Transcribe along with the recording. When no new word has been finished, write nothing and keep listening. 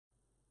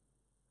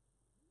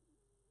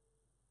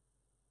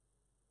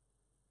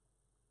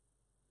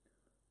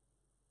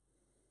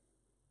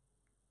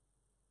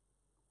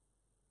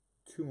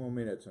2 more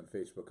minutes on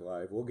Facebook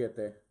Live. We'll get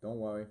there. Don't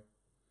worry.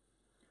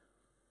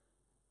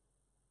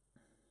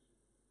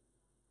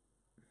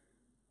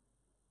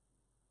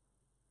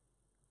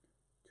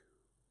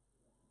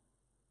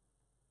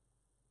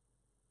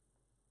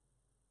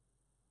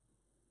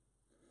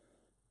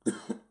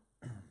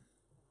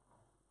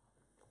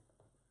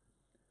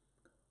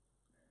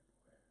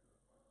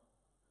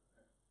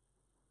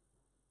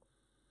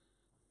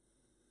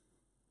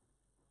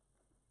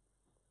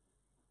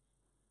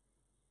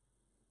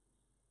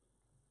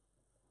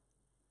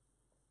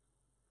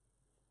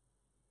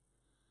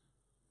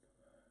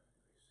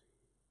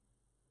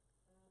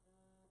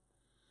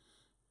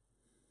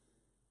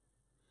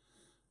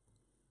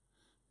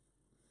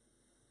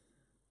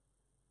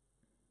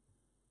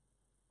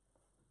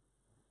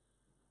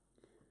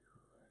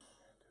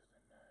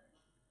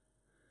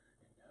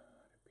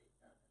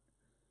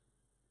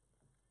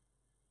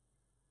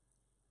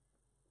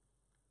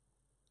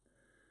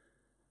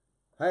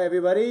 Hi,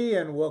 everybody,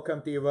 and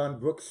welcome to Yaron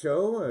Brook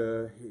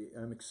Show.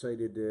 I'm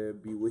excited to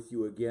be with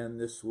you again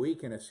this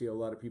week, and I see a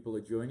lot of people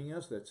are joining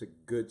us. That's a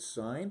good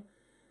sign,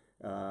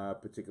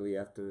 particularly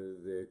after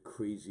the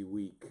crazy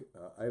week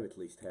I've at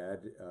least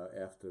had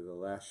after the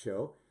last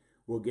show.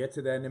 We'll get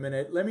to that in a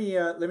minute. Let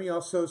me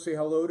also say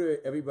hello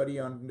to everybody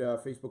on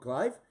Facebook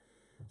Live.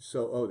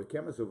 So, oh, the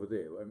camera's over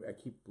there. I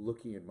keep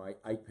looking at my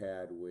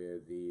iPad where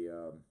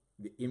the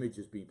image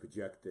is being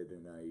projected,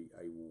 and I'm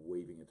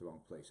waving at the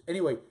wrong place.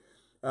 Anyway.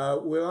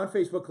 We're on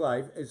Facebook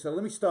Live, and so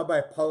let me start by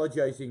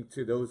apologizing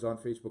to those on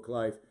Facebook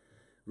Live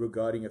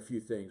regarding a few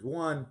things.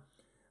 One,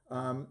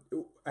 I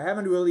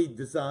haven't really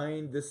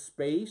designed this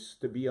space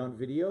to be on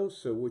video,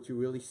 so what you're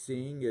really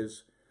seeing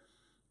is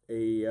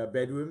a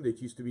bedroom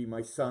that used to be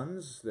my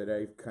son's that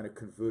I've kind of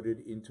converted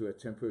into a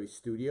temporary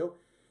studio.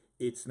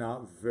 It's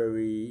not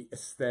very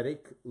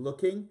aesthetic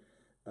looking,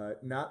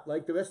 not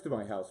like the rest of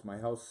my house. My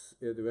house,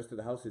 the rest of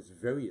the house is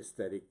very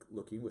aesthetic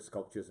looking with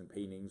sculptures and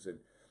paintings and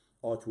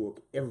artwork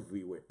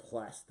everywhere,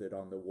 plastered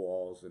on the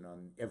walls and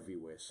on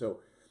everywhere. So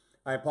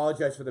I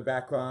apologize for the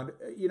background.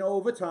 You know,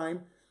 over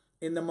time,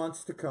 in the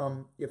months to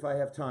come, if I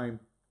have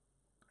time,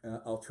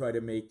 I'll try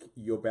to make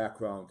your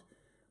background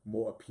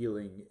more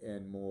appealing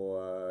and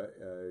more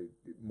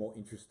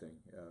interesting.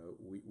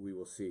 We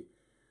will see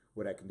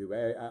what I can do.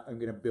 I'm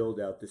going to build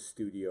out this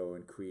studio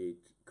and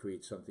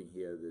create something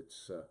here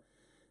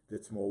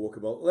that's more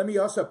workable. Let me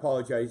also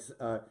apologize.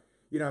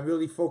 You know, I'm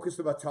really focused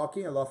about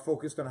talking, a lot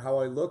focused on how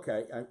I look.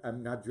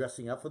 I'm not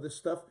dressing up for this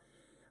stuff.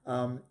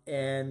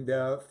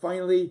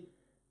 Finally,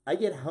 I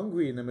get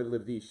hungry in the middle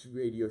of these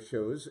radio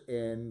shows,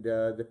 and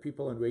the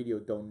people on radio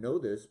don't know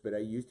this, but I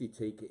usually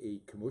take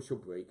a commercial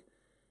break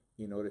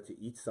in order to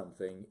eat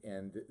something,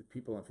 and the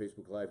people on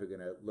Facebook Live are going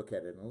to look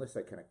at it unless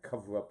I kind of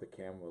cover up the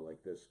camera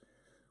like this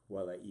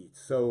while I eat.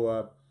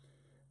 So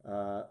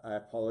I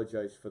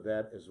apologize for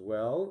that as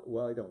well.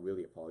 Well, I don't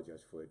really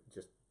apologize for it.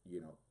 Just,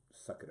 you know,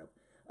 suck it up.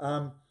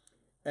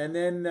 And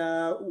then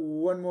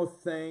one more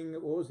thing.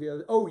 What was the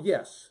other? Oh,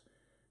 yes.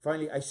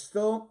 Finally, I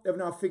still have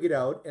not figured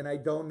out, and I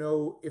don't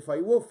know if I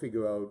will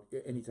figure out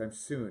anytime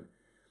soon,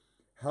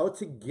 how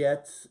to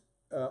get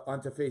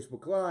onto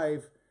Facebook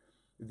Live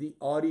the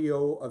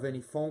audio of any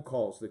phone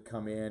calls that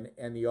come in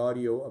and the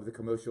audio of the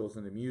commercials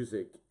and the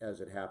music as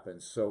it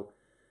happens. So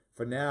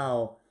for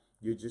now,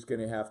 you're just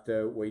going to have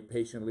to wait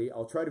patiently.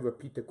 I'll try to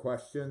repeat the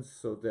questions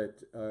so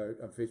that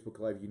on Facebook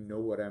Live you know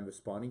what I'm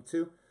responding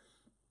to.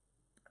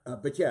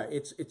 But yeah,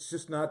 it's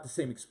just not the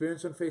same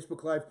experience on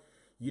Facebook Live.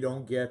 You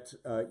don't get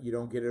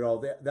it all.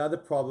 The other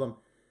problem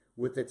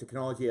with the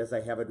technology as I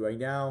have it right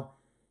now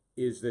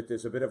is that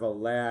there's a bit of a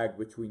lag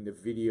between the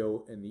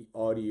video and the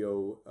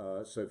audio.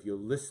 So if you're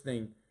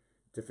listening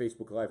to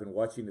Facebook Live and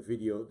watching the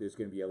video, there's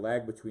going to be a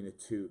lag between the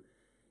two.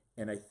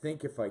 And I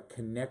think if I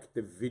connect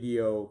the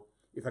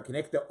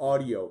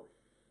audio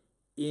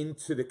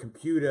into the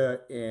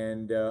computer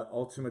and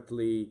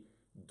ultimately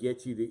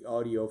get you the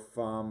audio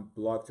from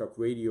Blog Talk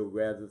Radio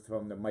rather than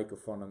from the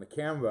microphone on the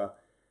camera,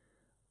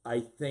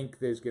 I think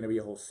there's going to be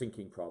a whole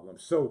syncing problem.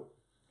 So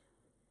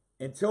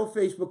until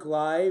Facebook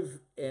Live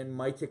and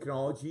my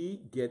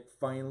technology get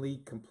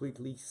finally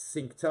completely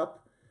synced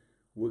up,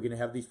 we're going to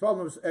have these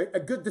problems. A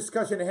good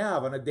discussion to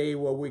have on a day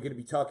where we're going to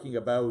be talking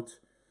about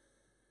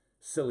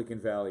Silicon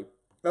Valley.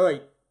 All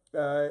right.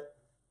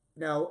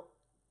 Now,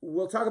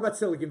 we'll talk about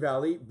Silicon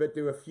Valley, but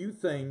there are a few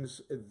things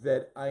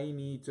that I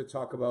need to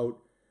talk about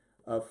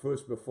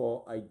first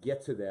before I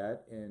get to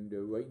that. And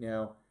right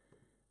now,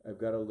 I've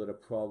got a little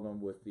problem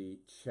with the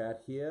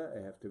chat here.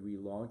 I have to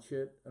relaunch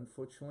it,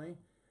 unfortunately.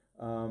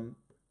 A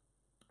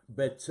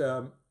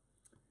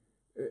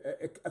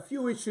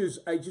few issues,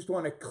 I just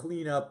want to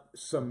clean up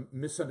some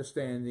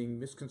misunderstanding,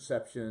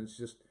 misconceptions,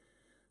 just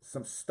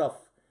some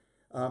stuff.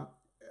 I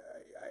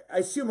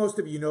assume most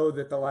of you know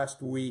that the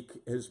last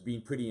week has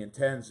been pretty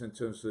intense in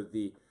terms of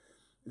the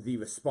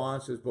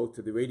responses both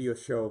to the radio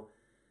show,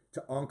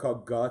 to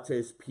Onkar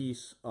Ghata's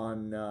piece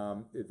on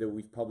that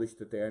we've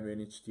published at the Ayn Rand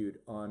Institute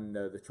on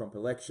the Trump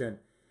election,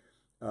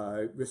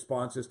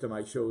 responses to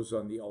my shows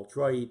on the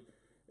alt-right,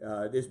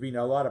 There's been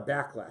a lot of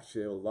backlash.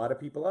 There are a lot of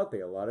people out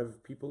there, a lot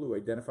of people who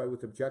identify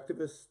with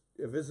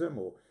objectivism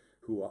or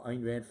who are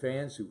Ayn Rand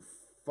fans who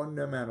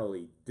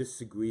fundamentally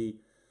disagree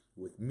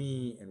with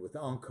me and with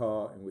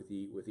Ankar and with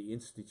the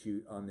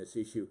Institute on this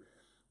issue.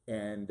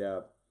 And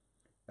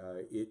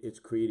it's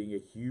creating a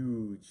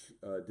huge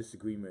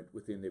disagreement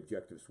within the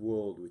objectivist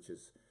world, which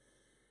is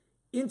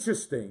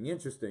interesting.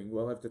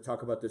 We'll have to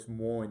talk about this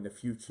more in the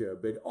future,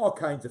 but all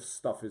kinds of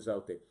stuff is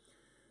out there.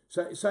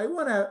 So I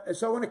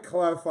want to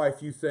clarify a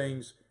few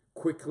things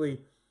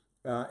quickly,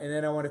 and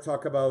then I want to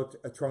talk about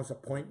Trump's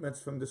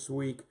appointments from this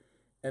week,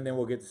 and then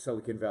we'll get to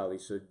Silicon Valley.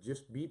 So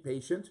just be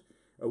patient.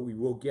 We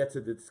will get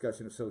to the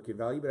discussion of Silicon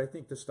Valley, but I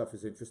think this stuff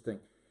is interesting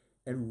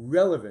and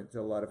relevant to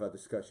a lot of our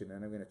discussion.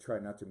 And I'm going to try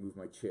not to move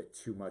my chair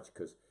too much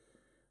because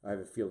I have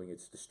a feeling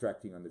it's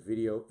distracting on the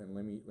video. And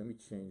let me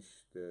change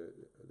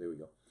there we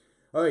go.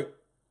 All right.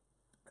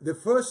 The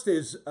first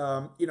is,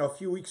 a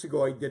few weeks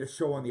ago I did a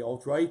show on the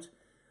alt-right.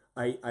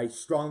 I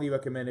strongly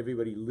recommend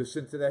everybody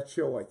listen to that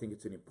show. I think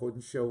it's an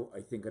important show.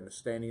 I think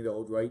understanding the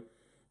alt-right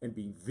and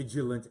being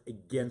vigilant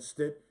against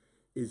it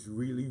is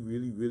really,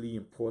 really, really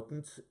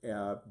important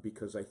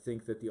because I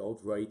think that the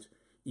alt-right,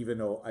 even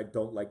though I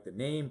don't like the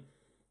name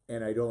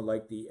and I don't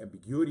like the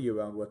ambiguity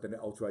around what the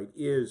alt-right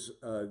is,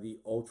 the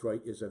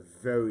alt-right is a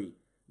very,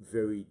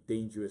 very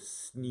dangerous,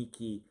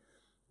 sneaky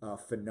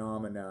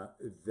phenomena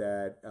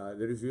that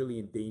is really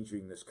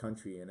endangering this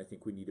country. And I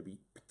think we need to be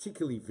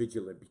particularly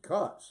vigilant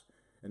because,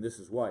 and this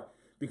is why,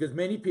 because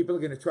many people are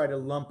going to try to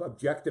lump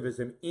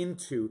objectivism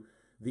into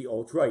the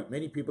alt-right.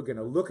 Many people are going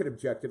to look at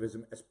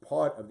objectivism as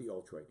part of the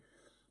alt-right.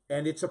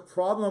 And it's a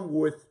problem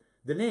with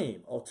the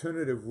name,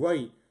 alternative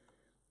right.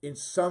 In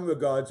some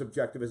regards,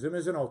 objectivism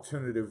is an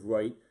alternative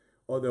right,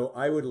 although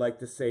I would like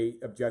to say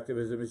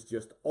objectivism is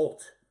just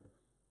alt.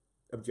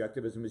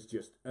 Objectivism is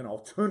just an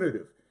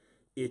alternative.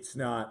 It's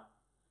not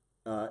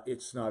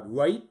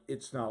right,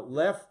 it's not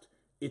left.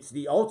 It's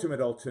the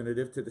ultimate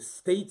alternative to the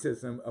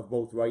statism of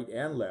both right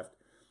and left,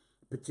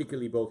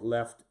 particularly both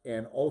left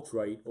and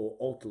alt-right, or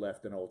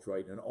alt-left and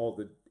alt-right, and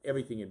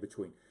everything in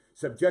between.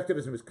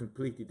 Subjectivism is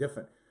completely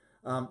different.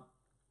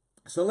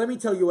 So let me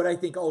tell you what I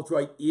think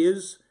alt-right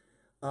is,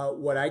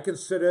 what I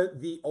consider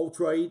the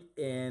alt-right,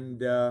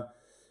 and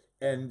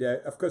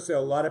of course there are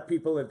a lot of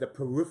people at the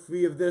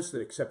periphery of this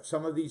that accept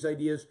some of these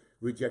ideas,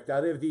 reject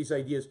other of these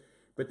ideas,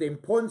 but the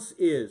importance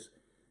is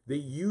that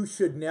you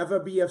should never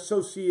be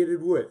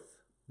associated with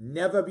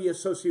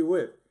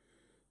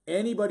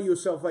anybody who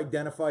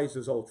self-identifies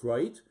as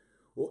alt-right,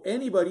 or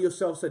anybody who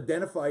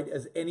self-identified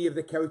as any of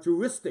the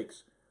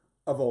characteristics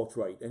of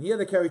alt-right. And here are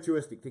the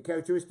characteristics. The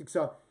characteristics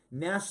are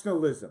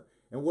nationalism.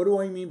 And what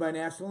do I mean by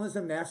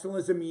nationalism?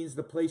 Nationalism means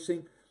the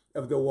placing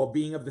of the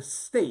well-being of the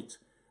state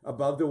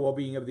above the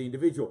well-being of the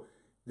individual.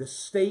 The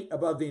state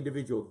above the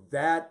individual.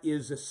 That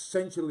is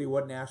essentially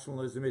what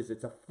nationalism is.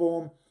 It's a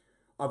form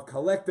of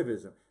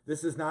collectivism.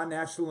 This is not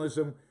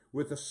nationalism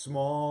with a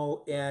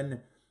small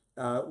n,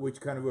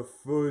 which kind of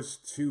refers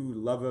to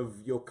love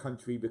of your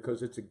country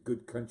because it's a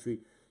good country,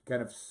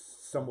 kind of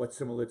somewhat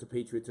similar to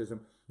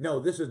patriotism. No,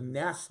 this is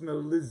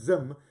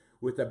nationalism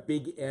with a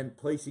big N,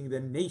 placing the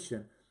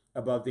nation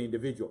above the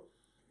individual.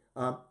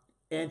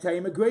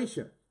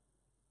 Anti-immigration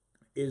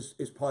is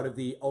part of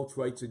the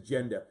alt-right's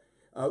agenda.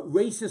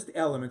 Racist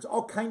elements,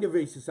 all kind of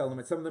racist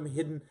elements, some of them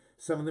hidden,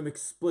 some of them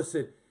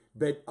explicit,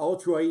 but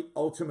alt-right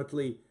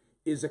ultimately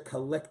is a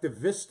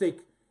collectivistic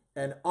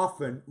and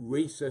often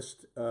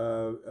racist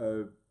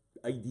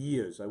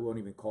ideas. I won't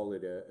even call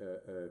it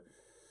a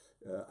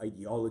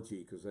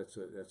ideology because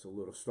that's a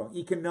little strong.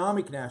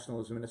 Economic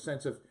nationalism in a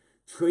sense of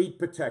trade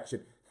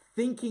protection,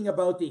 thinking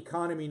about the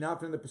economy not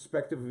from the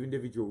perspective of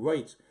individual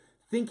rights,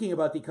 thinking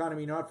about the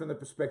economy not from the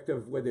perspective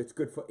of whether it's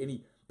good for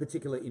any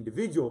particular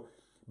individual,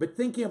 but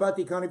thinking about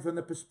the economy from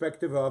the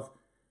perspective of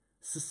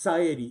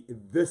society,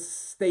 the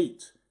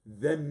state,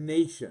 the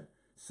nation.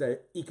 So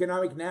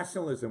economic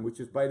nationalism, which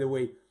is, by the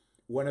way,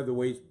 one of the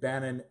ways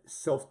Bannon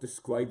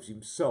self-describes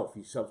himself.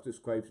 He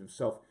self-describes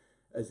himself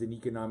as an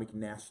economic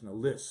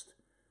nationalist.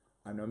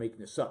 I'm not making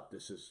this up.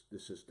 This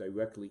is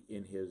directly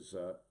in his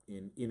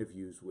in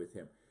interviews with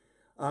him.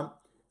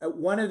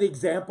 One of the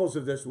examples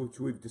of this, which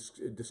we've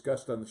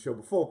discussed on the show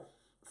before,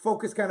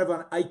 focus kind of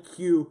on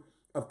IQ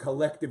of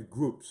collective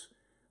groups.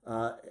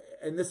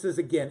 And this is,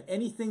 again,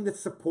 anything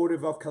that's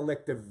supportive of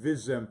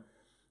collectivism.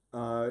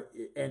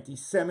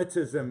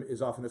 Anti-Semitism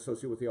is often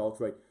associated with the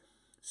alt-right.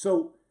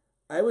 So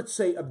I would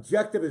say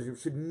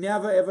objectivism should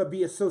never, ever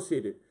be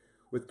associated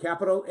with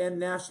capital N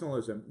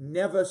nationalism,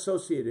 never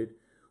associated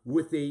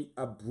with a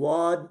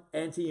broad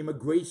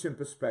anti-immigration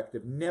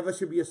perspective, never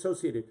should be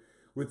associated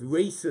with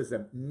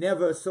racism,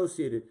 never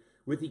associated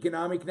with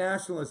economic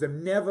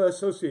nationalism, never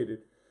associated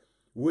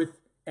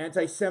with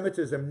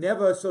anti-Semitism,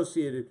 never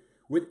associated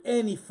with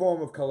any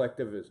form of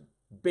collectivism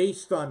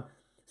based on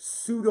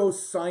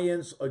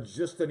pseudoscience or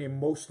just an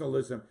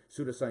emotionalism.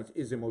 Pseudoscience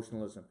is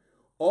emotionalism.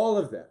 All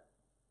of that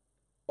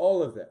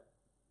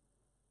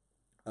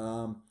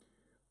are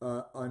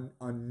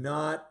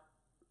not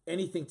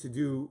anything to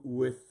do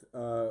with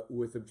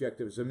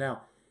objectivism.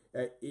 Now,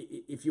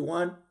 if you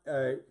want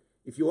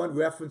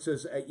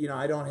references,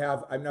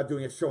 I'm not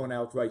doing a show on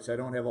alt-right, so I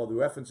don't have all the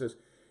references.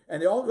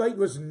 And the alt-right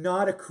was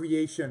not a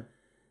creation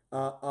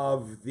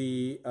of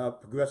the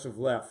progressive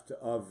left,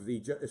 of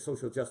the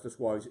social justice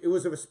warriors. It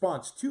was a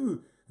response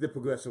to the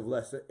progressive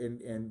left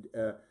and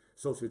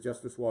social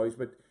justice warriors.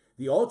 But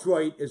the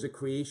alt-right is a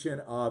creation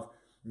of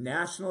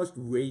nationalist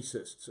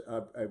racists.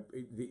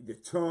 The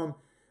term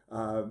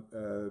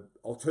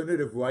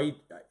alternative right,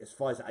 as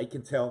far as I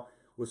can tell,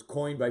 was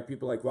coined by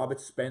people like Robert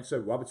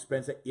Spencer. Robert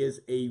Spencer is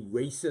a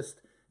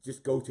racist.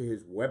 Just go to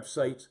his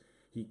websites.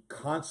 He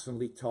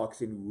constantly talks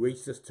in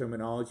racist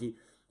terminology.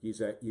 He's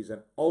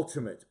an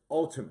ultimate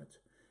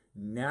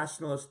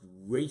nationalist,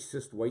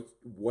 racist,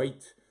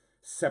 white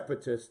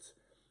separatist.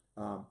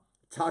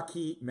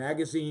 Takis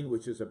magazine,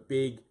 which is a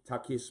big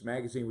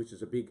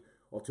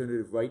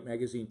alternative right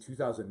magazine,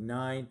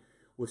 2009,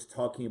 was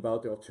talking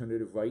about the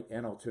alternative right,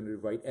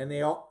 and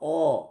they are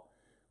all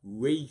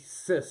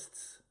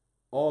racists,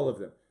 all of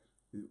them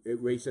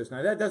racist.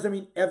 Now that doesn't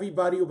mean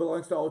everybody who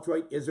belongs to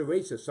alt-right is a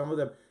racist. Some of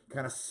them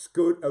kind of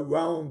skirt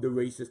around the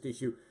racist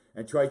issue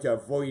and try to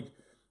avoid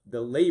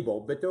the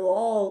label, but they're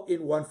all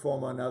in one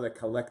form or another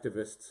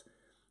collectivists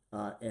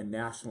and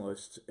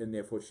nationalists, and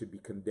therefore should be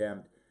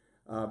condemned.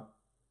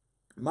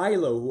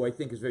 Milo, who I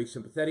think is very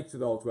sympathetic to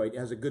the alt-right,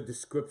 has a good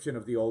description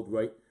of the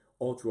alt-right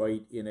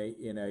in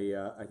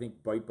a I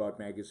think Breitbart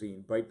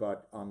magazine,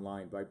 Breitbart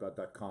online,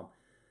 Breitbart.com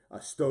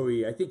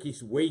story. I think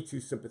he's way too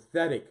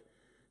sympathetic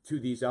to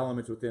these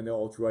elements within the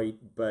alt-right,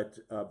 but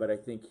I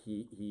think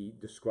he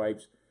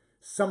describes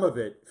some of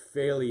it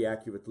fairly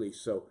accurately.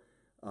 So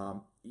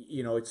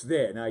it's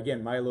there. Now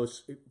again, Milo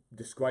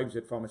describes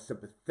it from a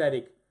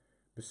sympathetic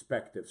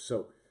perspective.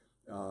 So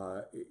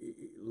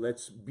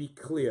let's be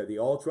clear. The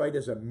alt-right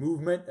as a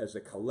movement, as a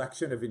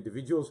collection of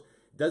individuals,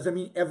 doesn't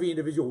mean every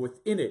individual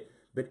within it,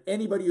 but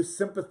anybody who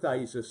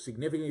sympathizes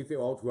significantly with the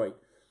alt-right,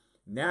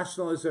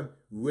 nationalism,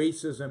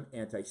 racism,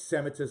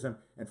 anti-Semitism,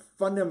 and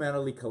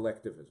fundamentally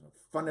collectivism.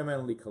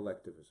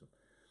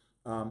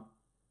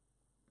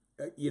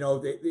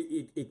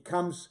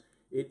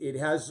 It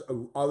has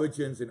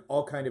origins in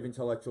all kind of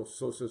intellectual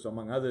sources,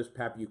 among others,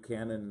 Pat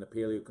Buchanan and the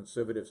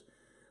paleoconservatives,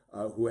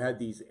 who had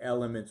these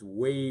elements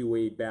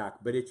way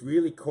back. But it's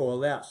really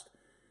coalesced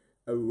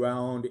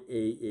around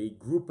a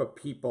group of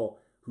people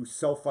who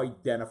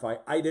self-identify.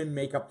 I didn't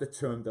make up the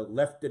term. The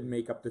left didn't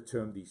make up the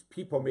term. These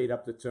people made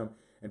up the term.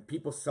 And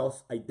people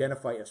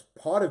self-identify as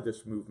part of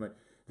this movement.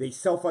 They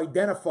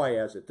self-identify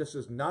as it. This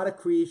is not a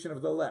creation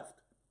of the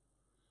left.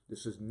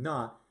 This is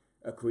not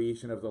a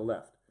creation of the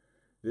left.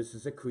 This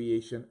is a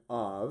creation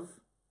of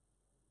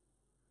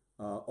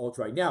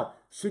alt-right. Now,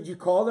 should you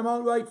call them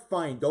alt-right?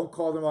 Fine. Don't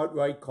call them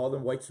alt-right. Call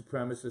them white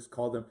supremacists.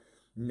 Call them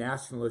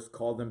nationalists.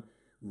 Call them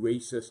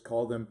racists.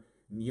 Call them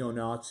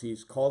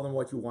neo-Nazis. Call them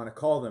what you want to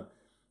call them.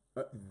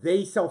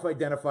 They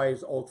self-identify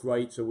as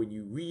alt-right, so when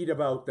you read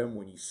about them,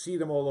 when you see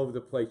them all over the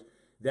place,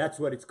 that's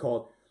what it's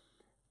called.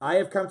 I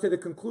have come to the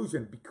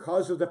conclusion,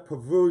 because of the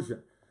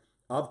perversion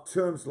of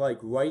terms like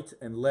right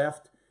and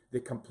left, the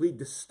complete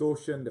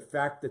distortion, the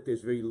fact that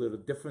there's very little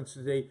difference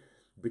today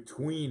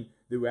between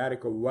the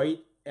radical right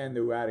and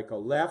the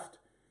radical left,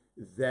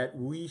 that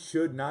we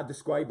should not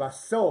describe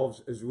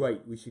ourselves as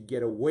right. We should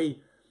get away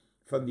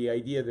from the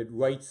idea that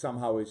right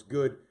somehow is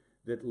good,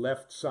 that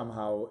left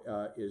somehow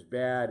is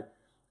bad,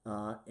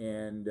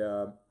 and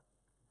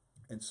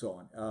so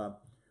on.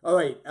 All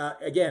right,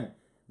 again,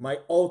 my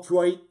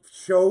alt-right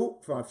show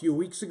from a few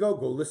weeks ago,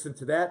 go listen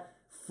to that,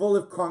 full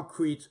of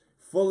concretes,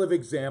 full of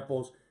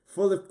examples,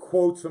 full of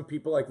quotes from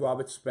people like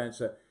Robert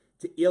Spencer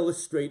to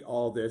illustrate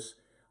all this.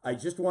 I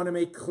just want to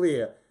make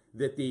clear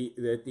that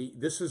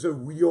this is a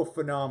real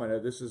phenomena.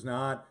 This is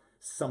not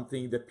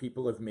something that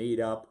people have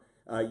made up.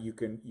 You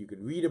can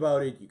read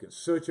about it, you can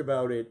search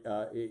about it.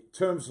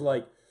 Terms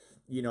like,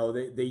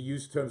 they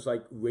use terms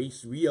like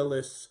race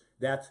realists,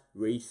 that's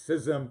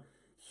racism.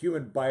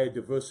 Human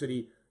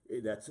biodiversity,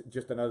 that's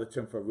just another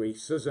term for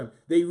racism.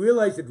 They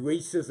realize that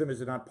racism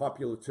is an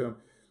unpopular term,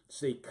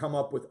 so they come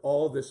up with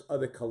all this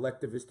other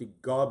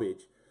collectivistic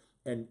garbage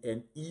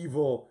and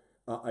evil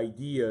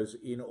ideas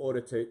in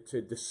order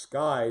to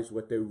disguise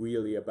what they're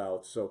really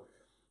about. So,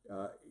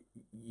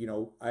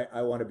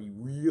 I want to be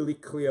really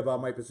clear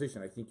about my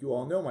position. I think you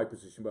all know my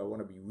position, but I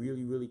want to be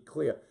really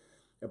clear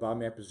about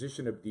my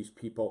position of these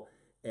people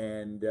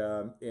and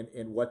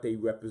what they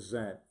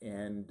represent.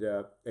 And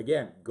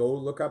again, go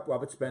look up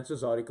Robert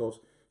Spencer's articles.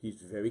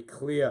 He's very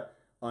clear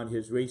on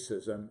his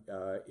racism.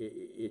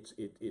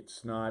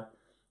 It's not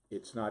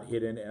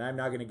hidden, and I'm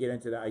not going to get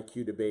into the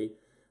IQ debate.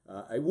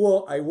 I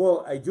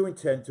do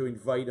intend to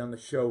invite on the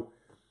show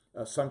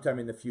sometime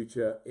in the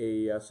future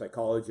a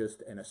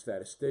psychologist and a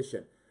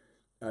statistician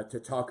to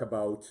talk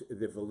about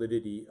the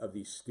validity of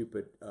these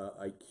stupid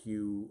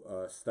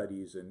IQ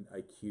studies and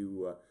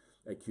IQ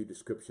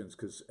descriptions,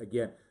 because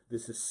again,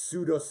 this is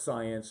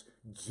pseudoscience,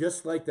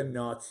 just like the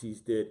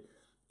Nazis did,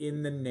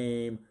 in the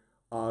name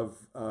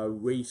of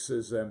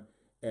racism,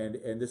 and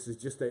this is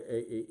just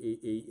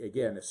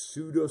again a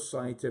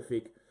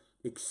pseudoscientific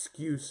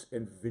excuse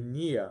and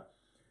veneer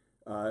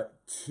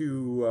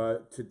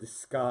to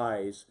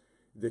disguise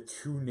the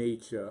true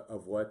nature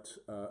of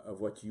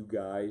what you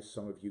guys,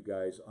 some of you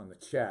guys on the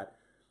chat,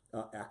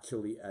 are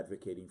actually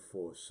advocating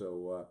for.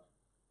 So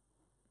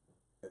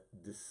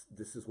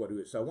this is what it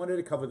is. So I wanted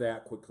to cover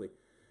that quickly.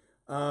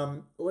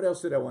 What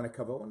else did I want to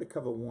cover? I wanted to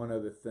cover one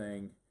other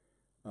thing.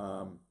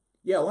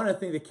 Yeah, one other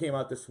thing that came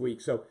out this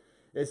week. So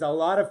there's a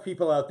lot of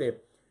people out there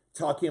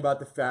talking about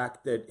the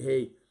fact that,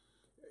 hey,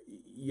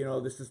 you know,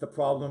 this is the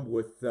problem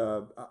with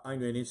Ayn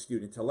Rand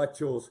Institute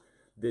intellectuals.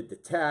 They're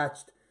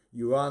detached.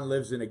 Yaron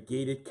lives in a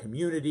gated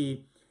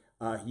community.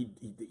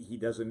 He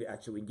doesn't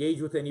actually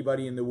engage with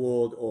anybody in the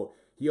world, or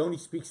he only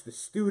speaks to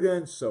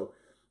students. So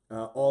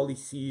all he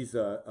sees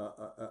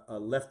are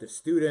leftist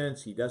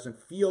students. He doesn't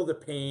feel the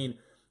pain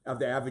of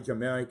the average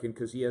American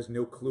because he has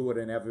no clue what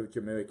an average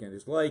American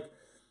is like,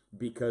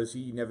 because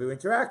he never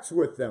interacts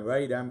with them.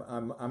 Right? I'm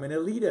an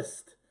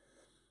elitist.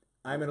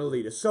 I'm an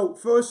elitist. So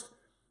first,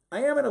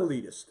 I am an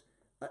elitist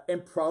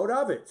and proud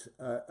of it.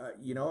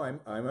 You know,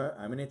 I'm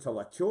an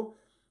intellectual,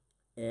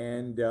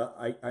 and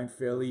I'm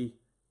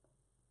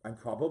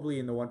probably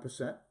in the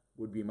 1%,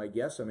 would be my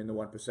guess. I'm in the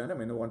 1%.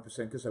 I'm in the 1%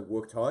 because I've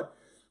worked hard.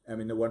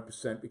 I'm in the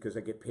 1% because I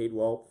get paid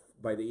well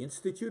by the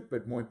Institute.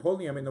 But more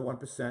importantly, I'm in the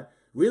 1%.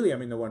 Really,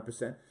 I'm in the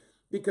 1%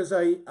 because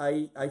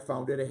I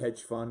founded a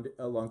hedge fund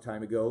a long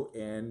time ago,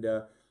 and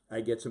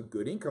I get some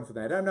good income from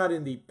that. I'm not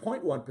in the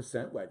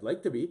 0.1% where I'd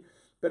like to be,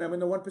 but I'm in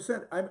the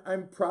 1%.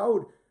 I'm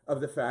proud of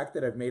the fact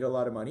that I've made a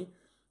lot of money.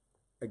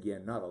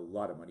 Again, not a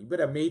lot of money, but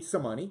I've made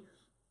some money.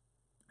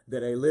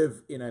 That I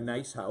live in a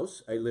nice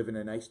house. I live in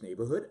a nice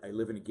neighborhood. I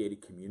live in a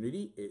gated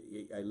community.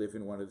 I live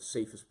in one of the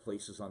safest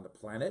places on the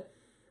planet.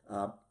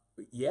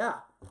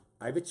 Yeah,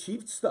 I've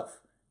achieved stuff.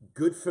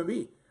 Good for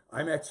me.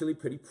 I'm actually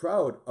pretty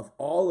proud of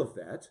all of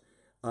that.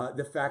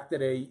 The fact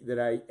that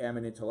I am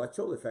an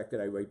intellectual, the fact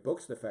that I write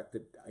books, the fact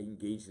that I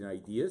engage in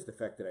ideas, the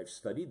fact that I've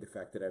studied, the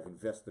fact that I've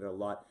invested a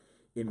lot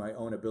in my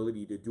own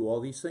ability to do all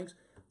these things.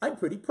 I'm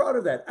pretty proud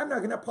of that. I'm not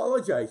going to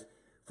apologize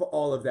for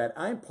all of that.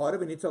 I'm part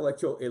of an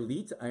intellectual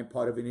elite. I'm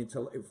part of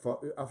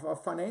a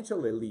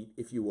financial elite,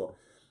 if you will.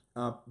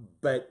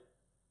 But,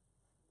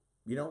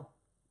 you know,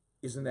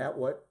 isn't that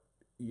what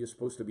you're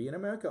supposed to be in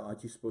America?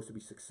 Aren't you supposed to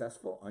be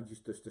successful? Aren't you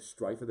supposed to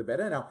strive for the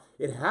better? Now,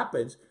 it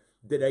happens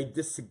that I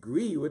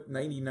disagree with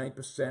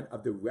 99%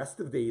 of the rest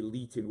of the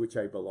elite in which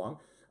I belong.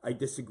 I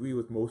disagree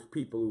with most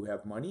people who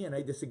have money, and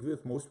I disagree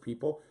with most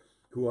people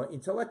who are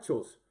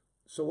intellectuals.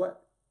 So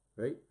what,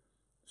 right?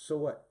 So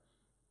what?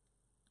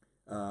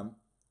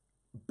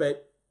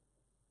 But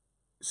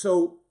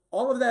so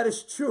all of that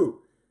is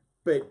true,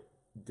 but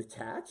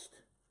detached,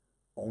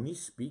 only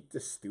speak to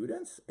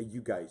students? Are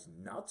you guys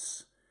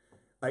nuts?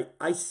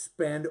 I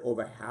spend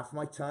over half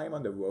my time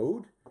on the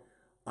road.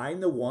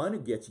 I'm the one who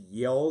gets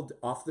yelled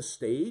off the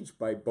stage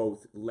by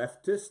both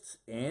leftists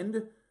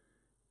and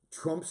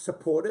Trump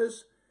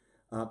supporters.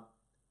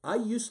 I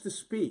used to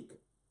speak.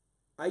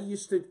 I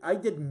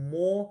did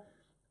more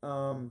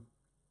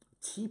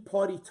Tea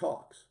Party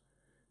talks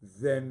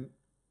than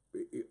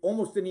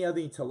almost any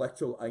other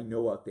intellectual I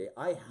know out there.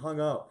 I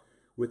hung out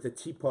with the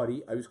Tea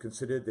Party. I was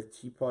considered the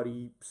Tea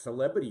Party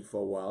celebrity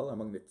for a while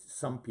among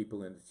some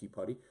people in the Tea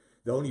Party.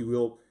 The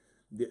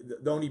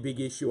only big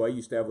issue I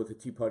used to have with the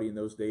Tea Party in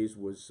those days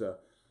was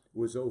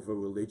over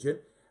religion.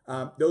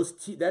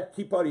 That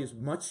Tea Party is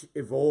much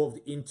evolved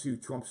into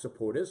Trump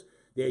supporters.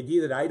 The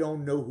idea that I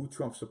don't know who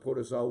Trump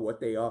supporters are, what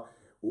they are,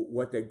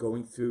 what they're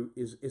going through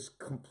is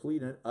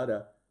complete and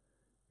utter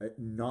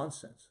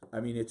nonsense. I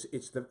mean,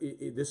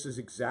 this is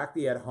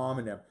exactly ad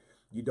hominem.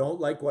 You don't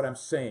like what I'm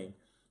saying.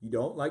 You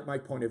don't like my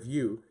point of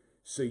view,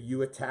 so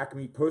you attack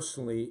me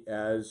personally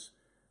as,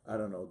 I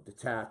don't know,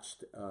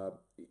 detached.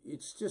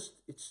 It's just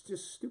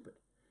stupid.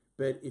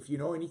 But if you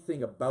know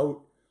anything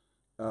about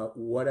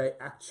what I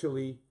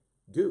actually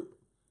do,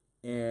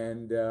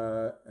 and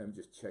I'm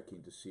just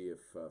checking to see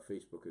if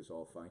Facebook is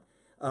all fine,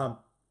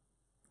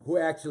 who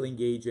actually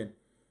engage in,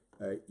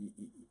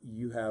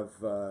 you have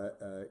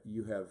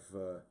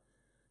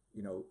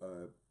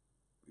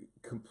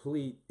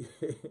complete.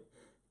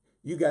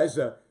 You guys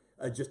are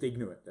just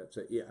ignorant. That's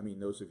it. Yeah, I mean,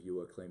 those of you who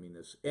are claiming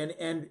this,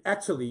 and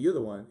actually, you're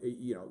the one.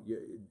 You're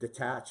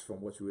detached from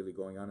what's really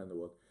going on in the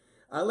world.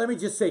 Let me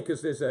just say,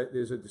 because there's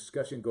a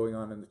discussion going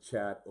on in the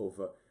chat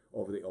over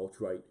the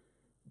alt-right.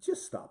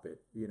 Just stop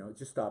it.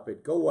 Just stop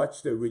it. Go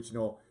watch the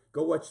original.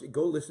 Go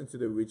listen to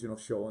the original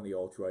show on the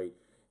alt-right,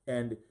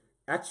 and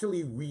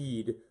actually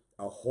read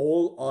a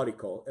whole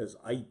article, as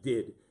I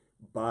did,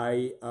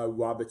 by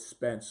Robert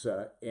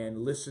Spencer,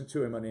 and listen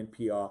to him on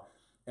NPR,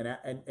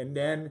 and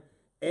then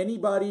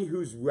anybody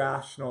who's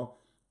rational,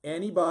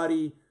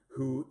 anybody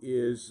who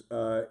is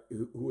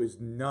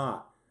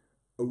not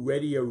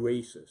already a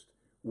racist,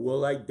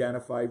 will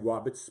identify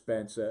Robert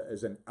Spencer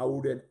as an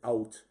out and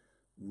out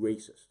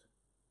racist,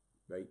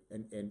 right?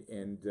 And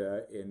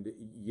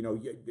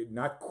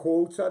not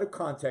quotes out of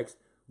context.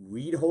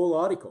 Read whole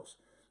articles.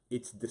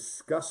 It's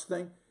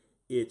disgusting.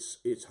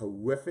 It's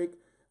horrific.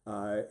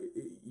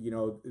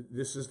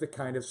 This is the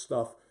kind of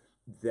stuff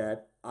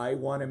that I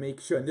want to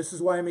make sure, and this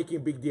is why I'm making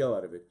a big deal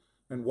out of it.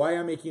 and why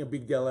I'm making a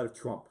big deal out of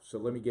Trump. So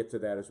let me get to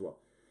that as well.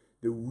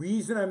 The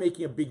reason I'm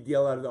making a big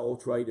deal out of the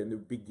alt-right and the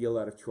big deal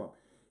out of Trump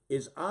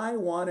is I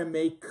want to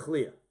make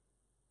clear.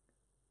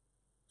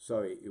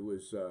 Sorry, it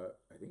was,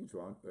 I think it's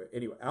wrong.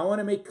 Anyway, I want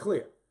to make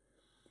clear,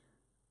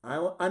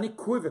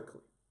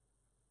 unequivocally,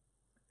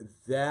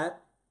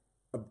 that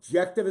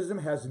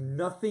objectivism has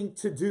nothing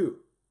to do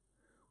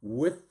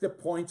with the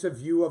points of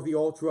view of the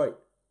alt-right,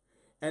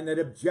 and that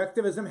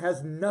objectivism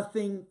has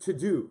nothing to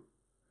do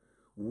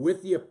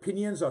with the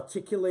opinions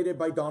articulated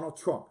by Donald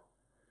Trump,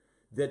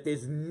 that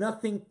there's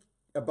nothing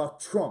about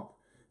Trump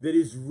that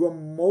is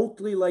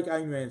remotely like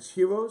Ayn Rand's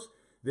heroes,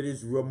 that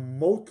is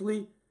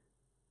remotely,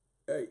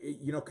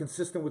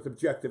 consistent with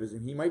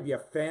objectivism. He might be a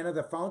fan of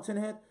the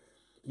Fountainhead,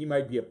 he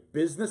might be a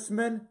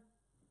businessman,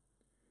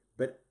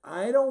 but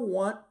I don't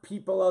want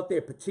people out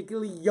there,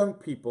 particularly young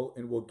people,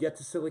 and we'll get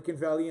to Silicon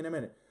Valley in a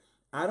minute,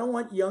 I don't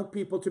want young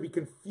people to be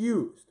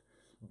confused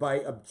by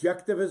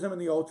objectivism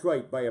and the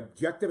alt-right, by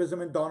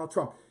objectivism and Donald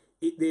Trump.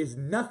 There's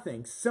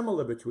nothing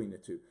similar between the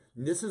two.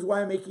 And this is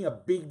why I'm making a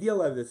big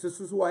deal out of this. This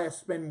is why I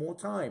spend more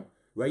time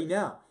right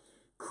now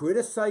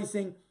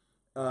criticizing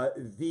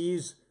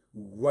these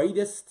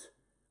rightist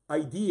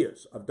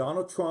ideas of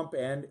Donald Trump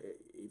and,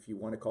 if you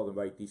want to call them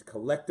right, these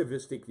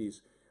collectivistic,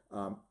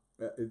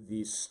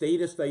 these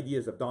statist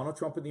ideas of Donald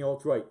Trump and the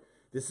alt-right.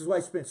 This is why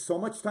I spend so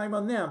much time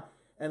on them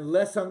and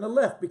less on the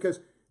left, because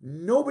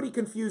nobody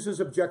confuses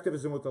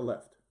objectivism with the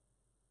left.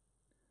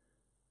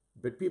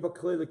 But people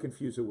clearly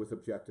confuse it with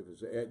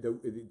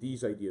objectivism,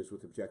 these ideas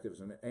with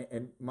objectivism.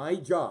 And my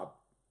job,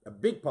 a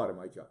big part of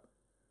my job,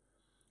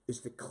 is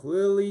to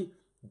clearly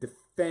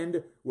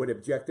defend what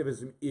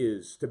objectivism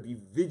is, to be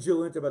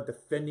vigilant about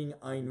defending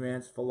Ayn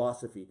Rand's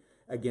philosophy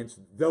against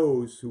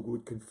those who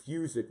would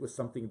confuse it with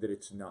something that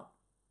it's not.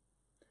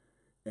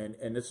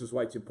 And this is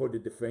why it's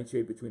important to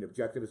differentiate between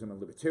objectivism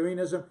and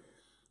libertarianism.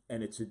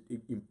 And it's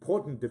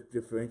important to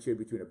differentiate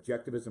between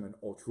objectivism and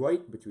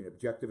alt-right, between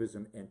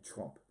objectivism and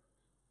Trump.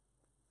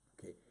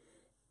 Okay.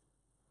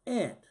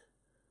 And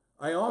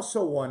I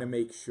also want to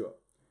make sure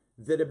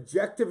that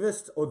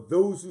objectivists, or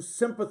those who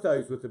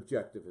sympathize with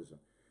objectivism,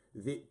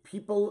 the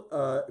people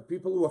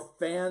who are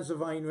fans of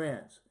Ayn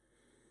Rand,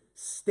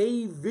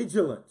 stay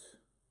vigilant.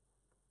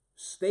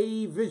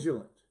 Stay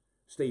vigilant.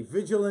 Stay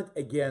vigilant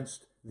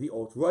against the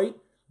alt-right,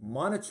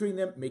 monitoring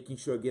them, making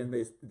sure, again,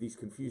 these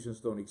confusions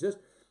don't exist.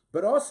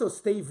 But also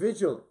stay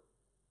vigilant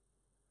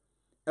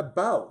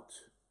about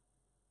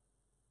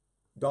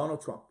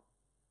Donald Trump.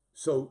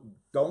 So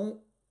don't,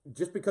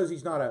 just because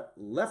he's not a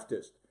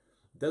leftist,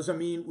 doesn't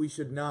mean we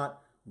should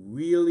not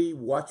really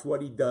watch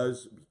what he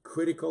does, be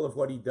critical of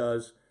what he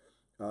does.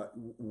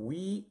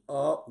 We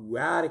are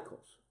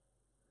radicals.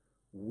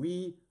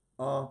 We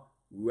are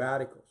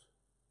radicals.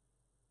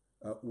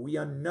 We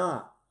are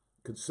not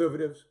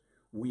conservatives.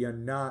 We are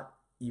not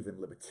even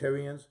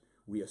libertarians.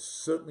 We are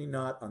certainly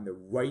not on the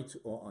right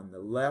or on the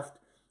left.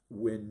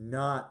 We're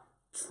not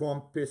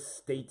Trumpist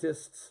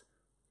statists,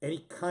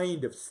 any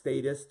kind of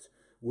statists.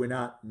 We're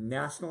not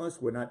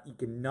nationalists. We're not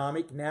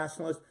economic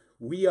nationalists.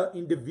 We are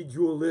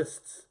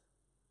individualists.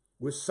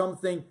 We're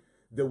something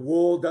the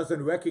world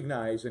doesn't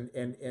recognize, and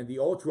the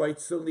alt-right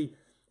certainly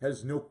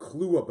has no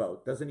clue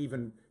about, doesn't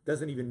even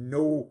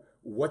know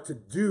what to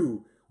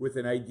do with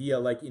an idea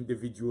like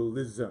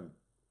individualism.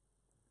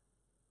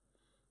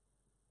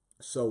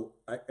 So,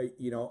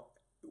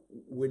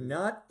 we're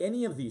not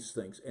any of these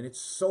things, and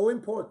it's so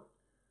important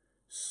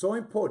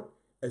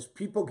as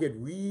people get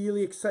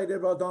really excited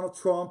about Donald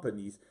Trump and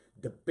these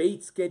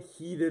debates get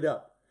heated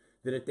up,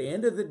 that at the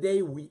end of the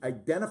day, we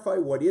identify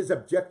what is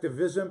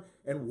objectivism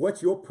and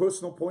what's your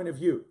personal point of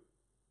view.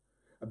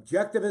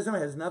 Objectivism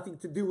has nothing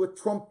to do with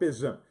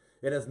Trumpism.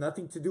 It has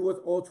nothing to do with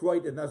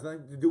alt-right. It has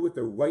nothing to do with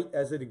the right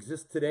as it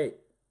exists today.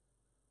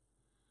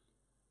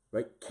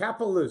 Right?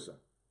 Capitalism.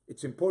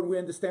 It's important we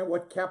understand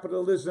what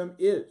capitalism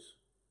is.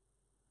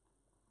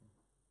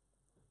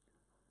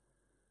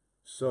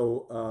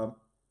 So,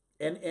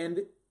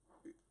 and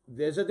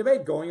there's a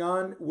debate going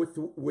on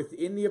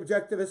within the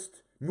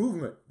objectivist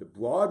movement, the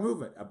broad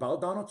movement,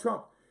 about Donald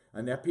Trump.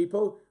 And there are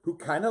people who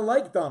kind of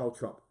like Donald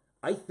Trump.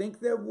 I think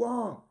they're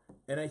wrong.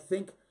 And I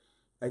think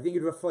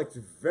it reflects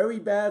very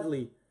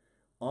badly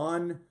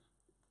on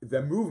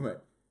the movement,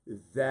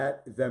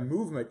 that the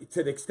movement,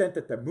 to the extent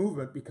that the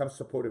movement becomes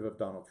supportive of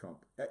Donald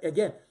Trump.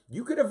 Again,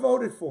 you could have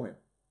voted for him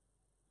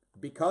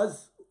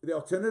because the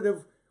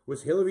alternative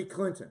was Hillary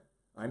Clinton.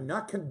 I'm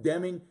not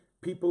condemning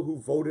people who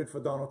voted for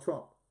Donald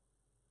Trump.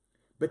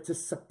 But to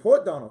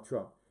support Donald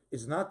Trump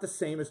is not the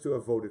same as to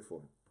have voted for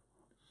him.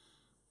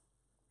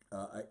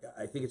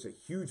 I think it's a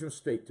huge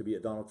mistake to be a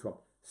Donald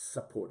Trump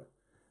supporter.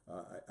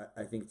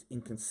 I think it's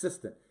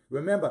inconsistent.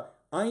 Remember,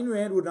 Ayn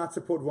Rand would not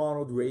support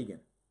Ronald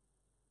Reagan.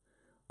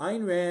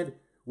 Ayn Rand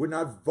would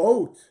not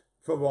vote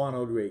for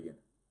Ronald Reagan.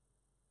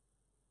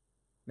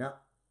 Now,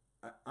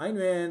 Ayn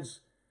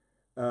Rand's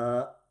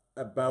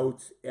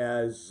about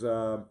as...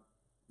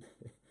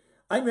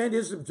 Ayn Rand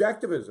is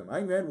objectivism.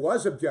 Ayn Rand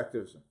was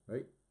objectivism,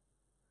 right?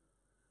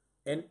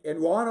 And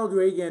Ronald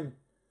Reagan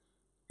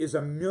is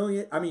a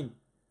million... I mean,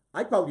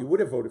 I probably would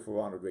have voted for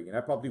Ronald Reagan.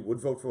 I probably would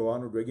vote for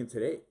Ronald Reagan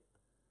today.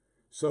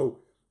 So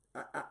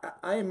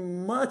I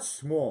am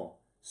much more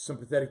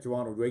sympathetic to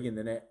Ronald Reagan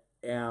than I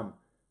am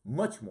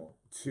much more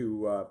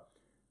to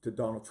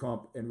Donald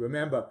Trump. And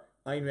remember,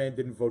 Ayn Rand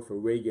didn't vote for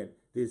Reagan.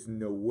 There's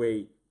no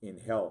way in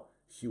hell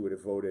she would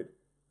have voted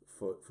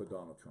for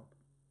Donald Trump.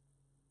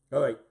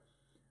 All right.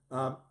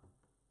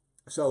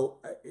 So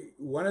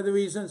one of the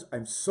reasons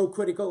I'm so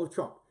critical of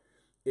Trump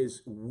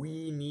is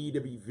we need to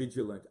be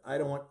vigilant. I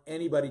don't want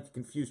anybody to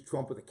confuse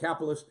Trump with a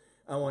capitalist.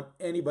 I don't want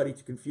anybody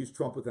to confuse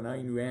Trump with an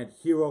Ayn Rand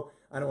hero.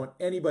 I don't want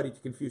anybody to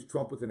confuse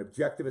Trump with an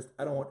objectivist.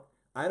 I don't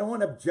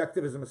want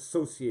objectivism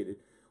associated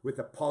with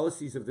the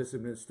policies of this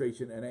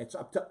administration. And it's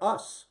up to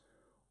us,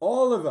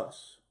 all of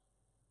us.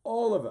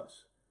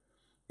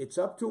 It's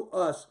up to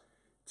us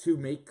to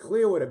make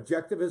clear what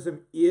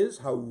objectivism is,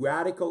 how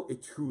radical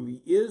it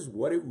truly is,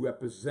 what it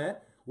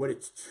represents, what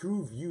its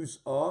true views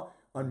are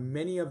on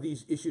many of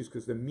these issues,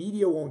 because the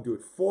media won't do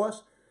it for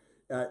us.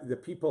 The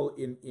people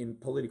in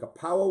political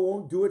power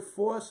won't do it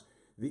for us.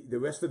 The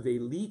rest of the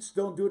elites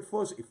don't do it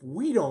for us. If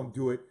we don't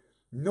do it,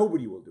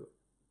 nobody will do it.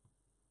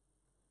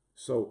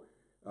 So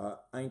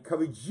I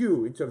encourage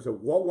you, in terms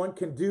of what one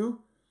can do,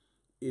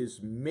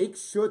 is make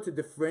sure to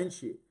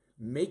differentiate.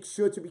 Make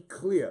sure to be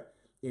clear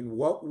in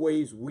what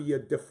ways we are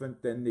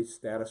different than the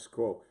status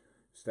quo.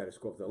 Status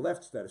quo of the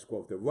left, status quo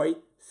of the right,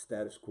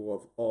 status quo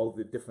of all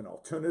the different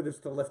alternatives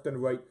to left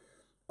and right,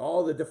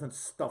 all the different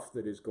stuff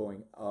that is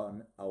going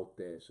on out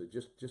there. So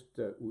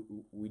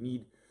we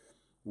need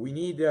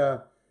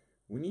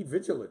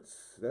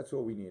vigilance. That's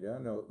what we need. I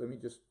don't know. Let me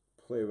just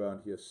play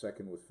around here a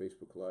second with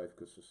Facebook Live,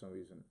 because for some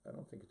reason I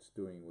don't think it's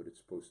doing what it's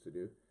supposed to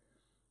do.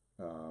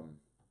 All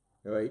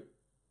right.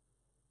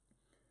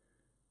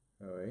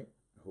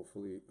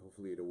 Hopefully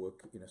it'll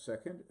work in a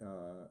second.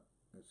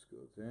 Let's go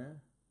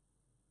there.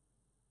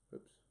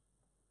 Oops.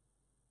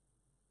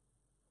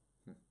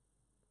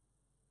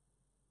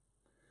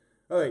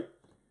 All right.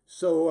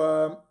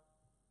 So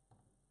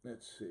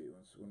let's see.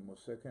 One more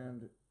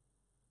second.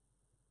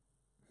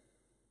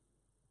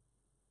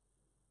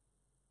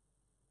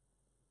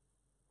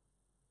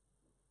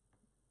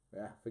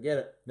 Forget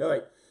it. All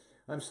right.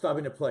 I'm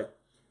stopping to play.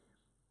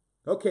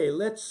 Okay,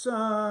 let's,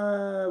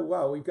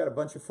 wow, we've got a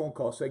bunch of phone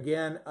calls. So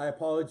again, I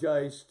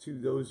apologize to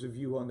those of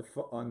you on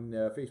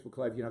Facebook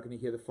Live. You're not going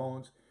to hear the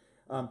phones.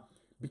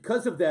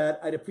 Because of that,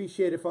 I'd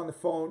appreciate if on the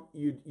phone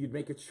you'd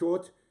make it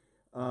short,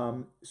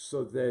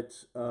 so that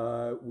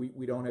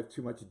we don't have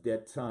too much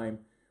dead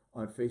time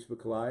on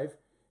Facebook Live.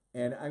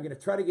 And I'm going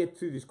to try to get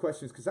through these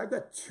questions, because I've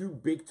got two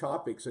big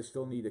topics I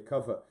still need to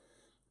cover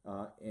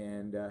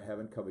and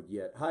haven't covered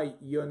yet. Hi,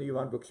 you're on the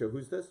Yaron Brook Show.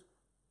 Who's this?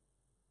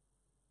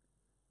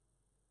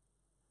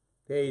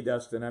 Hey,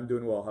 Dustin, I'm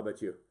doing well. How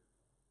about you?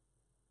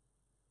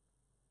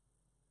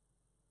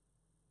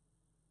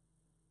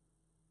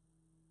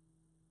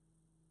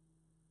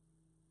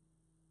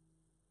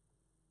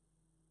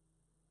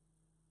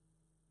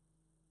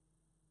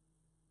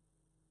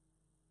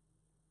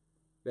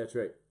 That's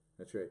right.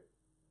 That's right.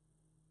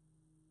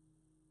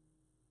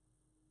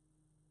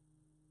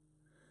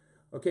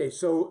 Okay,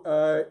 so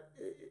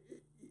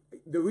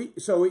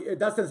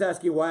Dustin's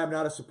asking why I'm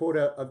not a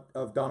supporter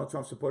of Donald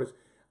Trump supporters.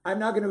 I'm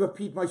not going to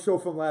repeat my show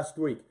from last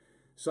week.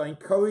 So I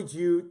encourage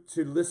you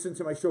to listen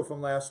to my show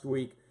from last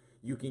week.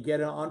 You can get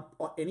it on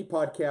any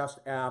podcast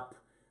app.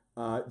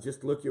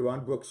 Just look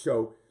Yaron Brook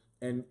Show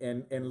and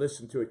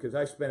listen to it, because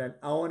I spent an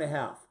hour and a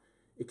half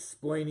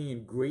explaining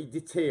in great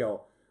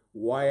detail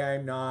why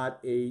I'm not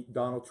a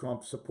Donald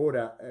Trump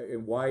supporter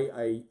and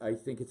why I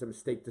think it's a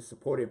mistake to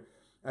support him.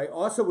 I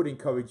also would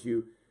encourage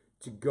you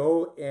to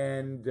go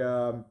and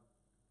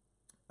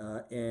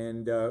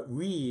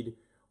read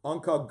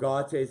Onkar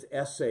Ghatel's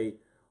essay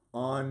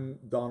on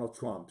Donald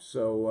Trump,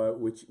 so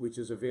which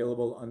is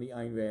available on the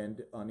Ayn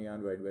Rand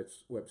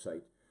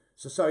website.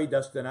 So sorry,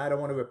 Dustin, I don't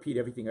want to repeat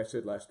everything I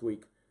said last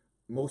week.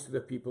 Most of the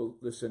people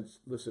listened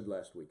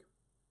last week.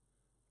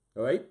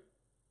 All right.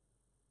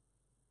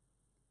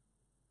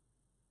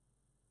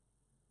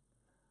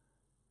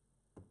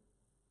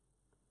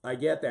 I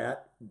get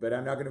that, but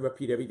I'm not going to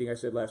repeat everything I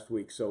said last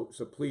week. So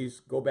please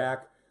go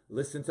back,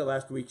 listen to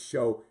last week's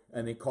show,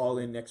 and then call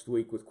in next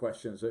week with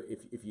questions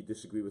if you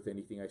disagree with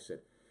anything I said.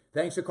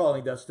 Thanks for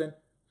calling, Dustin.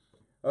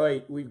 All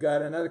right, we've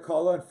got another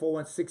caller on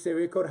 416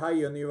 area code. Hi,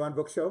 you're on the Yaron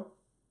Brook Show.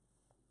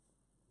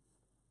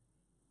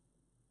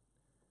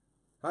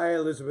 Hi,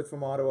 Elizabeth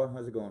from Ottawa.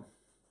 How's it going?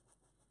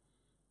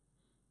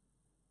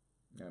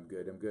 I'm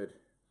good.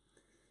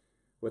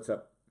 What's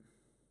up?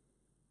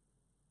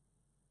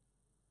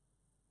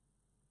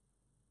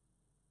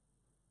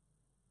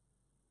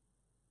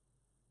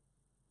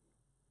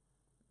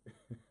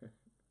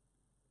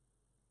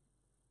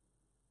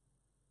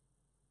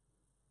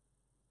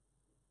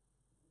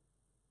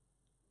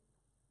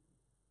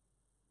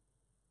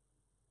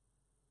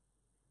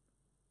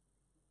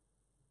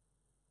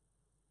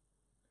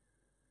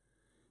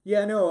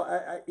 Yeah, no,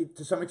 I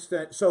to some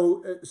extent.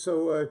 So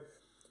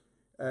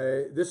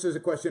this is a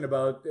question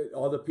about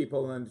all the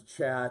people in the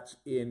chat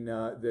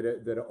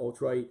that are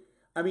alt-right.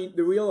 I mean,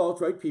 the real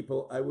alt-right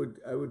people, I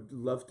would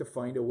love to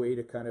find a way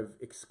to kind of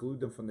exclude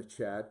them from the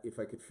chat. If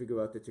I could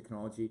figure out the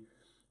technology,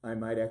 I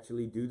might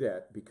actually do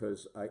that,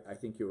 because I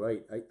think you're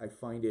right. I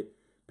find it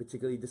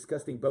particularly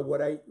disgusting. But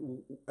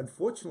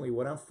unfortunately,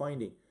 what I'm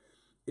finding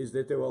is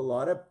that there are a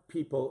lot of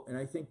people, and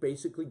I think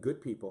basically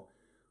good people,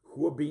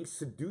 who are being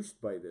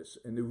seduced by this.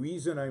 And the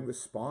reason I'm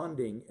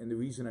responding and the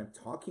reason I'm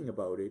talking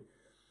about it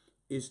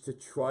is to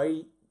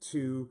try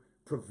to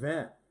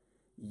prevent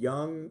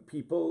young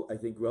people, I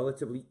think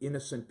relatively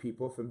innocent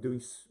people, from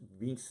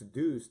being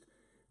seduced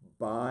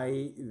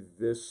by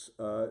this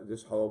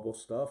horrible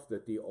stuff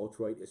that the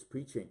alt-right is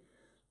preaching.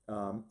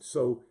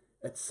 So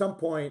at some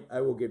point,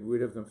 I will get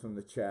rid of them from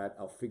the chat.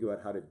 I'll figure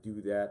out how to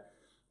do that.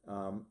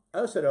 I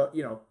also,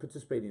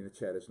 participating in the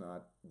chat is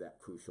not that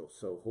crucial.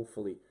 So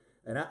hopefully,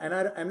 I'm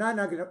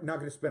not going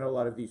to spend a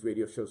lot of these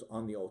radio shows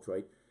on the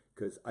alt-right,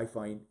 because I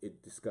find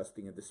it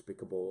disgusting and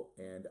despicable,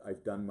 and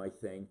I've done my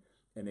thing.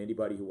 And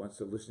anybody who wants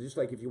to listen, just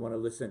like if you want to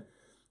listen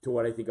to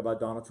what I think about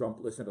Donald Trump,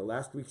 listen to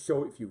last week's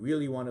show. If you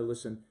really want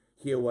to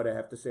hear what I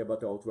have to say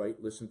about the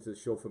alt-right, listen to the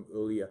show from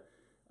earlier,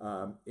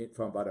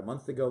 from about a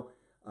month ago.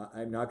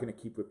 I'm not going to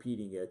keep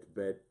repeating it,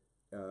 but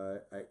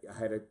I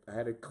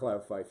had to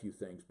clarify a few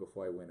things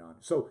before I went on.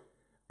 So,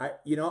 I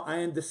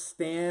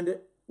understand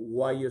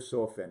why you're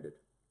so offended.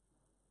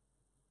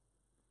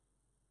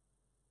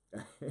 I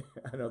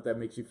don't know if that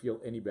makes you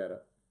feel any better.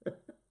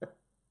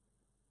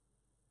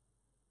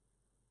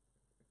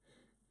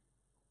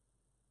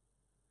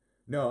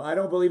 No, I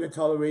don't believe in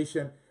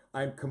toleration.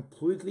 I'm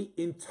completely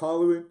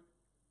intolerant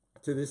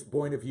to this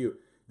point of view.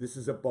 This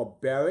is a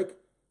barbaric,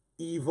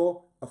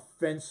 evil,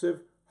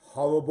 offensive,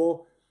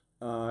 horrible,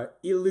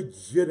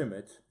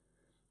 illegitimate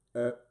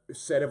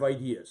set of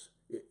ideas.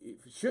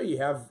 Sure, you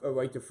have a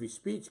right to free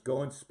speech.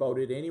 Go and spout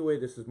it anyway.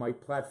 This is my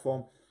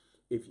platform.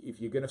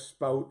 If you're going to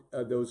spout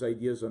those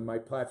ideas on my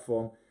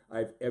platform, I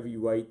have every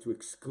right to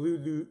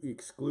exclude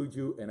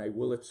you, and I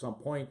will at some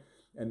point.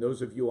 And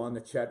those of you on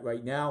the chat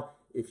right now,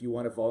 if you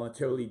want to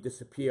voluntarily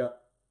disappear,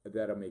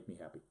 that'll make me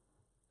happy.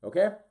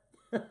 Okay?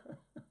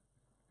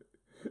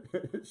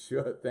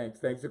 Sure. Thanks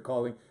for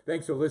calling.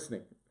 Thanks for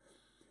listening.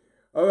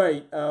 All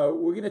right.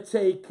 We're gonna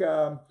take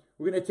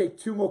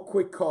two more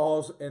quick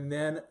calls, and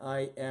then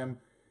I'm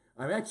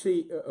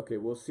actually okay.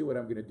 We'll see what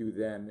I'm gonna do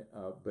then.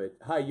 But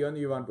hi, you're on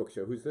the Yaron Brook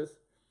Show. Who's this?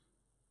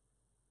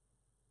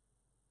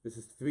 This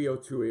is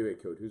 302 area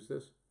code. Who's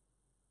this?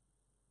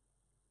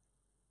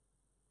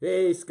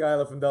 Hey,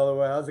 Skylar from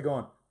Delaware. How's it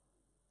going?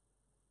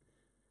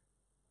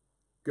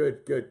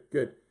 Good.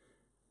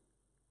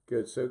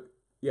 So,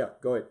 yeah,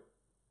 go ahead.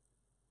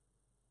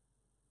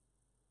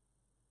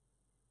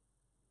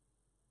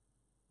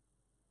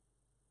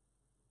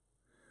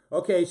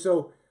 Okay,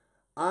 so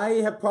I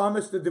have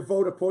promised to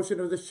devote a portion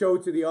of the show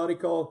to the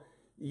article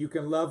 "You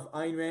Can Love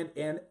Ayn Rand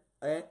and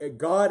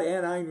God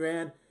and Ayn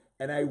Rand,"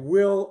 and I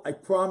will. I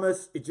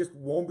promise. It just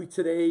won't be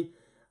today.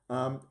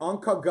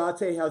 Ankar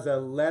Gate has a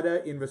letter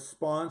in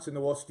response in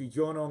the Wall Street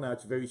Journal. Now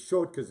it's very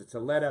short because it's a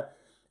letter.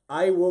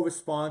 I will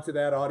respond to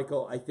that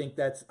article. I think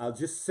I'll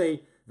just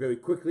say very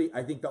quickly,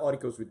 I think the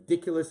article is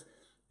ridiculous.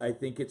 I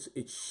think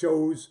it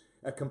shows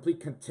a complete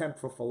contempt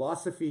for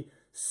philosophy,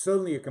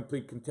 certainly a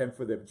complete contempt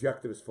for the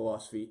objectivist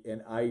philosophy,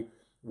 and I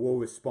will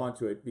respond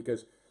to it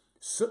because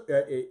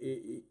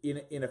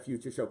in a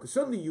future show. Because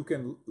certainly you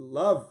can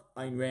love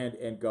Ayn Rand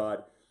and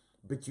God,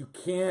 but you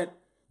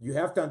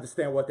have to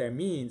understand what that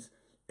means,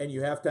 and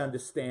you have to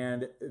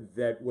understand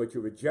that what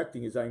you're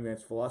rejecting is Ayn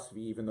Rand's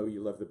philosophy, even though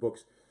you love the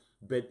books.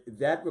 But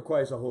that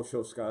requires a whole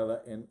show,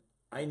 Skylar, and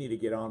I need to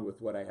get on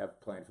with what I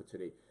have planned for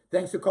today.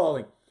 Thanks for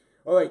calling.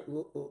 All right.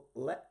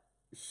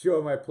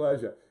 Sure, my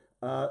pleasure.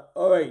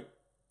 All right.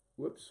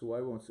 Whoops,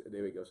 why won't...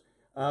 There he goes.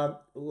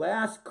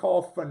 Last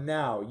call for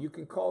now. You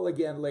can call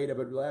again later,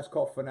 but last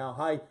call for now.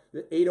 Hi,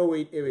 the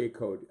 808 area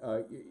code.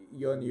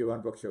 You're on the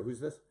Yaron Brook Show. Who's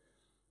this?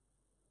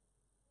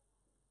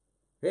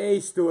 Hey,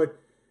 Stuart.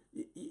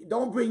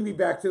 Don't bring me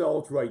back to the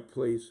alt-right,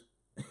 please.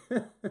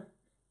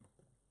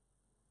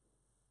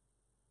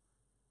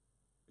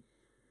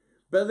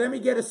 But let me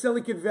get a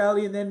Silicon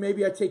Valley, and then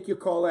maybe I take your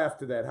call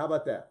after that. How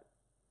about that?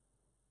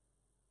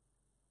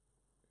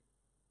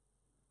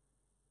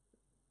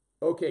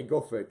 Okay, go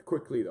for it.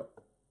 Quickly, though.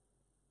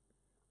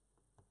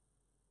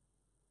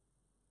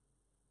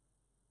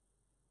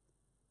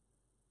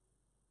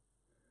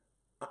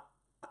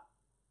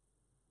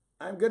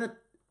 I'm gonna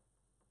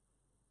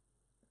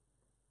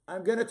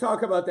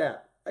talk about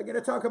that. I'm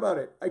gonna talk about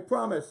it. I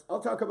promise. I'll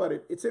talk about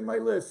it. It's in my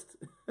list.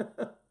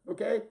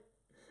 Okay?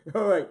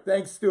 All right.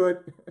 Thanks,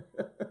 Stuart.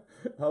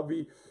 All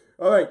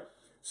right.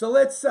 So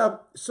let's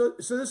so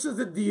this is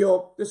the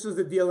deal. This is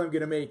the deal I'm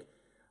gonna make.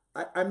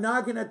 I'm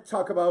not gonna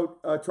talk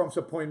about Trump's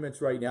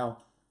appointments right now.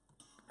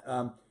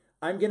 I'm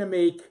gonna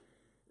make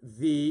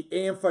the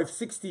AM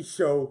 560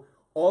 show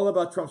all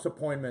about Trump's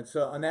appointments.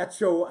 So on that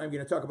show, I'm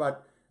gonna talk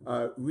about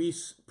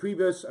Reese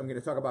Priebus. I'm going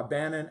to talk about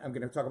Bannon. I'm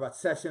going to talk about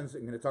Sessions.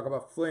 I'm going to talk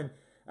about Flynn.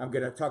 I'm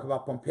going to talk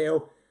about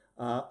Pompeo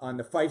on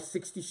the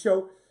 560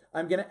 show.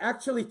 I'm going to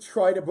actually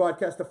try to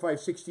broadcast the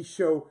 560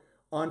 show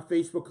on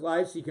Facebook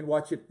Live, so you can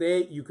watch it there.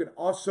 You can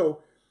also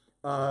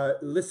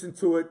listen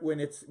to it when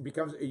you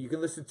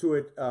can listen to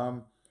it.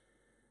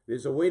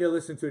 There's a way to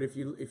listen to it if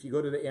you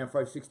go to the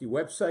AM560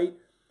 website.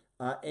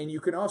 And you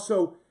can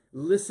also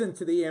listen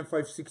to the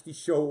AM560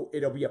 show.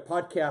 It'll be a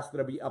podcast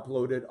that'll be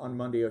uploaded on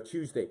Monday or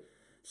Tuesday.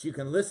 So you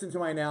can listen to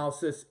my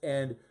analysis,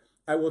 and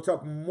I will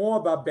talk more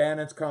about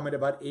Bannon's comment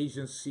about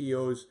Asian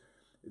CEOs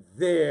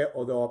there,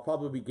 although I'll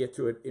probably get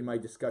to it in my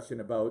discussion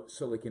about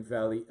Silicon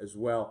Valley as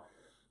well.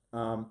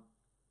 But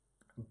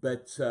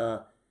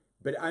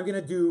I'm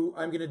gonna do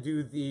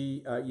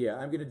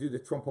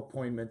the Trump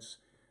appointments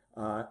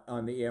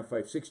on the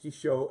AM560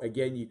 show.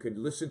 Again, you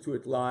can listen to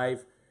it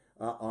live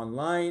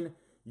online.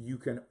 You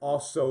can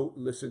also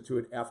listen to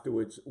it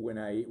afterwards when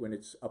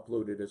it's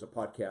uploaded as a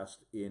podcast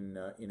in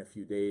a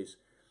few days.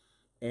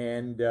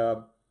 And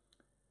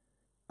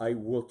I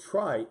will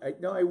try.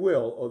 I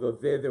will. Although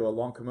there are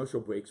long commercial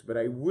breaks, but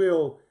I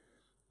will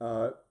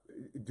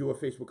do a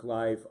Facebook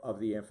Live of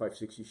the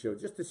AM560 show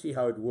just to see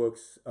how it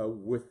works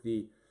with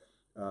the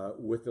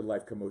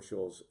live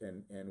commercials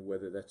and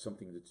whether that's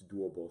something that's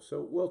doable.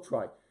 So we'll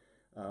try.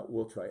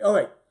 All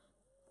right.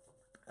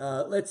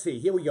 Let's see.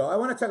 Here we go. I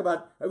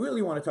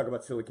really want to talk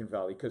about Silicon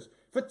Valley because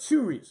for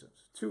two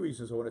reasons. I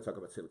want to talk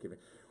about Silicon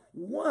Valley.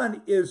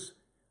 One is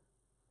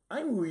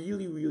I'm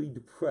really, really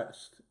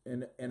depressed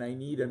and I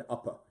need an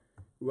upper,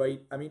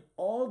 right? I mean,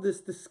 all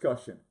this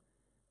discussion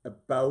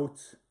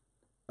about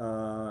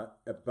Trump,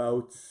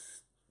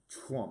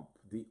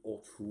 the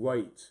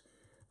alt-right,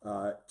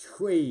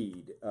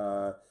 trade,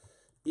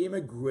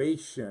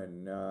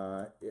 immigration,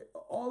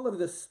 all of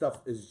this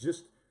stuff is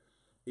just,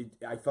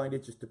 I find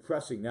it just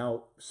depressing.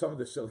 Now, some of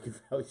the Silicon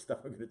Valley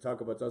stuff I'm going to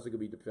talk about is also going to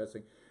be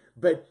depressing.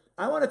 But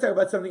I want to talk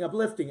about something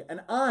uplifting.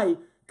 And I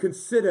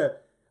consider,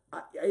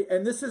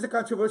 and this is a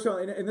controversial,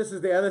 and this is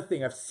the other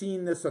thing. I've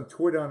seen this on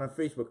Twitter and on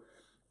Facebook.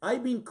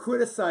 I've been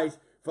criticized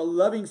for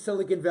loving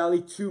Silicon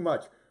Valley too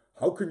much.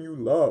 How can you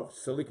love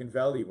Silicon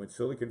Valley when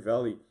Silicon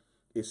Valley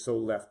is so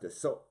leftist?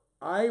 So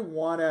I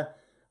wanna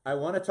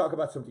talk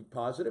about something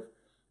positive.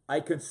 I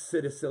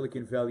consider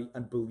Silicon Valley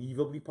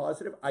unbelievably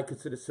positive. I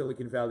consider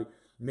Silicon Valley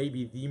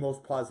maybe the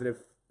most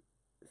positive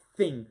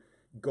thing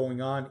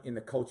going on in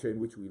the culture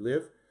in which we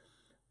live.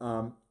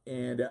 And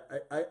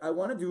I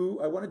want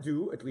to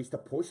do at least a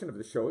portion of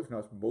the show, if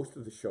not most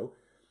of the show,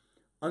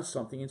 on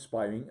something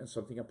inspiring and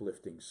something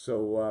uplifting.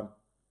 So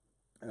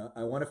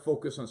I want to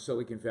focus on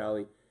Silicon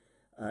Valley.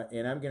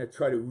 And I'm going to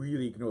try to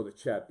really ignore the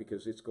chat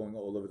because it's going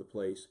all over the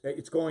place.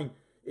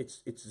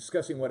 It's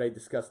discussing what I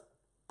discussed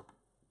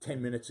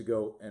 10 minutes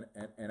ago,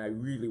 and I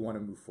really want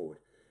to move forward.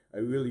 I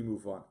really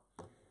move on.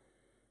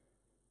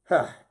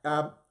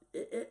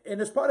 And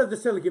as part of the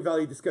Silicon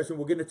Valley discussion,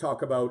 we're going to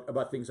talk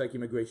about things like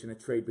immigration and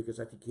trade because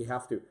I think you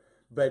have to.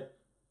 But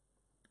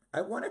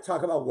I want to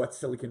talk about what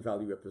Silicon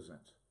Valley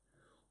represents.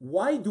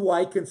 Why do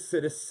I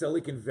consider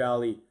Silicon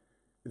Valley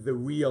the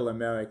real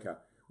America?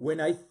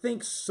 When I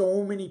think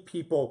so many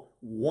people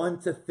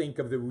want to think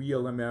of the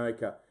real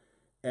America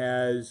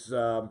as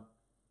the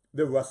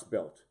Rust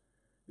Belt,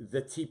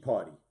 the Tea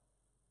Party.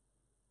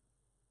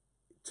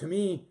 To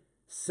me,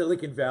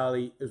 Silicon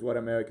Valley is what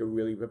America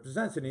really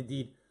represents. And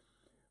indeed,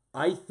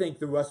 I think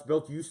the Rust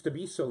Belt used to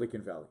be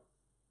Silicon Valley.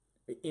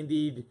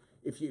 Indeed,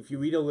 if you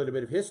read a little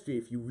bit of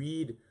history,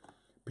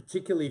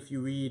 particularly if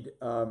you read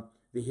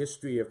the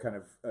history of kind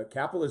of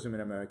capitalism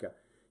in America,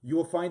 you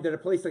will find that a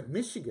place like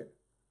Michigan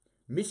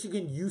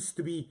used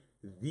to be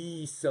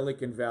the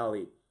Silicon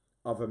Valley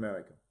of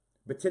America.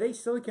 But today,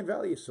 Silicon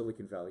Valley is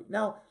Silicon Valley.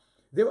 Now,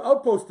 there are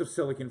outposts of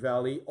Silicon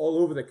Valley all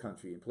over the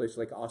country, in places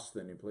like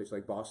Austin, in places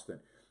like Boston,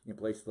 in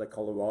places like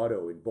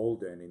Colorado, in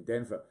Boulder, and in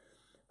Denver,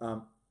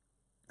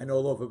 and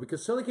all over.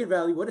 Because Silicon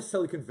Valley, what does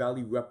Silicon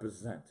Valley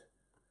represent?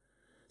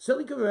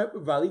 Silicon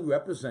Valley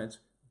represents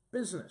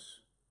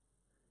business.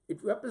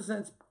 It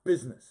represents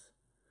business,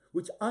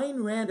 which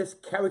Ayn Rand has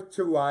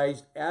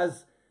characterized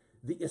as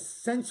the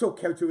essential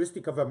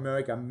characteristic of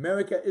America.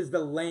 America is the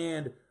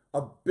land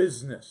of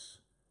business,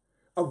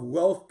 of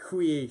wealth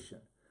creation,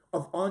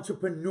 of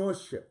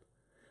entrepreneurship,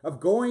 of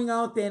going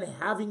out there and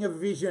having a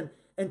vision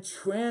and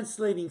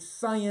translating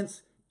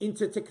science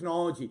into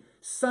technology,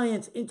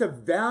 science into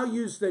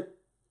values that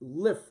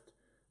lift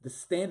the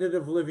standard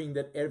of living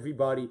that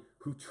everybody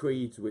who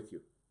trades with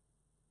you.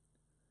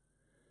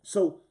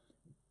 So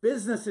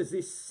business is the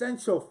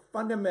essential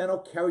fundamental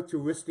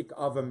characteristic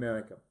of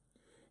America.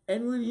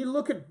 And when you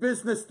look at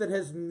business that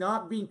has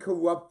not been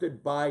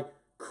corrupted by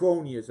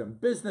cronyism,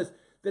 business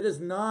that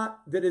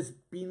has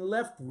been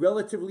left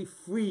relatively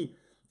free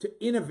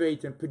to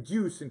innovate and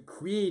produce and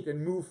create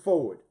and move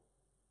forward,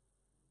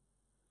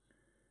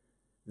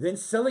 then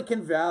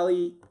Silicon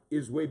Valley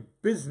is where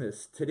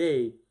business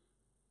today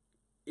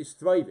is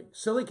thriving.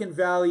 Silicon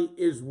Valley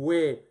is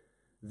where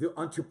the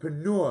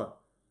entrepreneur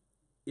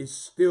is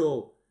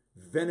still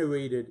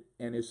venerated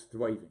and is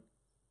thriving.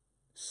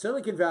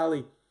 Silicon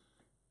Valley,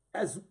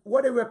 as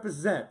what it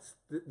represents,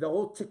 the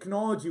whole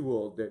technology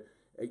world, that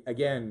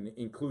again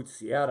includes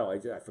Seattle.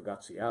 I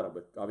forgot Seattle,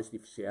 but obviously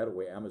Seattle,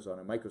 where Amazon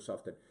and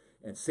Microsoft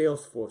and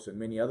Salesforce and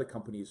many other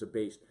companies are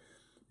based.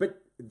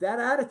 But that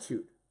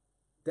attitude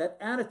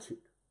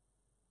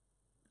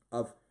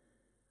of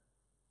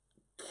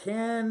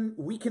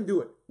we can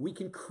do it, we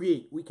can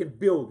create, we can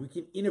build, we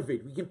can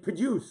innovate, we can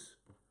produce.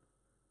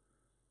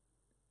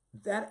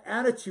 That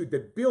attitude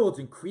that builds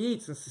and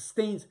creates and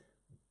sustains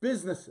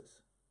businesses.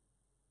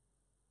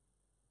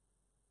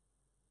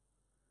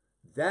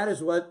 That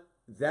is what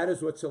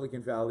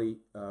Silicon Valley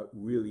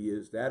really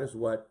is. That is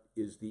what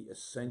is the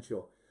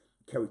essential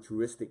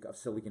characteristic of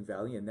Silicon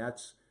Valley, and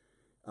that's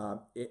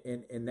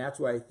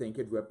why I think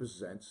it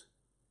represents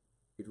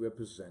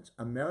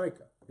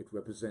America. It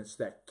represents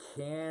that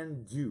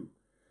can-do,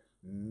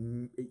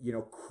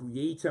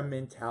 creator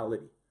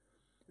mentality,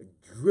 a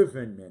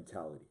driven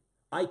mentality.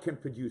 I can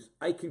produce,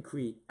 I can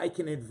create, I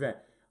can invent,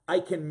 I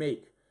can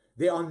make.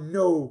 There are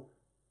no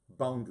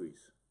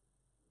boundaries.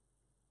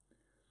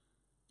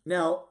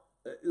 Now,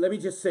 let me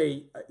just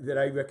say that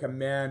I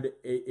recommend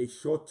a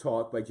short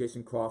talk by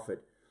Jason Crawford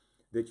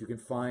that you can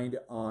find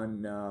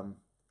on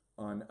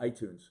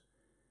iTunes.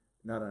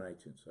 Not on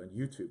iTunes, on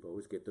YouTube. I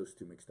always get those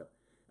two mixed up.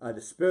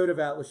 The Spirit of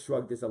Atlas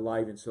Shrugged is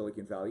alive in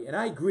Silicon Valley. And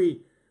I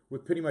agree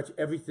with pretty much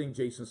everything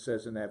Jason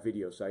says in that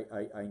video. So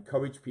I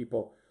encourage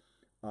people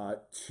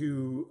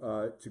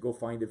to go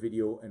find the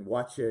video and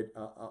watch it.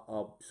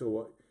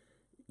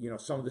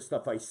 Some of the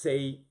stuff I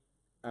say,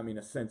 I'm in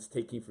a sense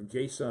taking from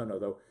Jason,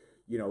 although,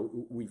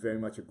 we very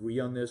much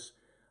agree on this.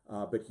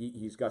 But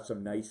he's got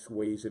some nice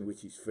ways in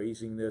which he's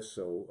phrasing this.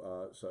 So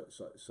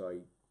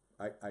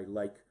I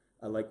like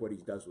what he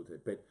does with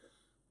it. But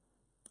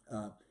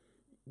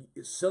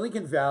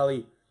Silicon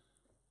Valley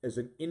as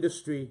an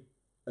industry,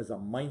 as a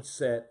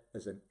mindset,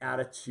 as an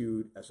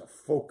attitude, as a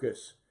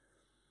focus,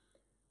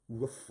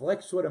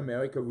 reflects what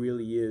America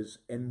really is,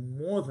 and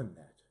more than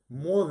that,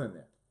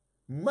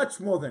 much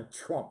more than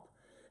Trump,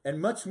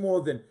 and much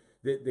more than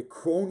the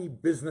crony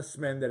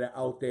businessmen that are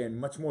out there, and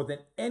much more than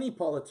any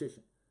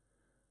politician.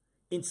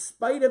 In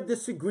spite of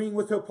disagreeing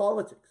with her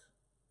politics,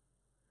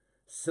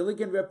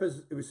 Silicon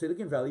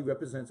Valley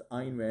represents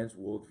Ayn Rand's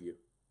worldview,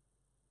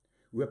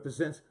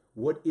 represents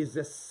what is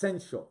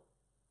essential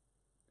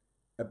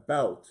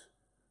about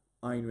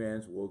Ayn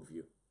Rand's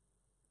worldview.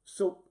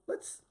 So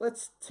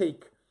let's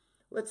take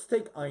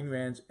Ayn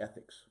Rand's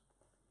ethics,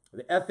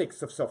 the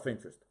ethics of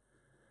self-interest,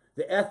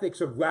 the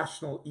ethics of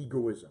rational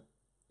egoism.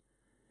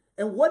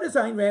 And what does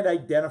Ayn Rand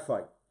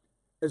identify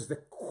as the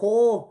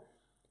core,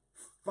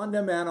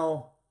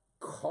 fundamental,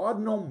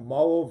 cardinal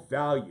moral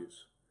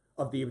values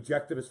of the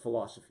objectivist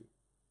philosophy?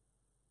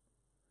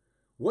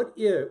 What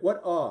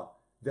are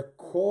the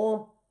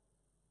core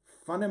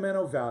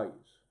fundamental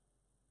values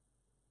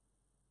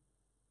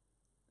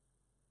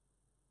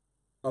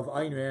of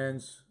Ayn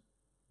Rand's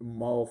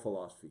moral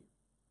philosophy?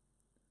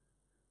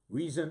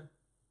 Reason,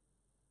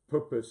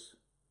 purpose,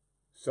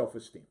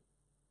 self-esteem.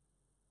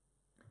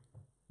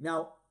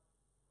 Now,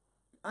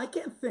 I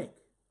can't think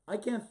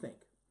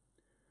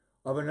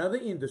of another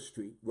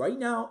industry right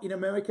now in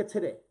America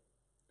today,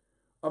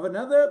 of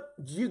another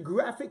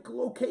geographic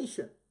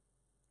location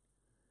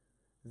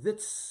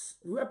that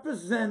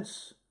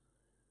represents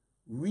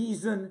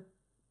reason,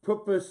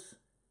 purpose,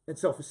 and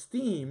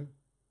self-esteem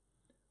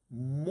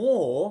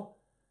more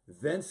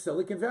than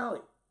Silicon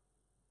Valley.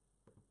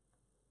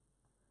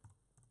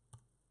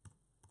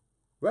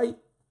 Right?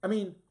 I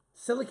mean,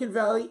 Silicon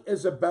Valley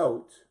is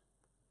about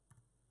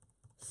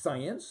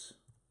science.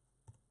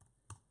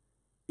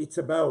 It's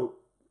about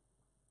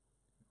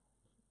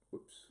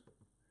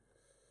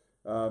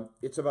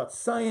it's about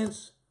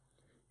science.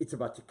 It's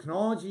about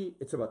technology.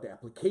 It's about the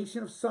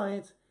application of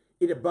science.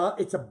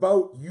 It's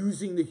about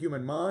using the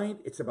human mind.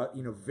 It's about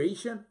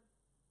innovation.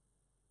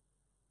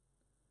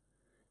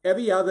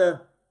 Every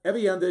other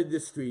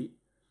industry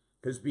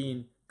has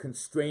been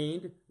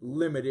constrained,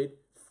 limited,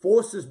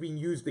 forces being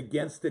used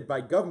against it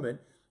by government.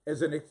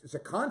 As a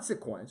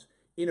consequence,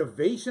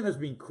 innovation has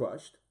been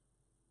crushed,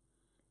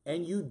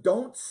 and you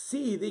don't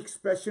see the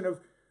expression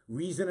of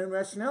reason and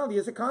rationality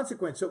as a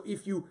consequence. So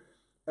if you,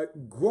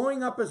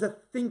 growing up as a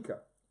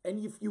thinker,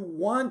 and if you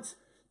want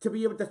to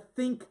be able to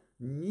think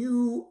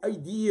new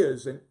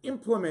ideas and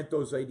implement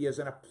those ideas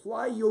and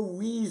apply your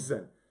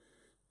reason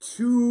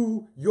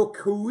to your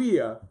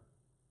career,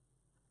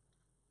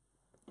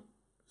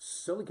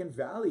 Silicon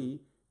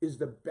Valley is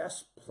the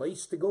best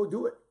place to go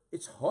do it.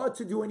 It's hard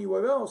to do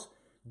anywhere else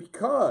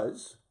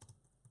because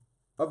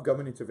of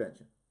government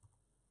intervention.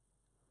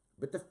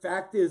 But the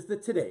fact is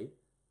that today,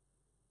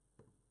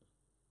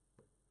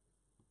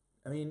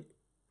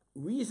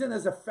 reason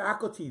as a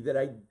faculty that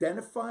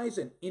identifies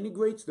and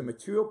integrates the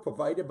material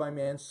provided by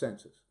man's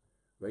senses,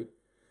 right?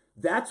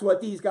 That's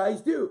what these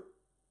guys do.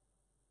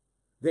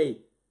 They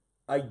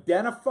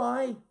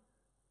identify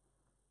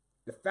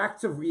the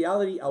facts of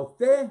reality out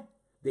there,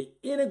 they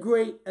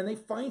integrate, and they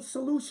find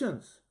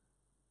solutions.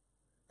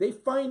 They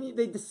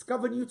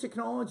discover new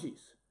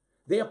technologies.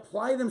 They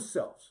apply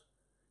themselves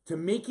to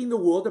making the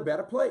world a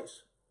better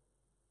place.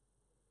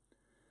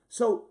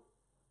 So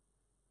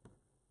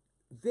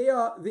they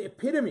are the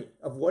epitome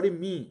of what it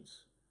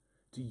means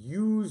to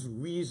use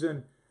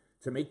reason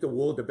to make the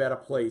world a better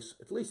place,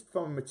 at least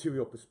from a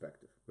material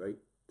perspective, right?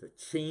 to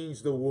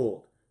change the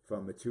world from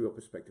a material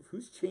perspective.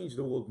 Who's changed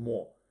the world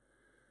more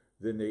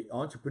than the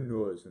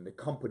entrepreneurs and the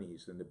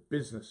companies and the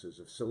businesses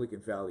of Silicon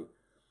Valley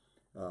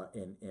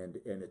and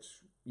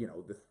it's, you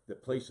know, the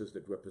places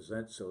that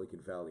represent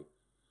Silicon Valley?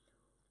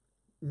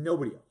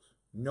 Nobody else.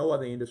 No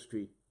other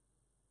industry.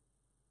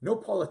 No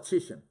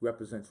politician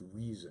represents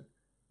reason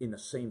in the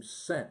same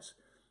sense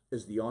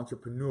as the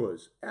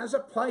entrepreneurs as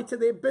applied to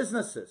their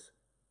businesses.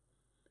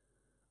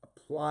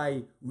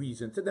 Apply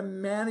reason to the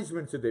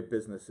management of their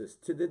businesses,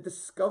 to the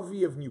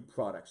discovery of new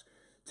products,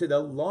 to the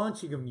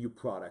launching of new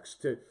products,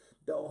 to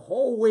the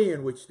whole way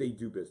in which they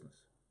do business.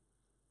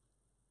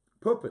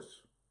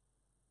 Purpose.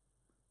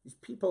 These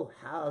people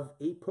have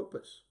a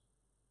purpose.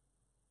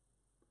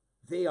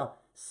 They are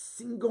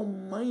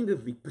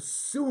single-mindedly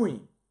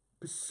pursuing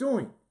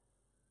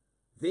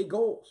their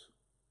goals.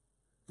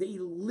 They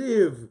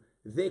live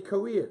their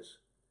careers.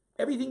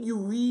 Everything you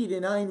read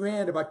in Ayn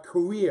Rand about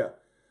career,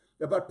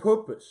 about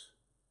purpose,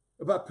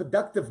 about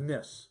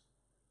productiveness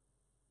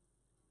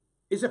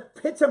is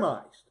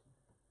epitomized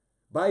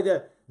by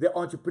the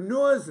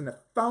entrepreneurs and the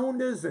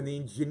founders and the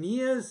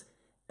engineers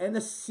and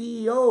the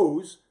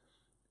CEOs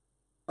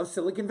of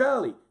Silicon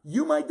Valley.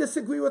 You might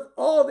disagree with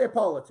all their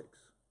politics.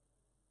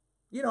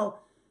 You know,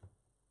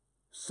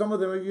 some of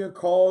them have even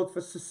called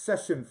for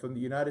secession from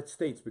the United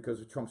States because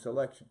of Trump's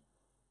election.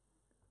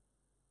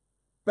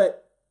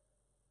 But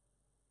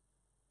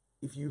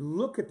if you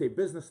look at their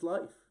business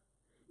life,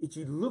 if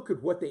you look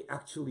at what they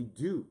actually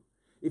do,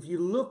 if you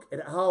look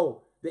at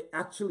how they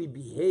actually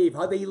behave,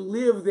 how they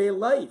live their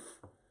life,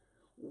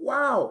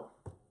 wow.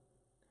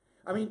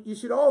 I mean, you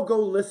should all go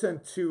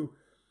listen to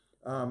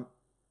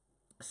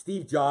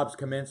Steve Jobs'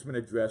 commencement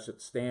address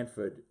at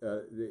Stanford.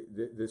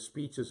 The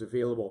speech is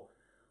available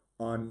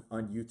on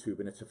YouTube,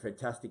 and it's a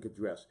fantastic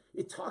address.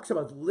 It talks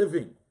about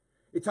living.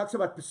 It talks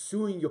about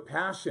pursuing your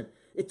passion.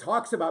 It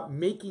talks about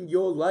making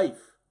your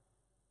life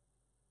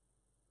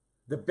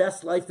the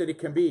best life that it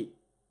can be.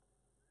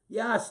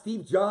 Yeah,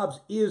 Steve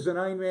Jobs is an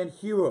Ayn Rand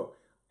hero,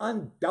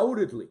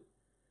 undoubtedly.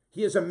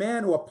 He is a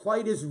man who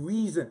applied his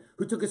reason,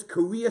 who took his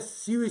career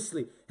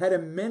seriously, had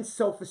immense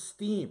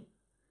self-esteem,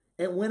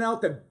 and went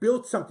out and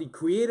built something,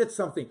 created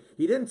something.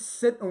 He didn't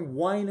sit and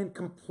whine and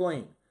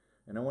complain.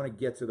 And I want to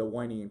get to the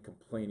whining and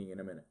complaining in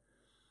a minute.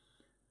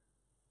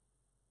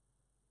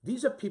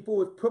 These are people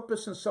with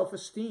purpose and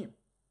self-esteem.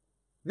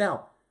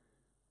 Now,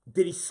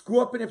 did he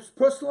screw up in his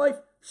personal life?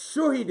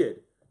 Sure he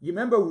did. You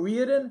remember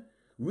Reardon?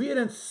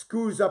 Reardon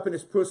screws up in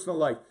his personal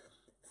life.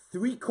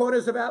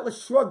 3/4 of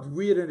Atlas Shrugged,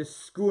 Reardon is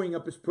screwing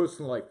up his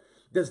personal life.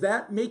 Does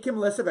that make him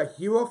less of a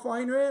hero for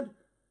Ayn Rand?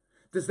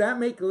 Does that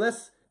make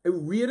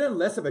Reardon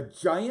less of a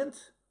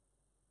giant?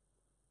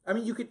 I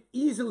mean, you could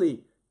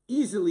easily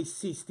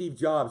see Steve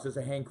Jobs as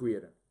a Hank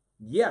Reardon.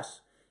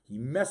 Yes, he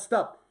messed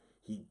up.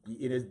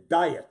 In his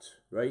diet,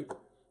 right?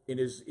 In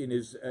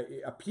his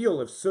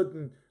appeal of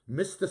certain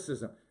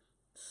mysticism.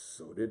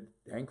 So did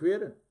Hank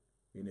Reardon.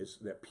 In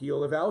the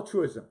appeal of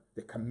altruism,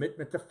 the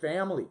commitment to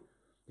family,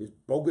 his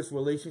bogus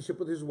relationship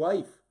with his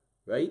wife,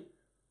 right?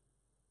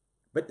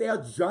 But they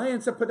are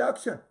giants of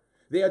production.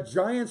 They are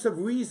giants of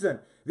reason.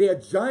 They are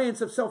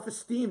giants of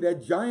self-esteem. They are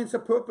giants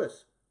of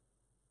purpose.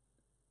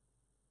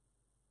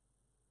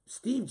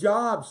 Steve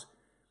Jobs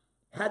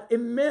had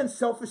immense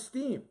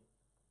self-esteem.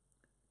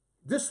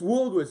 This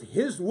world was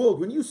his world.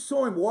 When you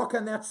saw him walk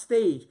on that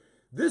stage,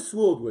 this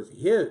world was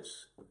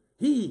his.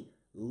 He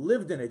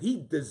lived in it. He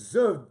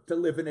deserved to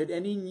live in it,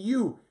 and he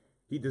knew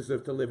he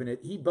deserved to live in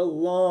it. He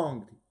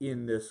belonged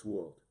in this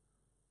world.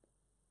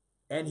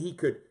 And he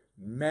could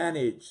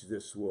manage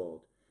this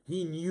world.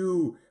 He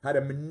knew how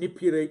to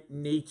manipulate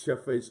nature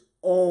for his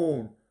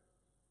own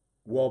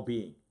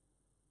well-being.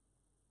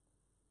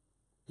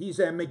 He's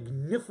a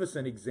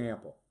magnificent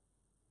example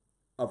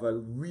of a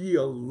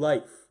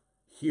real-life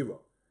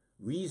hero.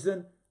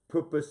 Reason,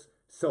 purpose,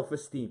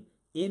 self-esteem.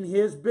 In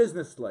his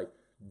business life,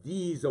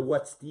 these are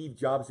what Steve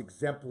Jobs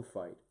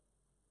exemplified.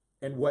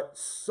 And what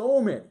so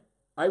many,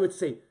 I would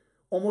say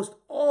almost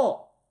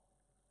all,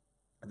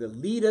 the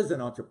leaders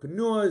and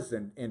entrepreneurs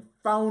and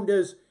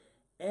founders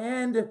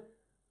and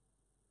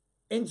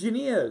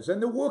engineers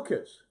and the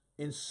workers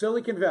in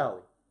Silicon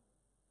Valley,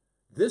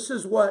 this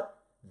is what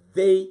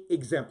they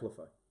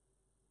exemplify.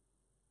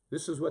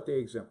 This is what they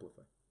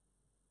exemplify.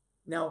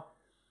 Now,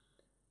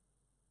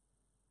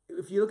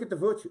 if you look at the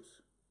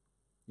virtues,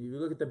 if you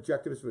look at the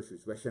objectivist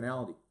virtues,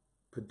 rationality,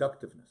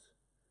 productiveness,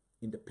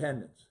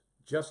 independence,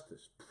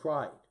 justice,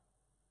 pride,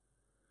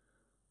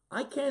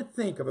 I can't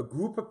think of a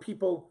group of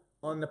people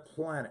on the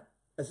planet,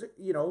 as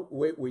you know,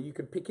 where you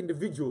can pick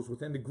individuals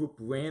within the group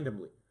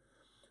randomly,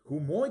 who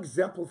more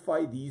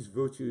exemplify these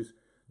virtues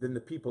than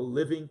the people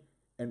living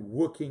and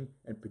working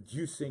and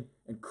producing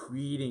and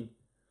creating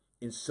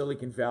in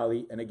Silicon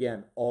Valley, and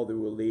again, all the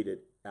related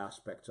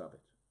aspects of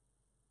it.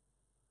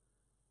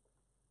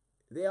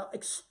 They are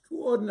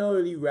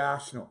extraordinarily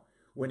rational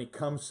when it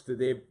comes to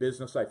their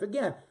business life.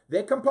 Again,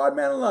 they're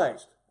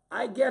compartmentalized.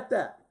 I get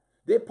that.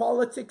 Their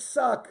politics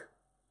suck.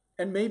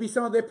 And maybe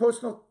some of their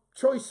personal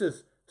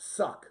choices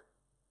suck.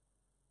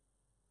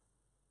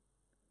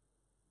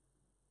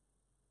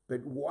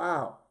 But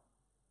wow,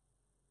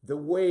 the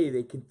way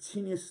they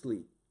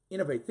continuously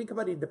innovate. Think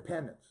about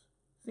independence.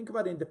 Think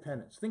about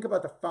independence. Think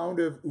about the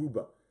founder of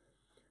Uber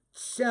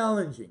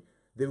challenging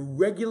the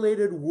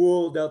regulated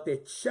world out there,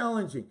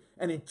 challenging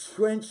an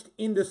entrenched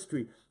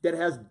industry that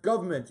has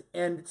government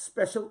and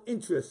special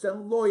interests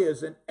and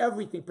lawyers and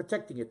everything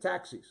protecting it,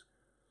 taxis.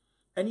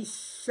 And he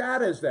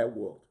shatters that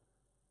world.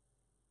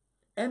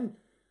 And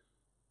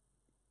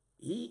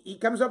he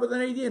comes up with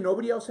an idea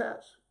nobody else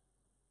has.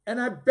 And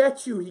I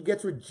bet you he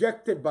gets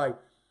rejected by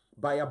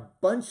a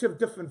bunch of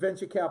different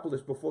venture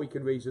capitalists before he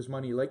can raise his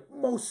money, like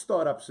most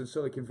startups in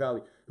Silicon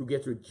Valley who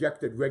get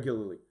rejected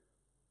regularly.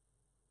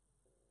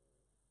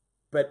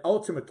 But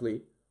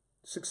ultimately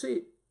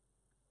succeed.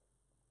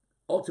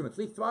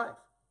 Ultimately thrive.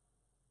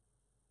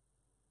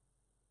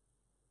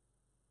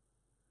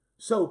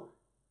 So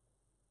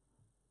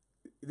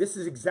this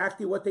is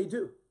exactly what they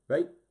do,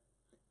 right?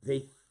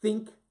 They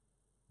think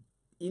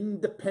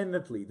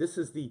independently. This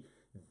is the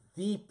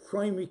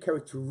primary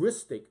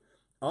characteristic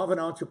of an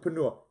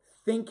entrepreneur,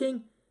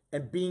 thinking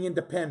and being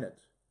independent.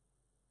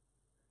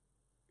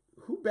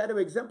 Who better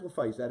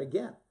exemplifies that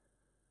again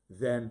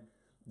than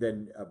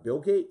Bill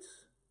Gates,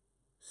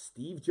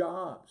 Steve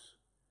Jobs,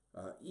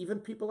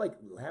 even people like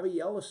Larry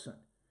Ellison,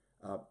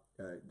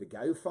 the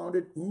guy who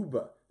founded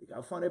Uber, the guy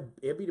who founded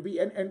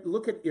Airbnb, and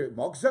look at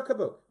Mark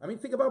Zuckerberg. I mean,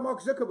 think about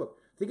Mark Zuckerberg.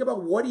 Think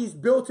about what he's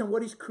built and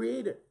what he's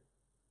created.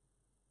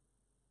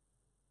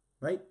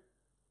 Right?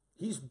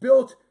 He's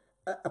built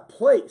a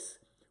place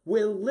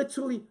where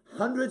literally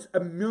hundreds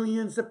of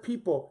millions of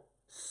people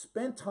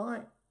spend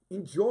time,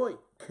 enjoy,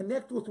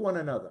 connect with one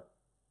another.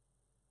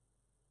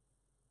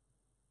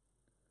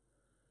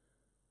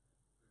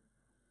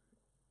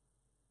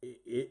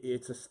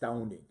 It's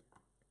astounding.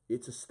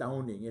 It's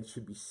astounding. It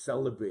should be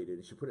celebrated.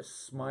 It should put a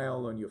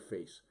smile on your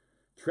face.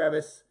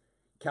 Travis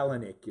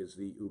Kalanick is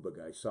the Uber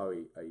guy.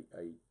 Sorry,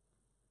 I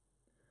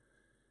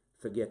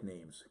forget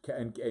names.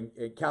 And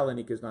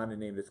Kalanick is not a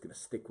name that's going to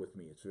stick with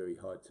me. It's very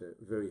hard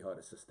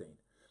to sustain.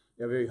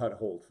 Very hard to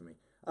hold for me.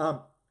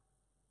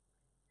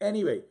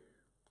 Anyway,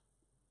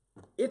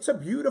 it's a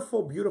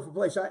beautiful, beautiful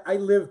place. I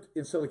lived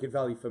in Silicon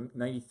Valley from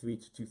 93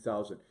 to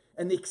 2000.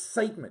 And the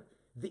excitement,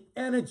 the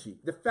energy,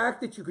 the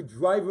fact that you could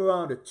drive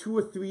around at 2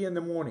 or 3 in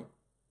the morning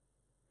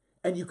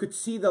and you could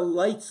see the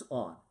lights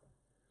on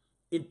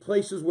in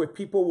places where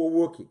people were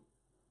working.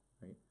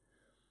 Right?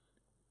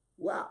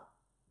 Wow.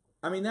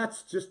 I mean,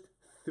 that's just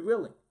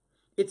thrilling.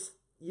 It's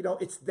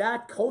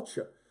that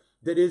culture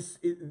that is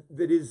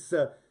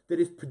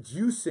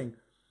producing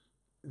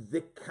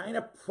the kind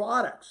of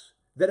products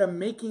that are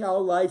making our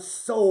lives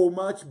so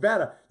much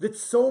better, that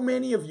so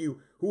many of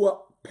you who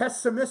are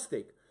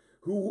pessimistic,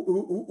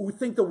 who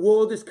think the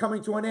world is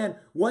coming to an end,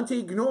 want to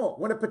ignore,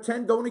 want to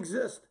pretend don't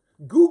exist.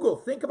 Google,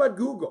 think about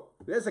Google.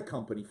 There's a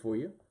company for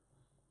you.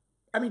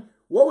 I mean,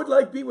 what would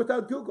life be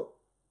without Google?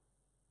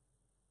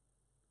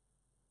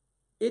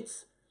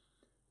 It's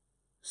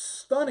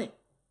stunning,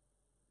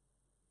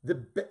 the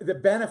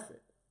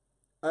benefit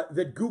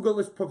that Google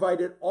has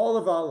provided all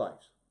of our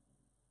lives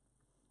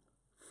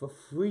for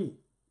free.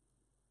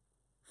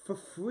 For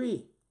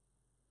free.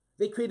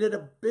 They created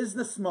a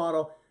business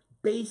model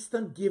based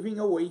on giving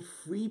away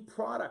free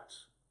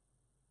products.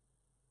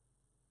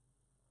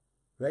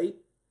 Right?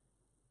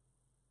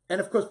 And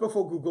of course,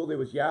 before Google, there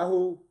was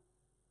Yahoo,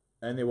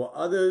 and there were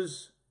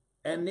others,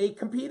 and they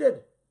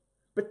competed.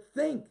 But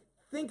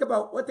think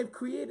about what they've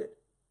created.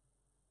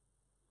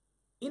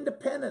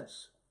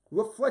 Independence,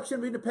 reflection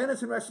of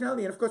independence and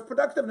rationality, and of course,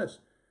 productiveness.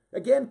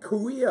 Again,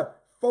 career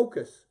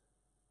focus.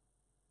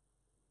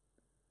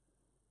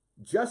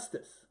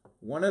 Justice.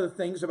 One of the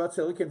things about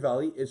Silicon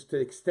Valley is to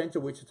the extent to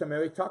which it's a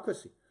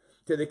meritocracy,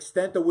 to the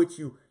extent to which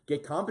you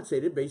get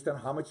compensated based on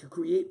how much you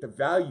create, the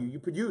value you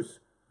produce.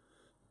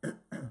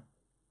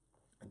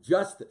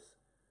 Justice.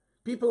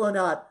 People are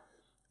not,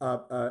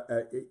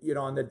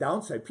 on the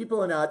downside.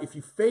 People are not, if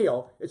you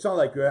fail, it's not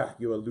like,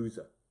 you're a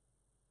loser.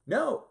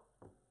 No,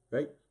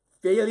 right?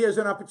 Failure is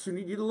an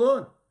opportunity to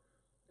learn.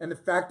 And the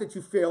fact that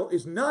you fail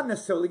is not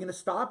necessarily going to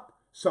stop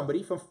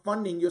somebody from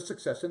funding your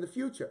success in the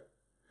future.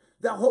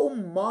 The whole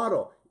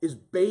model is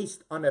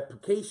based on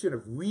application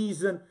of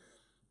reason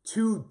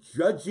to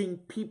judging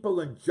people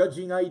and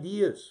judging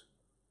ideas.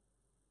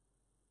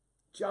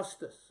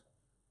 Justice.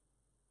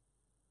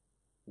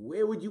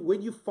 Where would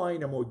you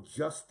find a more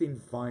just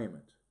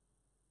environment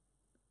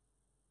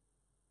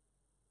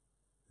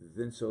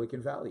than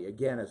Silicon Valley?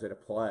 Again, as it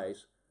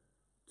applies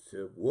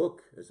to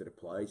work, as it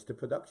applies to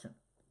production.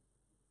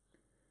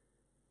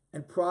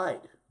 And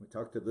pride. We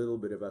talked a little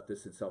bit about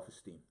this in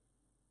self-esteem.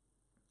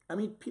 I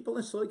mean, people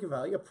in Silicon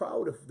Valley are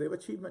proud of their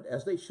achievement,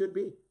 as they should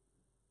be.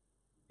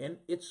 And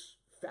it's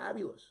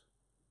fabulous.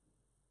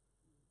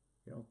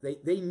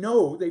 They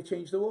know they've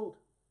changed the world.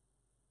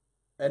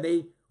 And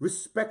they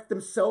respect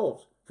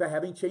themselves for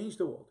having changed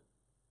the world.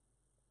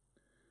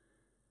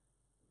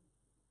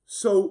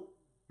 So,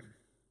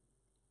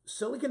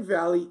 Silicon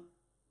Valley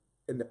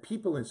and the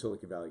people in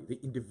Silicon Valley, the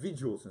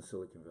individuals in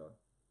Silicon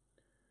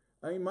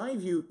Valley, in my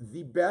view,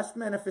 the best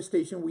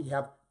manifestation we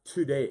have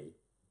today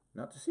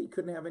not to say he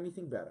couldn't have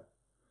anything better,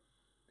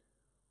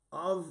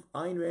 of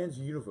Ayn Rand's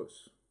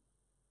universe,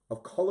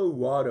 of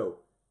Colorado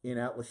in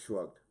Atlas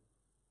Shrugged,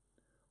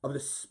 of the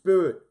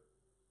spirit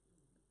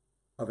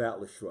of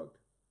Atlas Shrugged,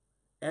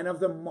 and of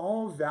the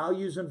moral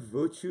values and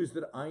virtues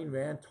that Ayn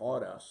Rand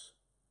taught us,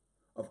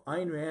 of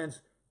Ayn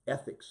Rand's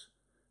ethics.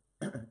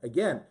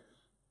 Again,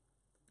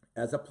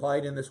 as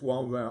applied in this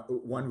one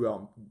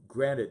realm,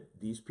 granted,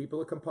 these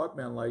people are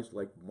compartmentalized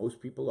like most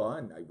people are,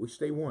 and I wish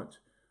they weren't.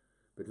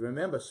 But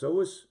remember, so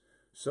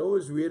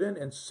was Reardon,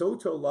 and so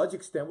to a large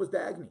extent was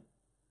Dagny.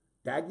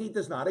 Dagny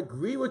does not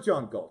agree with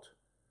John Galt.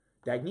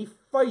 Dagny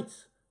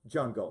fights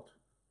John Galt.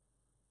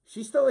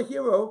 She's still a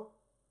hero.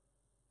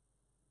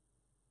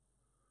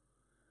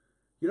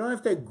 You don't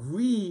have to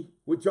agree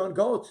with John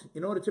Galt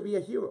in order to be a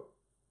hero.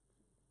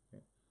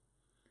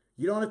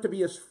 You don't have to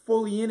be as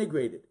fully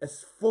integrated,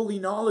 as fully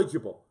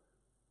knowledgeable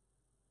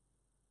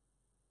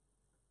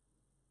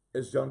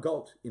as John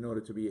Galt in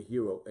order to be a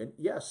hero. And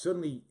yeah,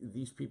 certainly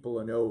these people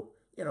are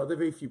there are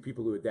very few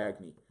people who are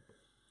Dagny.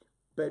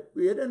 But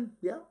Reardon,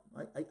 yeah,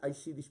 I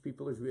see these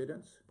people as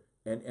Reardons.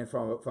 And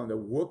from the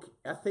work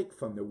ethic,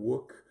 from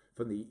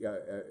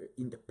the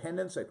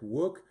independence at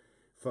work,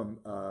 a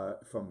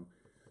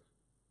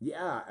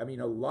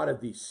lot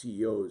of these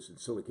CEOs in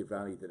Silicon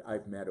Valley that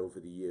I've met over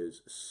the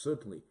years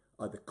certainly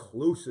are the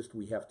closest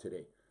we have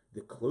today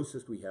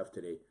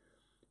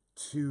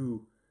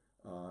to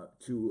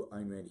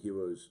Ayn Rand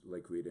heroes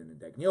like Reardon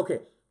and Dagny. Okay,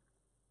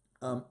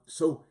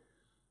 so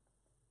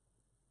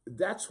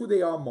that's who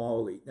they are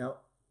morally. Now,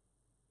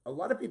 a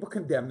lot of people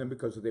condemn them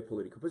because of their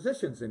political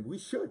positions, and we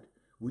should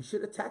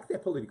attack their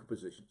political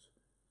positions.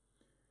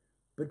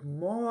 But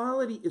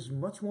morality is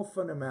much more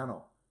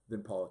fundamental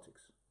than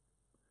politics.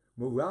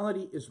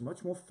 Morality is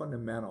much more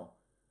fundamental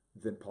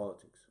than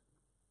politics.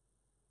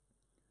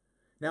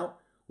 Now,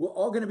 we're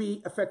all going to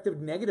be affected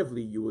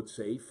negatively, you would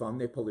say, from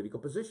their political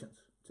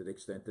positions, to the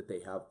extent that they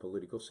have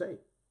political say.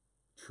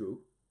 True.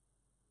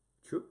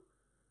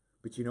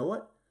 But you know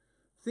what?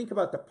 Think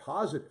about the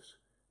positives.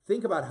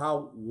 Think about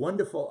how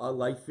wonderful our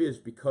life is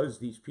because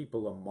these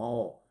people are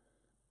moral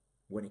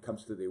when it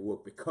comes to their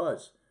work,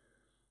 because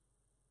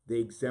they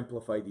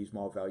exemplify these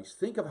moral values.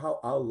 Think of how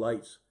our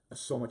lives are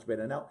so much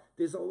better. Now,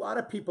 there's a lot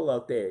of people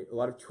out there, a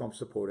lot of Trump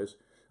supporters,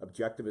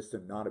 objectivists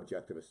and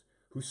non-objectivists,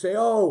 who say,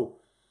 oh,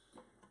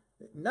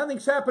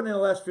 nothing's happened in the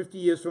last 50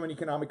 years from an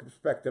economic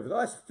perspective. The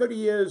last 30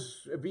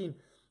 years have been,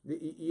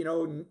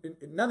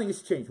 nothing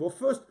has changed. Well,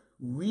 first,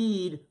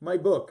 read my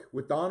book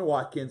with Don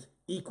Watkins,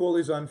 Equal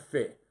is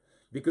Unfair,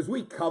 because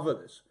we cover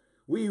this.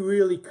 We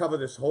really cover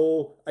this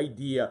whole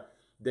idea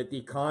that the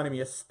economy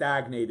has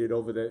stagnated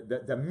over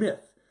the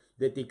myth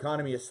that the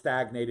economy has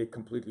stagnated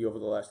completely over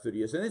the last 30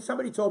 years. And then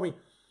somebody told me,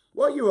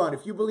 well, Yaron,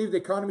 if you believe the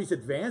economy's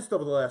advanced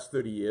over the last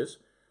 30 years,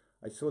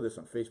 I saw this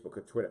on Facebook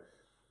or Twitter,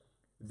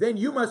 then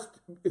you must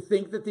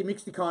think that the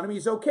mixed economy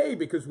is okay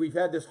because we've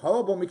had this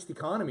horrible mixed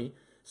economy.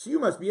 So you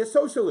must be a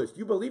socialist.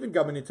 You believe in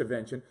government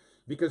intervention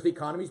because the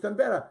economy's done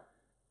better.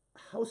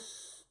 How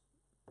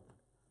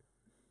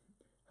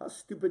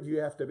stupid do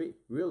you have to be,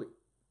 really?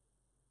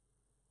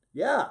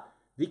 Yeah,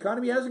 the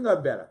economy hasn't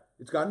gotten better.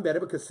 It's gotten better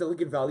because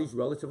Silicon Valley is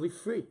relatively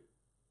free.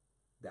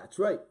 That's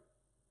right.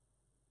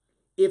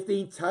 If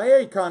the entire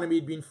economy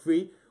had been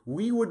free,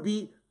 we would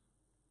be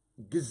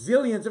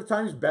gazillions of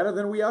times better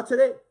than we are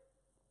today.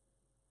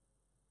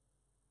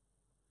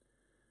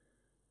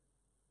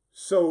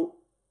 So,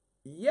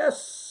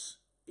 yes,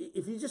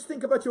 if you just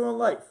think about your own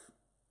life,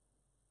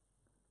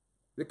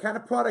 the kind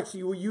of products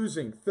you were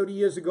using 30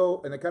 years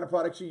ago and the kind of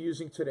products you're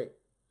using today,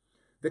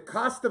 the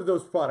cost of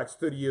those products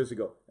 30 years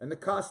ago and the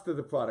cost of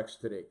the products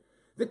today,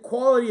 the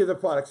quality of the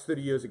products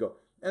 30 years ago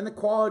and the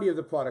quality of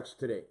the products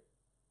today.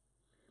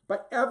 By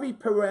every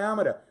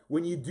parameter,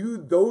 when you do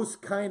those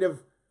kind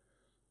of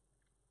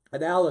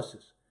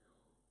analysis,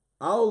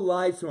 our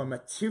lives from a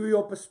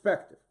material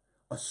perspective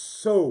are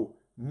so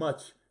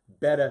much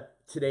better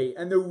today.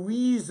 And the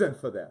reason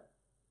for that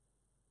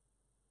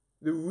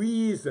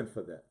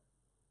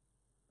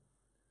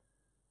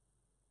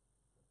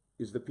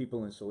is the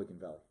people in Silicon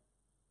Valley.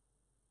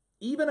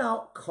 Even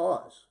our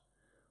cars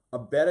are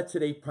better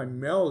today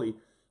primarily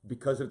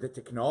because of the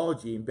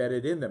technology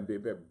embedded in them,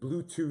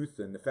 Bluetooth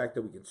and the fact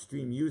that we can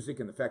stream music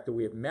and the fact that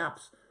we have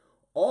maps,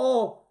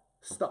 all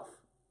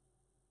stuff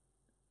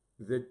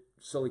that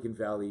Silicon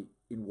Valley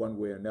in one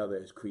way or another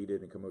has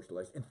created and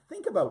commercialized. And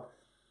think about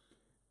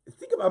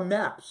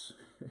maps.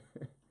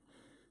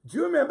 Do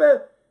you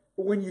remember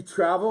when you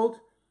traveled?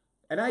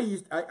 And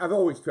I've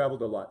always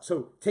traveled a lot.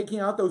 So taking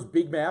out those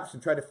big maps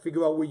and trying to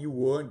figure out where you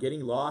were and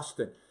getting lost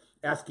and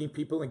asking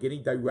people and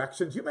getting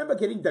directions. Do you remember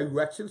getting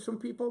directions from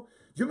people?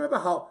 Do you remember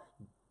how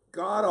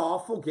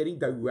god-awful getting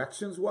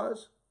directions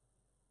was?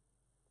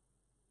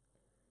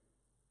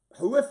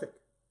 Horrific.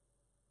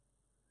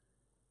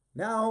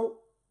 Now,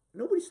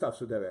 nobody stops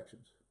for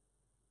directions.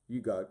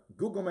 You got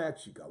Google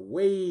Maps, you got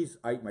Waze.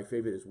 My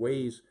favorite is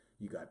Waze.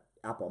 You got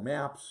Apple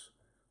Maps.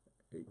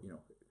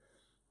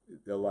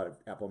 There are a lot of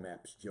Apple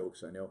Maps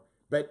jokes, I know.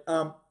 But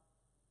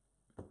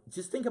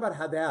just think about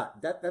how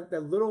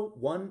that little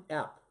one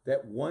app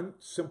that one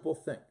simple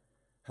thing,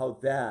 how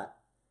that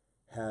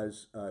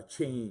has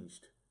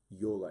changed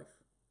your life.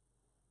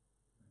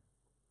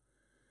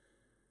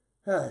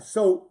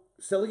 So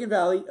Silicon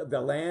Valley,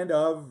 the land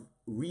of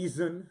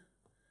reason,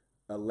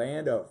 a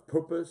land of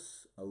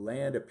purpose, a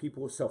land of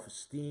people with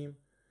self-esteem,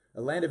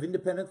 a land of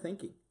independent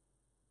thinking,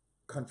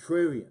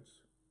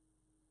 contrarians.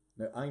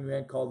 Now, Ayn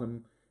Rand called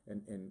them,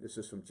 and this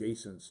is from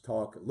Jason's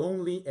talk,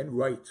 lonely and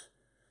right.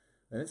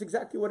 And that's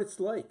exactly what it's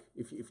like.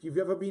 If you've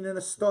ever been in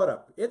a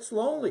startup, it's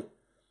lonely.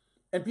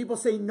 And people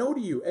say no to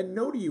you, and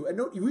no to you, and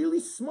no. Really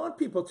smart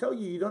people tell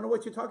you don't know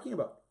what you're talking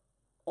about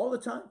all the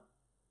time.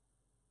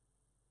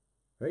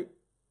 Right?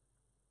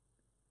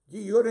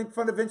 You're in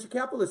front of venture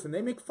capitalists, and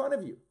they make fun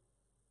of you.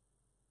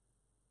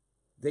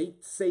 They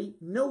say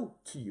no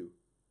to you.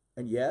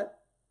 And yet,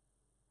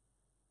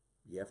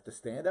 you have to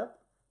stand up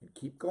and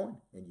keep going,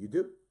 and you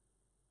do.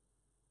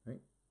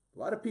 Right? A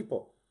lot of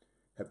people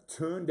have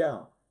turned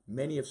down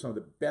many of some of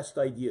the best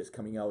ideas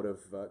coming out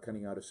of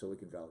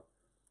Silicon Valley.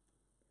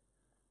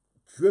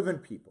 Driven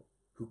people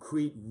who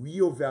create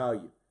real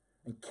value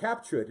and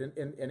capture it.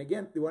 And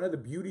again, one of the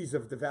beauties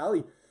of the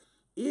Valley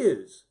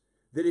is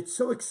that it's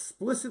so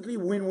explicitly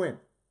win-win.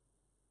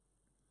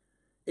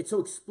 It's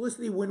so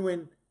explicitly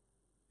win-win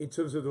in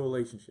terms of the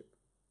relationship.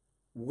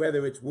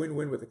 Whether it's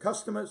win-win with the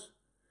customers,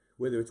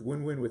 whether it's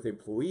win-win with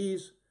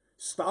employees,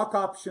 stock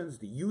options,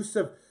 the use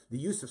of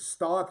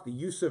stock, the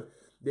use of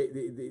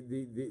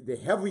the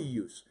heavy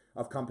use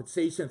of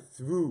compensation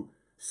through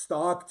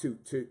stock to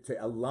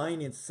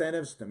align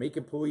incentives, to make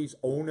employees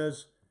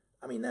owners.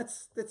 I mean,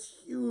 that's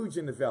huge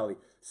in the Valley.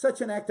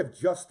 Such an act of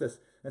justice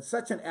and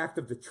such an act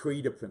of the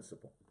trader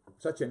principle.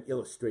 Such an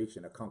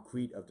illustration, a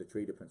concrete of the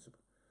trader principle.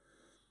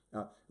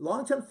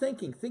 Long-term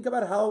thinking. Think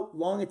about how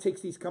long it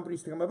takes these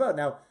companies to come about.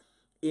 Now,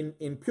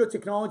 in pure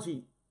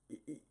technology,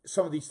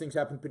 some of these things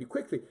happen pretty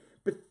quickly.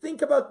 But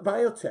think about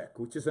biotech,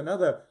 which is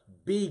another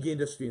big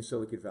industry in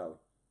Silicon Valley.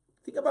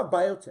 Think about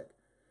biotech.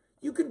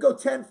 You can go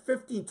 10,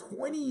 15,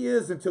 20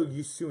 years until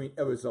you see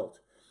a result.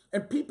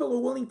 And people are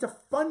willing to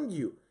fund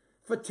you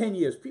for 10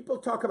 years. People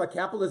talk about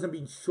capitalism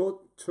being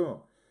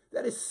short-term.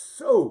 That is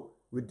so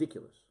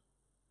ridiculous.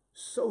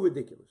 So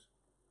ridiculous.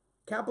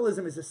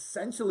 Capitalism is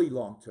essentially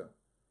long-term.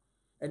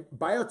 And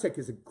biotech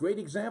is a great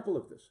example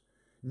of this.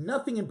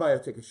 Nothing in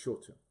biotech is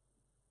short-term.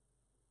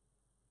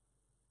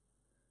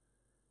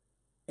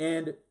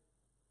 And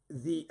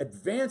the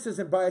advances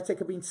in biotech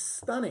have been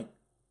stunning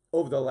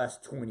over the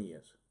last 20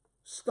 years.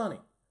 Stunning.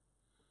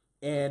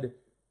 And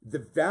the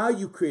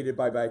value created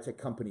by biotech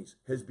companies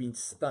has been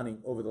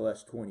stunning over the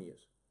last 20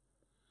 years.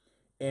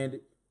 And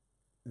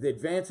the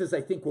advances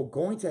I think we're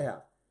going to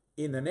have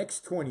in the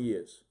next 20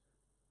 years,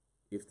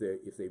 if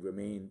they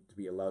remain to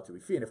be allowed to be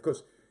free. And of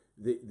course,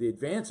 the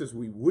advances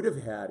we would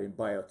have had in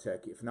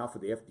biotech, if not for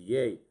the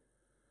FDA,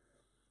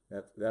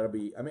 that'll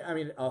be. I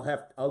mean,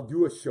 I'll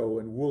do a show,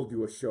 and we'll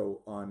do a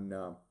show on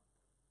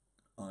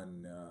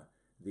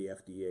the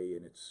FDA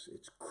and its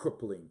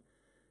crippling,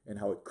 and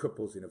how it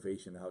cripples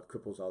innovation, how it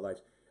cripples our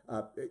lives.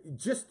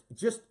 Just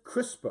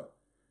CRISPR,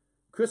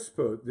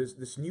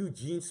 this new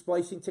gene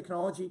splicing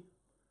technology.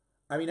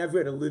 I mean, I've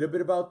read a little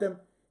bit about them,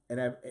 and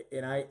I'm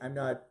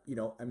not,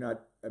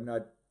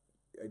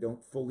 I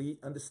don't fully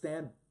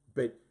understand,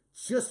 but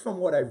just from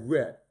what I've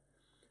read,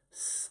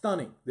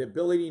 stunning. The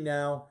ability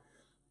now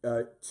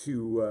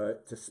to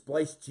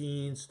splice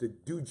genes, to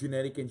do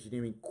genetic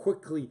engineering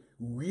quickly,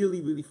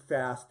 really, really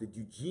fast, to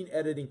do gene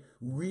editing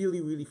really,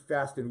 really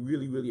fast and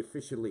really, really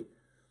efficiently.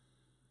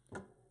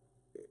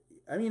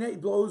 I mean, it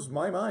blows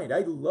my mind. I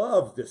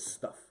love this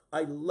stuff.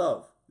 I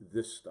love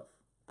this stuff.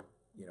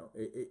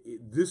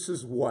 This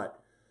is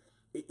what,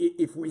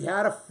 if we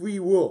had a free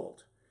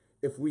world,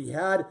 if we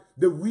had,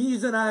 the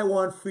reason I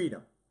want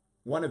freedom,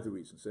 one of the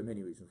reasons, there are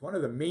many reasons, one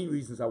of the main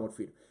reasons I want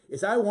freedom,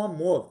 is I want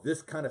more of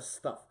this kind of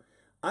stuff.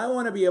 I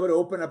want to be able to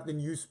open up the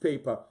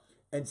newspaper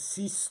and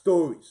see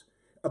stories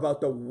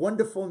about the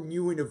wonderful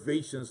new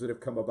innovations that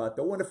have come about,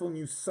 the wonderful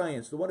new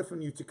science, the wonderful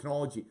new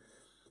technology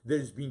that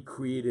is being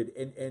created,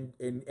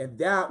 and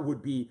that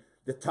would be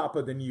the top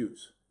of the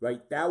news,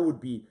 right? That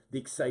would be the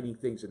exciting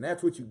things, and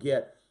that's what you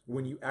get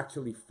when you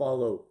actually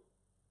follow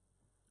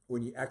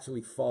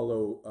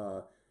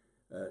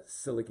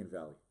Silicon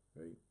Valley,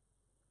 right?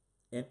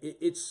 And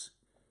it's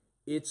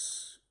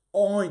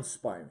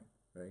awe-inspiring,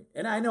 right?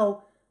 And I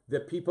know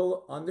that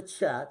people on the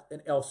chat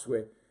and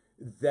elsewhere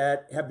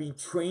that have been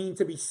trained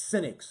to be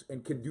cynics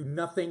and can do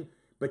nothing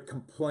but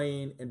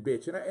complain and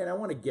bitch. And I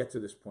want to get to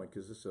this point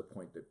because this is a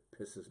point that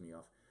pisses me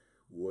off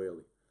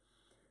royally.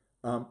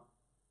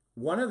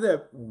 One of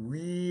the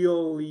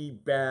really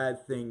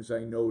bad things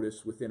I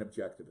noticed within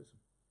Objectivism,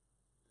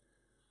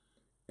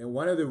 and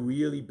one of the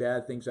really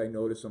bad things I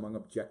notice among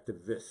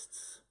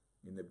objectivists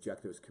in the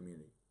objectivist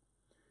community,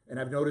 and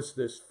I've noticed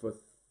this for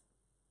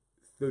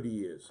 30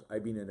 years.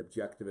 I've been an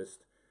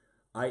objectivist.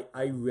 I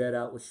read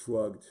Atlas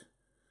Shrugged.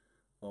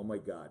 Oh my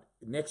God.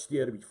 Next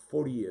year it'll be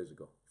 40 years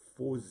ago.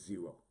 40.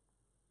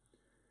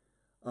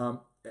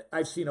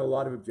 I've seen a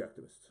lot of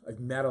objectivists.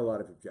 I've met a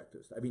lot of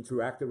objectivists. I've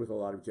interacted with a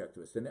lot of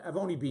objectivists. And I've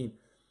only been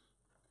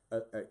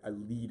a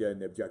leader in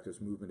the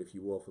objectivist movement, if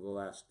you will, for the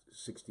last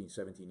 16,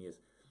 17 years.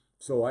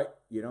 So I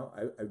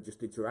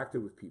just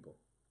interacted with people.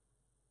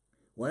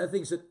 One of the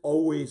things that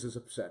always has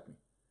upset me,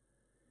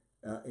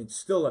 and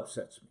still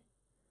upsets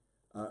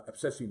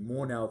me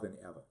more now than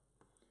ever,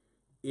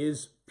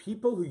 is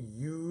people who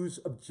use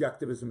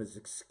objectivism as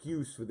an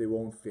excuse for their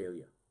own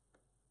failure.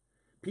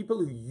 People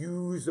who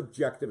use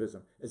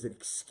objectivism as an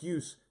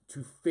excuse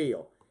to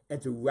fail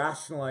and to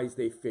rationalize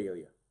their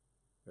failure,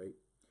 right?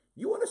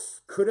 You want to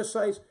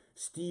criticize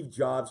Steve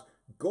Jobs?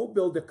 Go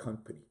build a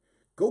company.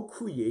 Go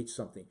create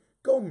something.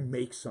 Go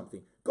make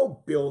something.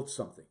 Go build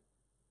something.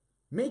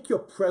 Make your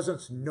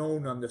presence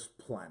known on this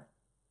planet,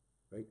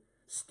 right?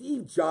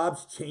 Steve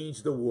Jobs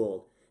changed the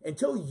world.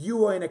 Until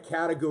you are in a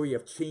category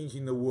of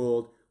changing the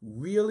world,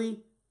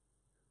 really?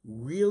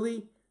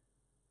 You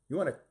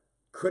want to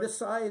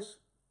criticize?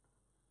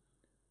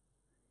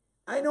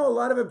 I know a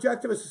lot of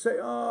objectivists who say,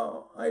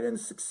 oh, I didn't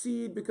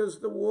succeed because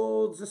the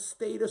world's a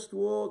statist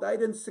world. I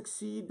didn't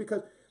succeed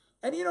because...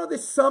 And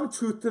there's some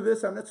truth to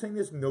this. I'm not saying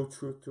there's no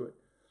truth to it.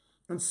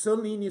 And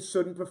certainly in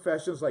certain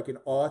professions, like in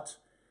art,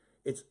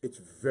 it's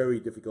very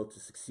difficult to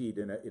succeed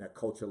in a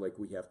culture like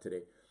we have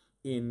today.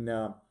 In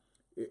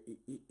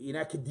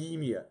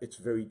academia, it's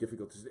very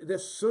difficult.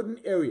 There's certain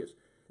areas,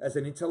 as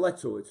an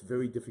intellectual, it's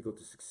very difficult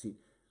to succeed.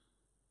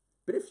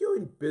 But if you're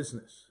in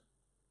business,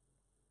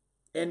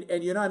 and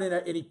you're not in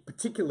any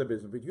particular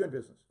business, but you're in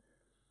business,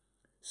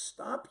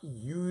 stop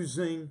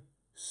using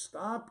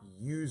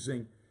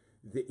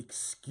the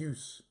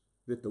excuse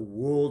that the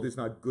world is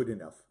not good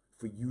enough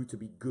for you to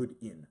be good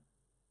in.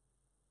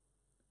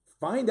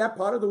 Find that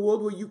part of the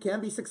world where you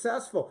can be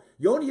successful.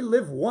 You only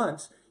live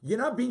once. You're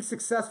not being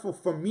successful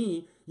for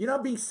me. You're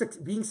not being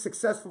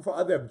successful for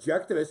other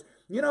objectivists.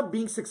 You're not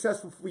being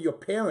successful for your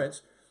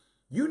parents.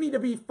 You need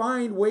to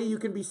find where you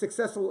can be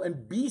successful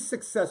and be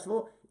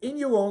successful in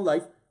your own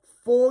life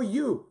for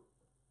you.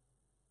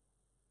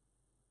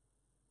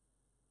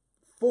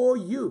 For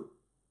you.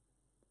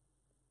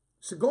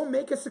 So go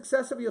make a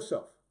success of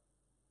yourself.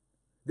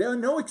 There are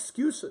no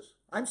excuses.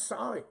 I'm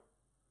sorry.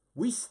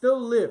 We still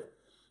live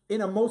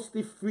in a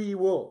mostly free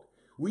world.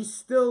 We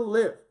still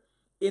live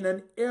in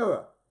an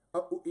era,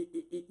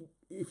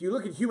 if you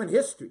look at human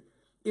history,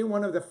 in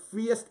one of the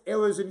freest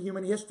eras in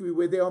human history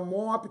where there are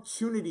more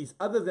opportunities,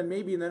 other than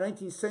maybe in the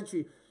 19th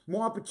century,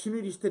 more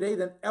opportunities today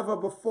than ever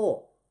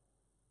before.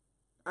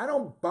 I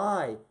don't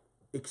buy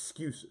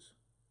excuses.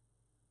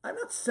 I'm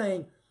not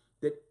saying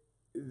that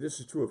this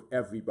is true of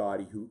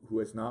everybody who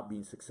has not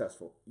been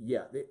successful.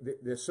 Yeah,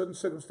 there's certain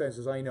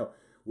circumstances I know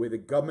where the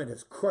government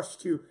has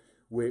crushed you,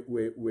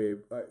 where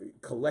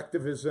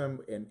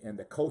collectivism and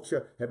the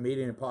culture have made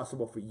it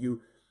impossible for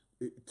you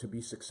to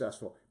be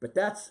successful. But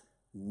that's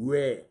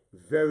rare,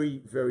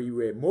 very, very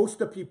rare.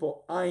 Most of the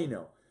people I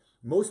know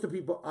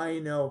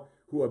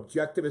who are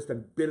objectivist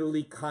and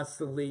bitterly,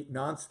 constantly,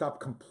 nonstop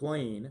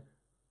complain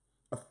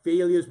are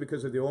failures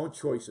because of their own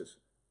choices,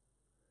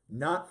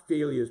 not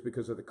failures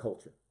because of the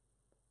culture.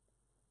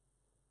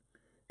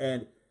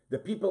 And the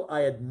people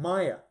I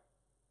admire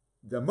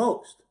the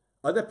most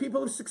are the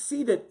people who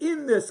succeeded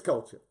in this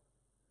culture.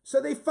 So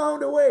they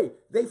found a way.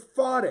 They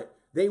fought it.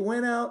 They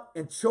went out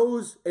and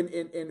chose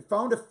and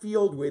found a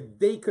field where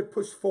they could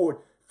push forward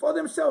for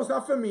themselves,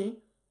 not for me,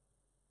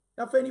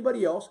 not for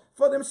anybody else,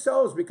 for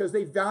themselves, because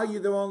they value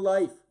their own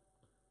life.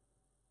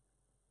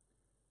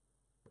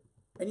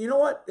 And you know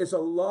what? There's a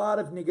lot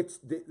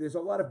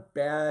of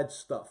bad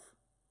stuff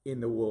in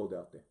the world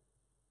out there.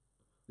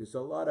 There's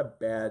a lot of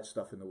bad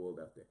stuff in the world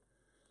out there.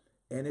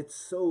 And it's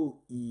so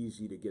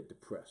easy to get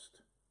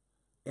depressed.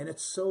 And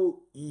it's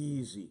so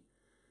easy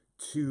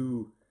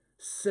to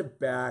sit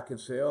back and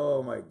say,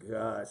 oh my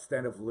God,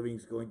 standard of living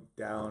is going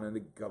down and the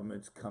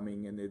government's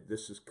coming and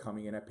this is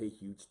coming and I pay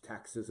huge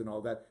taxes and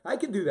all that. I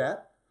can do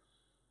that.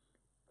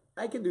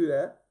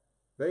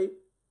 Right?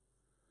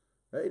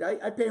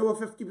 I pay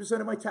over 50%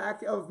 of my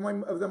tax of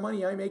the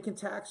money I make in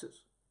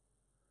taxes.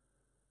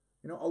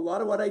 A lot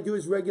of what I do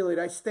is regulate.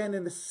 I stand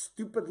in the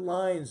stupid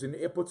lines in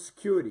airport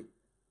security.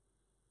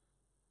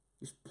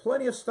 There's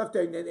plenty of stuff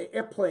there. The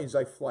airplanes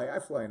I fly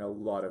in a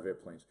lot of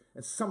airplanes.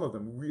 And some of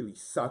them really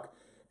suck.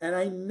 And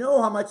I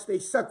know how much they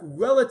suck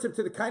relative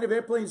to the kind of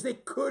airplanes they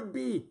could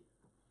be.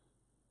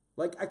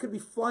 Like I could be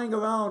flying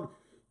around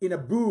in a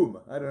Boom.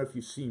 I don't know if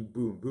you've seen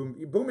Boom.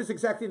 Boom is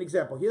exactly an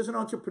example. Here's an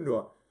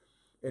entrepreneur.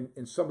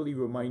 And somebody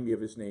remind me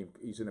of his name.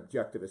 He's an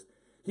objectivist.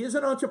 Here's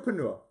an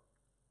entrepreneur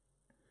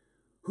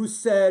who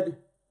said,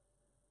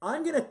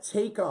 I'm going to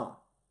take on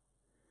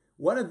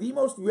one of the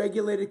most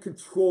regulated,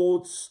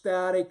 controlled,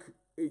 static,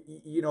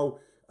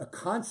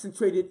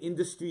 concentrated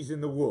industries in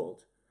the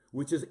world,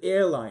 which is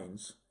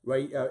airlines,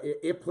 right?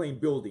 Airplane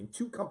building.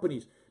 2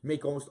 companies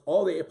make almost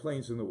all the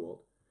airplanes in the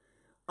world.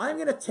 I'm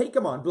going to take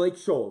them on. Blake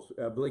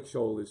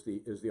Scholl is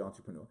the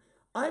entrepreneur.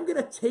 I'm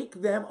going to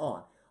take them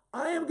on.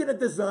 I am going to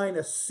design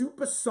a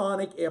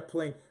supersonic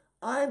airplane.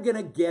 I'm going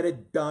to get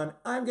it done.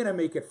 I'm going to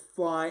make it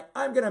fly.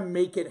 I'm going to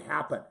make it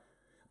happen.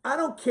 I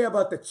don't care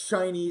about the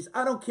Chinese.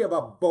 I don't care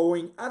about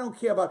Boeing. I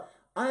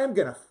am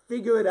going to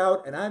figure it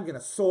out and I'm going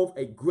to solve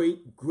a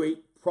great,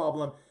 great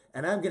problem,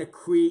 and I'm going to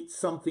create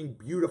something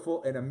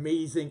beautiful and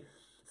amazing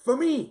for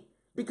me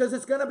because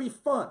it's going to be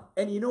fun.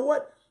 And you know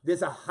what?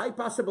 There's a high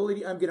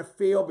possibility I'm going to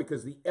fail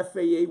because the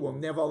FAA will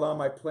never allow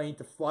my plane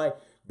to fly.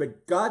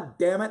 But God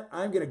damn it,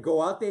 I'm going to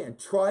go out there and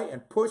try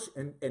and push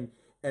and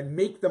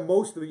make the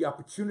most of the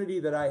opportunity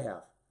that I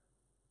have.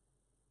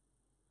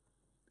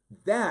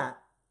 That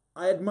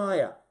I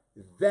admire.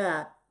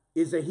 That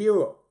is a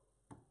hero.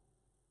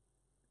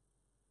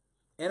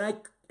 And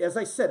as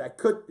I said,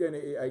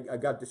 I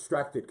got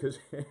distracted because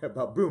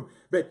about boom.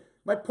 But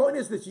my point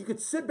is this: you could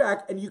sit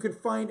back and you could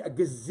find a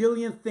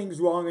gazillion things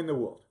wrong in the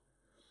world.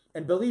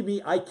 And believe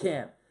me, I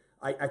can.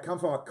 I come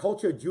from a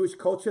culture, a Jewish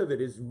culture,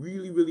 that is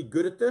really, really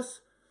good at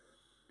this.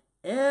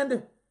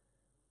 And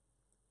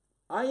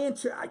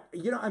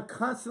I'm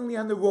constantly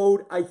on the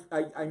road.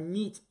 I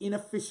meet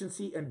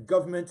inefficiency and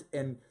government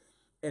and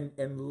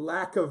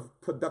lack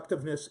of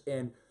productiveness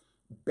and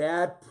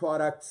bad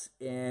products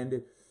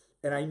and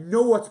I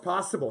know what's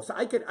possible. So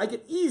I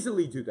could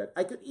easily do that.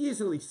 I could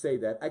easily say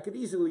that. I could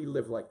easily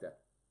live like that.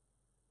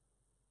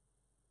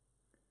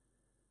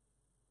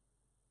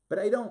 But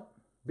I don't,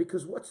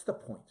 because what's the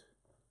point?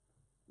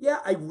 Yeah,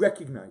 I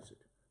recognize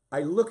it.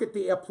 I look at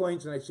the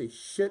airplanes and I say,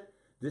 shit,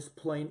 this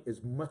plane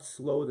is much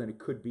slower than it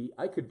could be.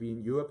 I could be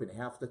in Europe in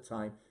half the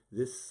time.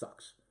 This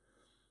sucks.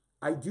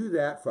 I do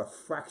that for a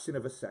fraction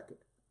of a second.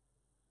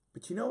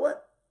 But you know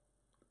what?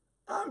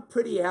 I'm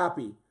pretty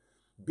happy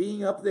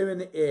being up there in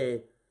the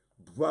air,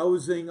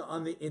 browsing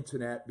on the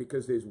internet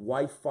because there's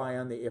Wi-Fi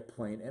on the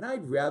airplane, and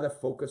I'd rather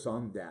focus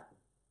on that.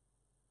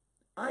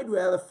 I'd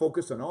rather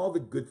focus on all the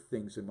good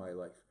things in my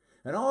life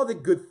and all the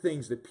good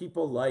things that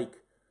people like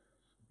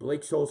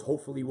Blake Scholes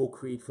hopefully will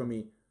create for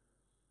me,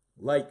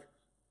 like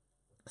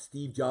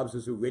Steve Jobs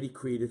has already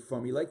created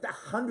for me, like the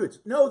hundreds,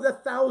 no, the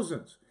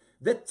thousands,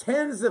 the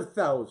tens of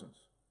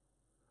thousands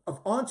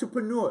of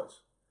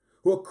entrepreneurs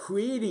who are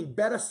creating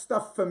better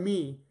stuff for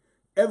me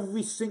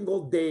every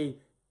single day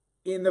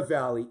in the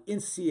Valley, in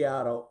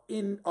Seattle,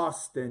 in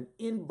Austin,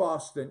 in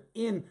Boston,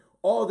 in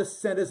all the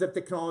centers of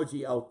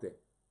technology out there.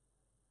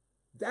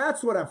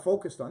 That's what I'm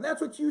focused on. That's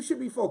what you should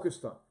be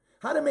focused on.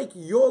 How to make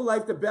your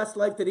life the best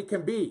life that it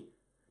can be.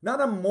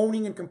 Not on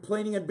moaning and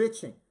complaining and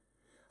bitching.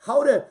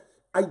 How to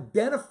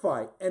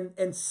identify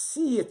and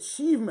see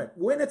achievement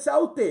when it's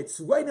out there. It's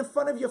right in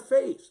front of your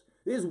face.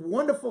 There's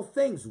wonderful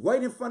things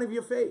right in front of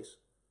your face.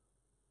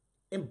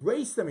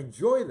 Embrace them,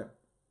 enjoy them.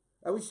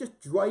 I was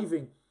just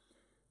driving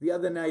the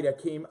other night. I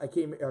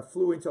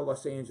flew into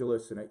Los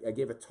Angeles and I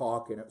gave a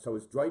talk, and so I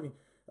was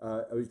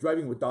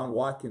driving with Don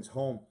Watkins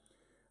home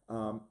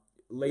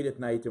late at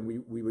night, and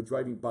we were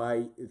driving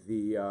by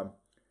the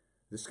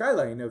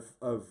skyline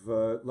of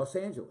Los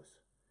Angeles.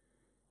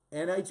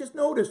 And I just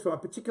noticed from a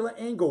particular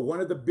angle one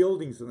of the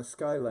buildings on the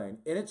skyline,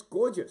 and it's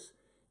gorgeous.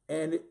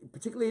 And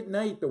particularly at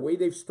night, the way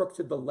they've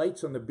structured the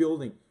lights on the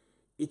building,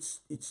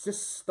 it's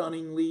just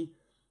stunningly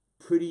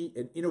pretty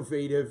and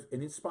innovative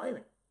and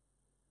inspiring.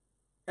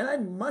 And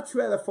I'd much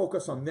rather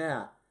focus on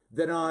that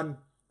than on,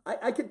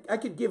 I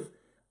could give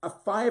a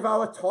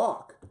 5-hour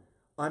talk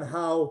on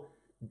how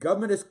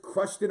government has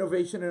crushed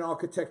innovation in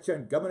architecture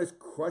and government has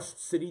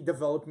crushed city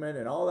development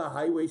and all the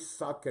highways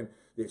suck and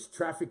there's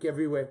traffic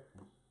everywhere.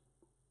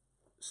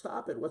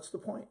 Stop it. What's the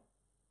point?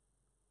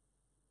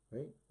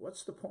 Right?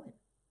 What's the point?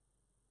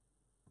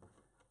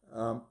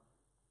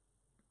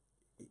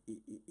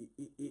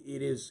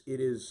 It is,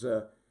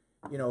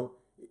 you know,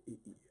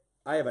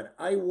 I have an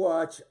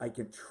iWatch. I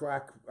can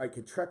track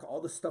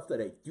all the stuff that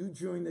I do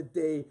during the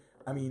day.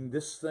 I mean,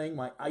 this thing,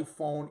 my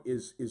iPhone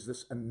is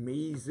this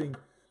amazing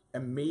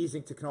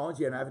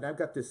technology, and I've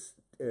got this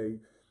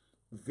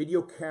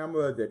video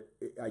camera that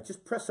I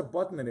just press a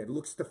button and it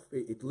links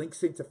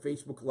into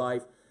Facebook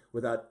Live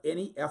without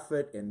any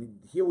effort. And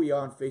here we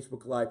are on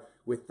Facebook Live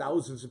with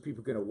thousands of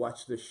people going to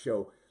watch this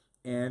show.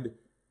 And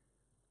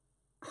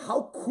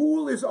how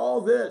cool is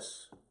all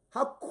this?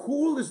 How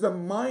cool is the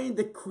mind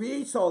that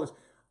creates all this?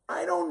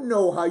 I don't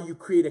know how you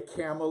create a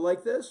camera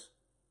like this.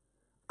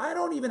 I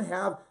don't even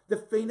have the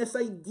faintest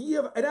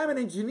idea, and I'm an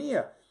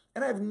engineer,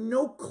 and I have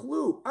no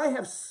clue. I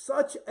have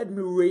such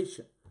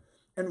admiration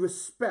and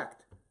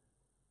respect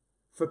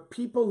for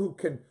people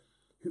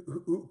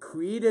who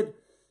created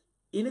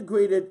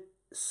integrated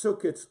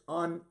circuits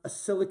on a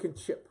silicon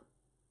chip.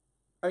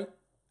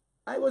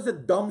 I was a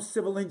dumb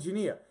civil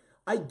engineer.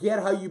 I get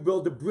how you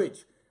build a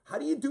bridge. How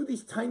do you do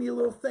these tiny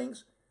little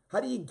things? How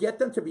do you get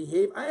them to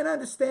behave? I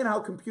understand how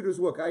computers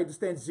work. I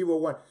understand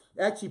 0-1.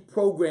 I actually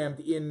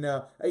programmed in,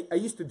 I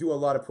used to do a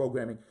lot of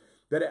programming,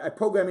 but I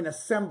programmed in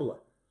assembler.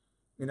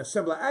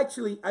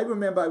 Actually, I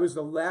remember I was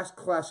the last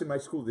class in my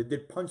school that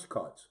did punch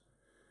cards.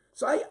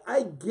 So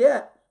I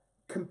get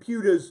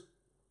computers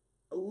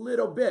a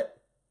little bit.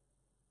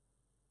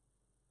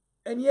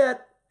 And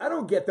yet, I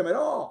don't get them at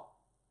all.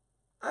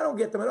 I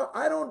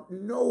don't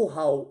know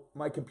how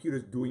my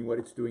computer's doing what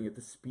it's doing at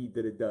the speed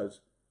that it does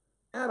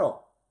at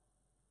all.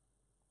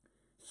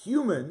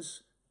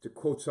 Humans, to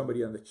quote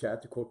somebody on the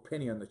chat, to quote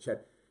Penny on the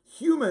chat,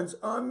 humans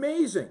are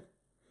amazing.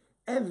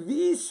 And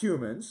these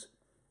humans,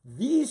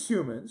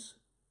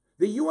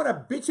 that you want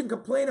to bitch and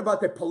complain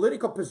about their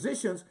political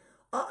positions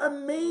are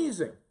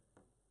amazing.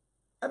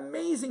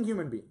 Amazing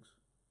human beings.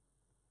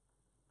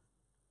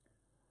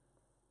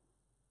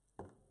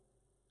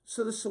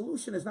 So the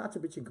solution is not to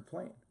bitch and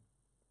complain.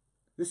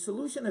 The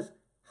solution is,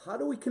 how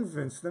do we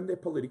convince them their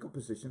political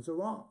positions are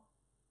wrong?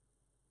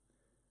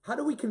 How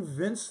do we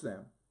convince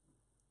them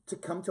to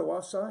come to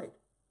our side?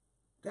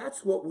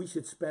 That's what we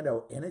should spend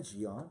our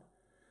energy on.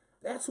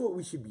 That's what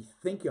we should be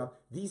thinking of.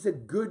 These are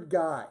good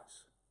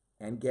guys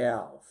and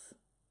gals.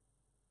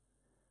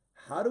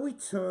 How do we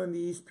turn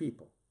these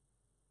people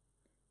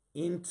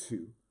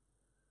into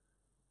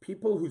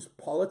people whose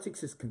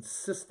politics is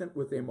consistent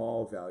with their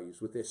moral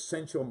values, with their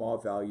essential moral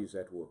values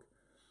at work?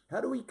 How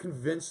do we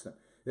convince them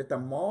that the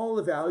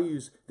moral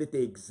values that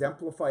they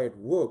exemplify at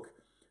work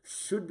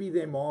should be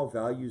their moral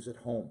values at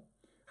home?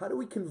 How do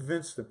we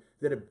convince them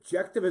that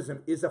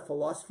objectivism is a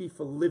philosophy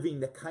for living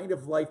the kind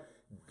of life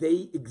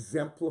they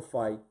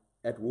exemplify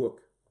at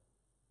work?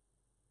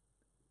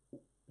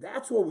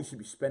 That's what we should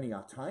be spending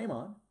our time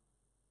on,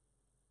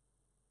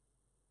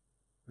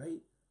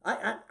 right?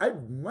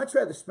 I'd much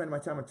rather spend my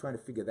time on trying to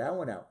figure that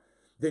one out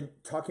than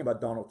talking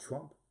about Donald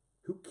Trump.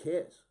 Who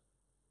cares?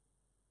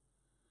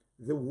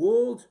 The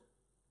world,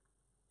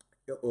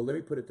 or let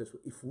me put it this way,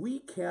 if we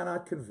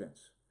cannot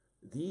convince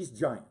these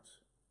giants,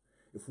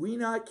 if we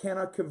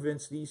cannot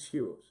convince these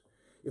heroes,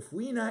 if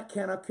we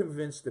cannot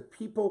convince the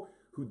people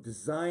who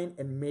design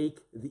and make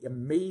the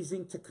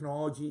amazing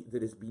technology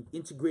that is being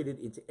integrated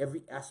into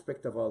every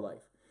aspect of our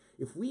life,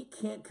 if we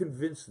can't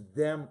convince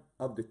them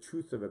of the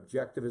truth of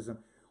objectivism,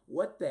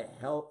 what the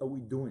hell are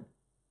we doing?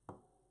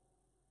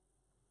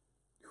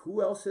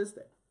 Who else is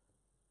there?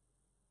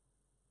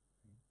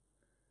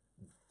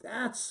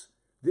 That's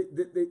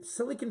the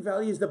Silicon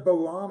Valley is the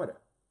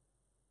barometer.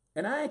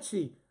 And I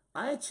actually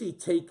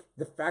take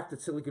the fact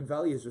that Silicon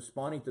Valley is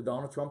responding to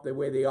Donald Trump the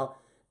way they are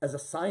as a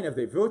sign of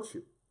their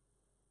virtue.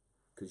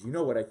 Because you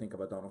know what I think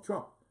about Donald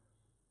Trump.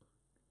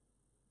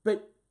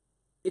 But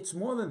it's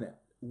more than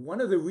that.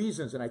 One of the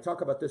reasons, and I talk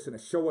about this in a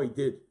show I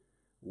did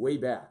way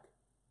back,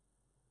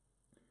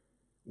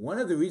 one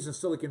of the reasons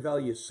Silicon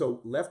Valley is so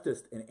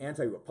leftist and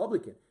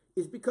anti-Republican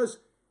is because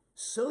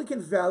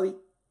Silicon Valley,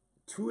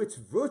 to its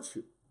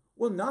virtue,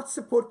 will not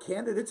support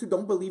candidates who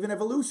don't believe in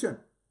evolution.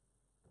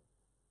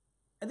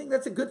 I think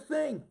that's a good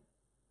thing.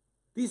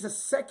 These are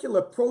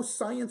secular,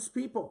 pro-science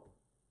people.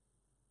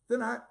 They're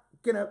not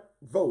going to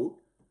vote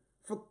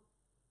for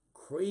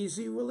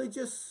crazy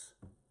religious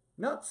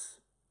nuts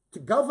to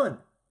govern.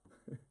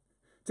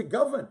 To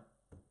govern.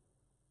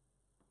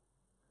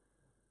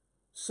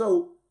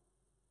 So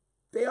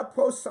they are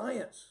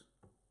pro-science.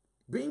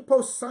 Being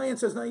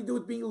pro-science has nothing to do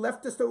with being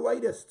leftist or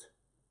rightist.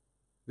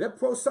 They're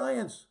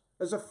pro-science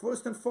as a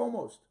first and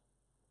foremost.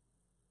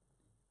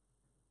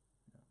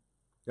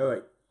 All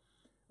right.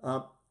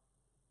 And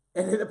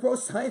they're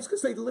pro-science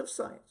because they live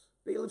science.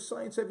 They live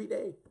science every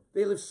day.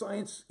 They live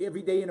science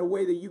every day in a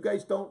way that you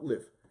guys don't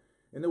live.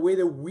 In a way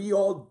that we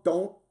all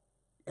don't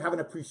have an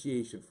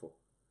appreciation for.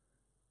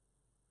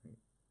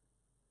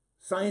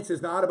 Science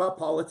is not about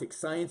politics.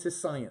 Science is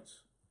science.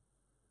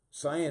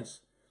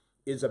 Science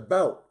is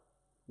about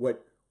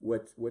what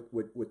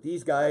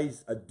these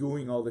guys are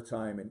doing all the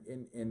time.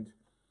 And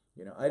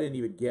you know, I didn't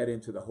even get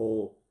into the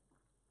whole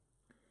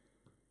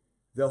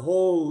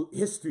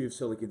history of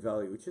Silicon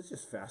Valley, which is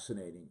just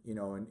fascinating, you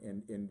know, and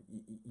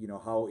you know,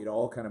 how it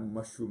all kind of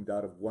mushroomed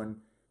out of one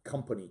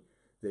company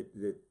that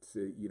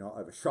you know,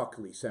 of a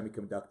Shockley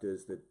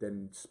Semiconductors that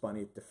then spun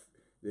it,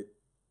 that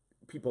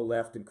people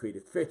left and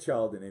created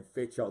Fairchild, and then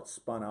Fairchild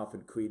spun off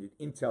and created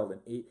Intel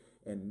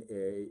and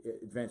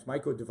Advanced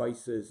Micro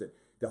Devices, and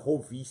the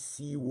whole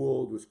VC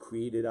world was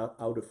created out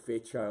of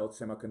Fairchild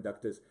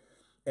Semiconductors,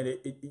 and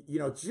it you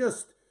know,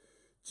 just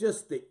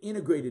the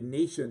integrated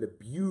nature and the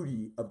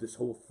beauty of this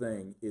whole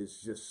thing is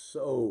just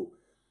so,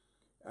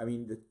 I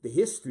mean, the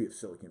history of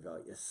Silicon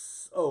Valley is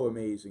so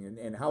amazing,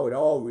 and how it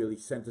all really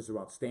centers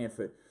around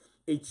Stanford,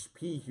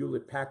 HP,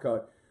 Hewlett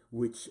Packard,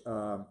 which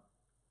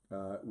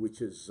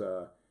is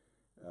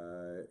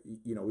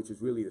you know, which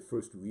is really the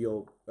first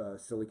real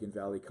Silicon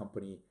Valley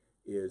company.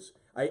 Is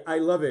I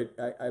love it.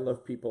 I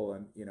love people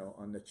on, you know,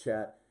 on the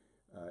chat,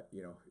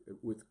 you know,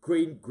 with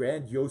great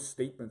grandiose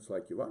statements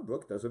like Yaron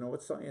Brook doesn't know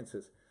what science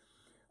is.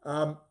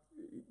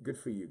 Good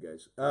for you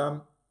guys.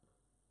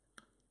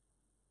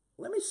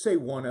 Let me say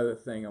one other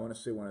thing. I want to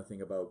say one other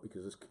thing about,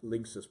 because this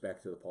links us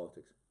back to the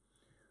politics.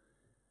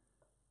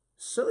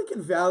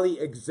 Silicon Valley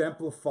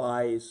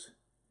exemplifies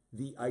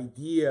the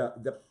idea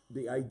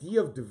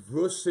of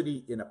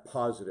diversity in a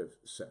positive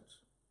sense.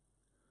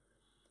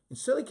 And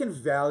Silicon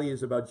Valley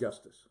is about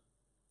justice.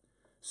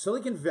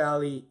 Silicon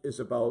Valley is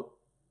about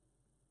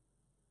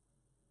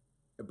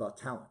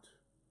talent.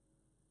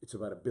 It's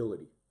about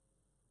ability.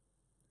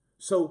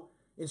 So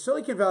in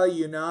Silicon Valley,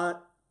 you're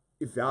not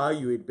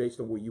evaluated based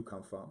on where you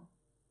come from.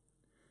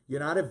 You're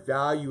not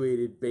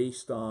evaluated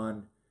based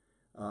on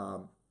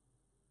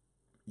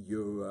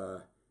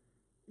your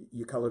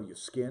color of your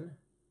skin.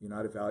 You're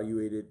not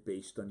evaluated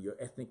based on your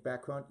ethnic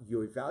background.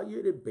 You're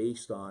evaluated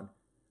based on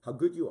how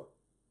good you are.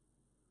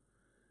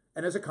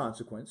 And as a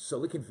consequence,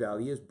 Silicon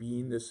Valley has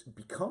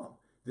become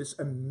this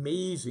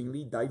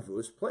amazingly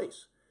diverse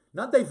place.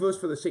 Not diverse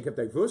for the sake of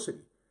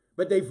diversity,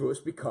 but diverse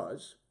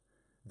because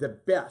the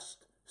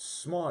best,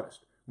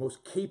 smartest,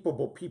 most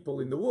capable people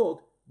in the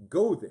world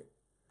go there.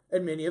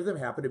 And many of them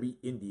happen to be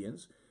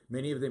Indians.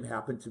 Many of them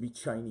happen to be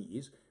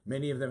Chinese.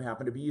 Many of them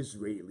happen to be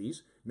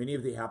Israelis. Many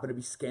of them happen to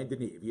be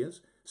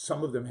Scandinavians.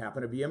 Some of them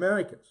happen to be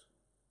Americans.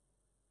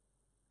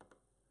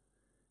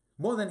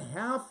 More than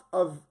half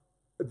of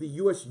the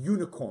U.S.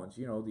 unicorns,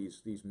 you know,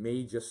 these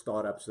major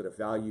startups that are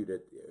valued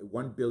at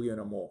 $1 billion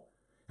or more,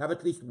 have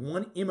at least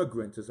one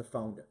immigrant as a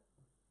founder.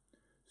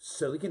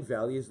 Silicon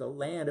Valley is the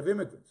land of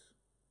immigrants.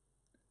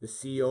 The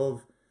CEO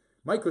of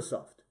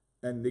Microsoft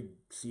and the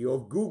CEO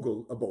of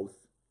Google are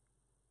both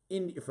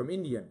from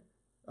Indian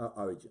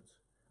origins.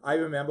 I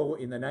remember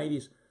in the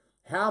 90s,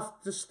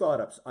 half the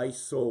startups I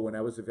saw when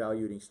I was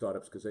evaluating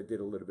startups, because I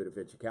did a little bit of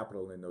venture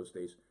capital in those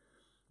days,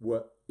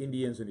 were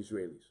Indians and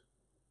Israelis.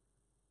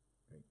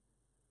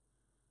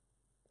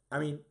 I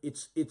mean,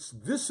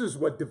 this is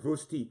what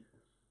diversity,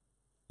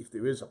 if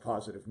there is a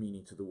positive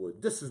meaning to the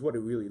word, this is what it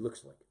really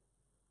looks like.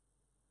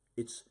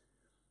 It's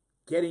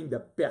getting the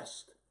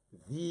best,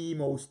 the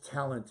most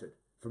talented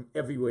from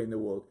everywhere in the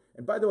world.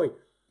 And by the way,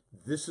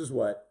 this is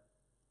what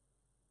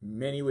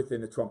many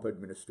within the Trump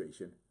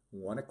administration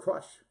want to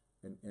crush.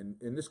 And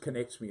this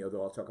connects me,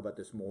 although I'll talk about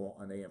this more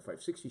on the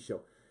AM560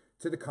 show,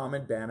 to the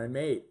comment Bannon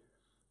made,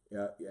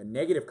 a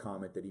negative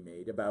comment that he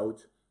made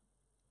about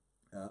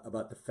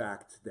the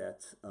fact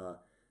that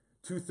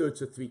 2/3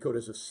 to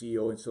 3/4 of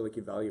CEO in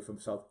Silicon Valley are from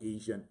South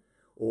Asian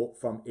or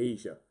from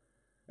Asia.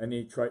 And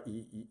then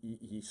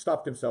he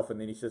stopped himself, and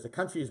then he says, a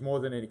country is more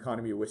than an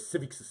economy or a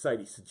civic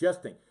society,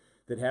 suggesting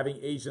that having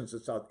Asians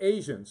and South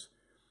Asians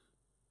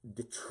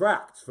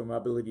detracts from our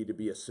ability to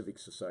be a civic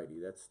society.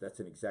 That's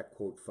an exact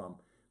quote from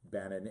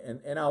Bannon.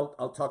 And I'm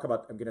going to talk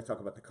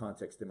about the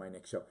context in my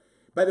next show.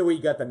 By the way,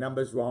 you got the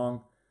numbers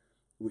wrong,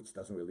 which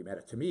doesn't really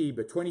matter to me,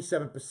 but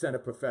 27%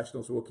 of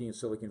professionals working in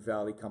Silicon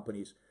Valley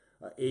companies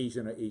are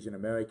Asian or Asian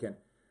American.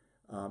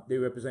 They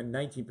represent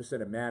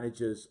 19% of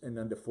managers and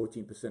under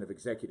 14% of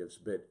executives.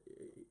 But,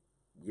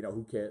 you know,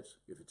 who cares?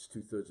 If it's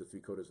 2/3 or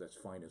 3/4, that's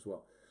fine as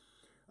well.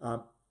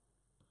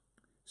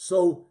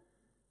 So,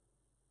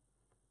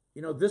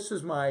 you know, this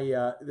is my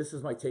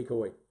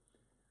takeaway.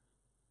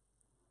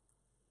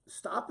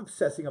 Stop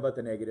obsessing about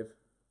the negative.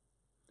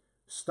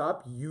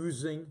 Stop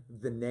using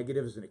the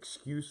negative as an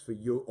excuse for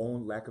your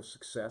own lack of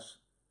success.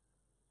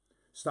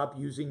 Stop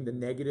using the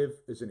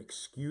negative as an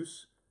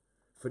excuse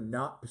for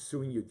not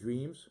pursuing your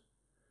dreams,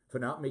 for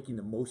not making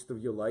the most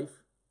of your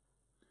life.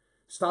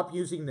 Stop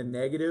using the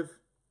negative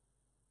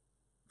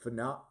for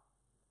not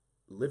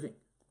living,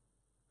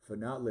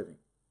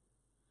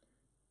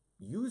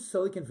 Use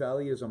Silicon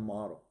Valley as a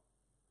model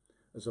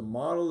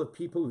of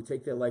people who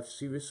take their life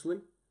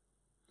seriously,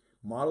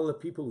 model of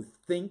people who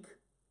think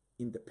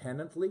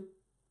independently,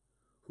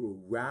 who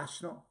are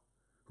rational,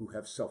 who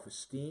have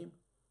self-esteem,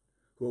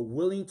 who are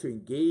willing to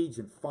engage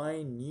and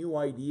find new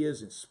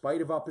ideas in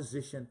spite of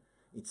opposition,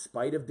 in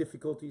spite of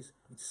difficulties,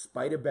 in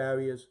spite of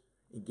barriers,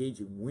 engage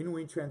in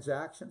win-win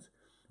transactions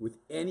with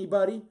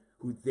anybody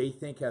who they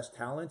think has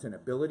talent and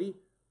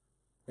ability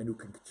and who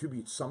can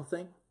contribute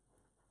something.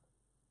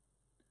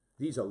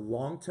 These are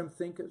long-term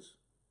thinkers.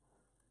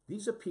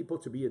 These are people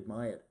to be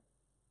admired.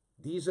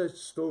 These are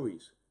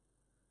stories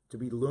to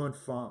be learned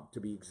from,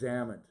 to be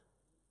examined.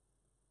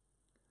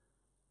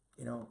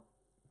 You know,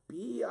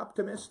 be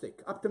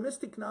optimistic.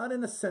 Optimistic not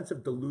in a sense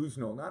of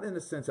delusional, not in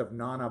a sense of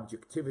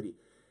non-objectivity,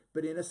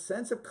 but in a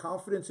sense of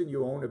confidence in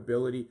your own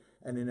ability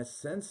and in a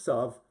sense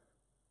of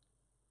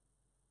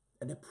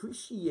an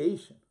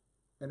appreciation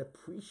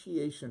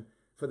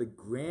for the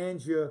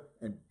grandeur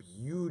and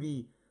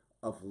beauty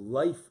of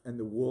life and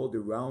the world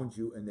around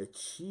you and the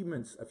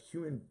achievements of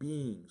human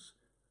beings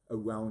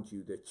around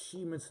you, the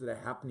achievements that are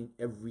happening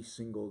every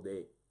single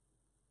day.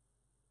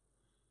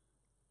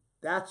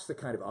 That's the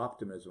kind of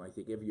optimism I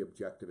think every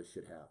objectivist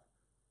should have.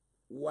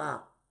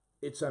 Wow,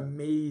 it's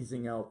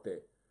amazing out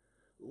there.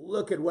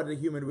 Look at what the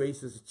human race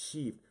has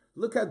achieved.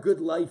 Look how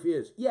good life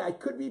is. Yeah, it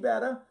could be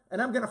better,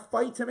 and I'm going to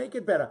fight to make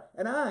it better.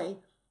 And I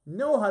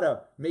know how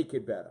to make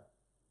it better.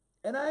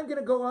 And I'm going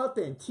to go out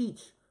there and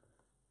teach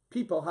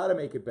people how to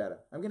make it better.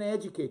 I'm going to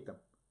educate them.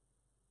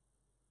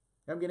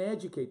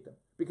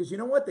 Because you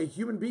know what? They're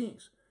human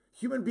beings.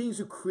 Human beings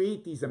who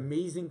create these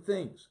amazing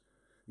things.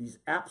 These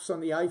apps on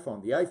the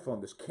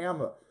iPhone, this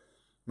camera,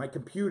 my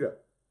computer.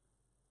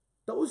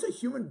 Those are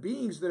human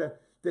beings that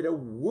are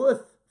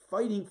worth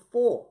fighting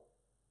for.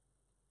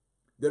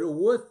 That are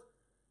worth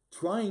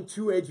trying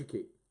to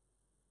educate.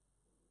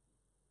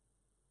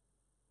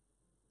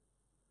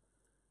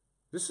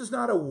 This is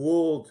not a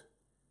world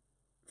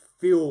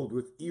filled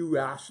with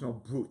irrational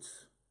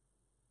brutes,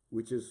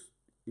 which is,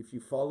 if you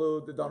follow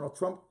the Donald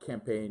Trump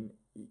campaign,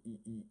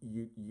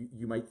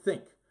 you might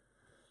think.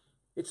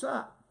 It's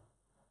not.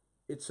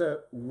 It's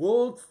a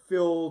world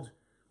filled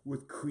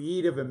with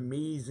creative,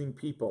 amazing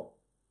people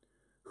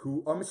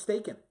who are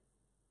mistaken.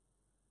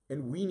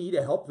 And we need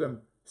to help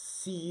them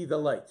see the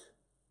light.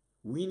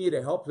 We need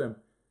to help them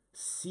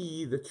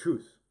see the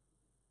truth.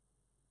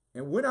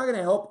 And we're not going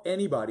to help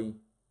anybody,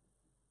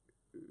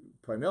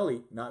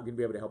 primarily not going to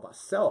be able to help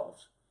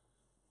ourselves,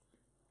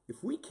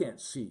 if we can't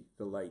see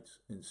the lights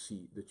and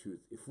see the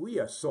truth. If we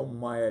are so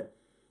mired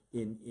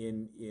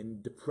in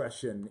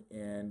depression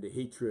and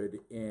hatred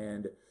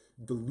and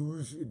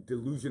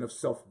delusion of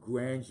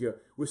self-grandeur,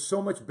 we're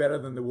so much better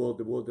than the world.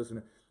 The world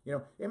doesn't,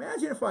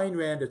 imagine if Ayn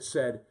Rand had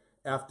said,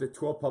 after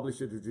 12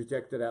 publishers had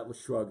rejected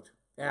Atlas Shrugged,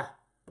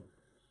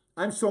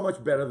 I'm so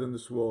much better than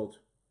this world.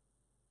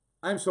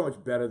 I'm so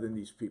much better than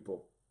these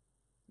people.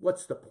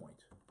 What's the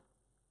point,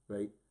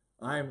 right?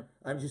 I'm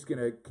just going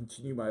to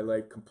continue my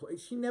life.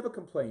 She never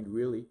complained,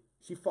 really.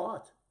 She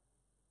fought.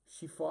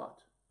 She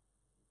fought.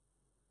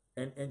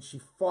 And she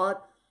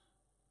fought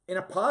in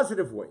a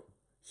positive way.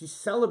 She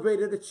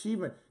celebrated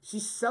achievement. She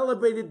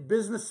celebrated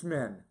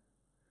businessmen,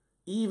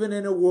 even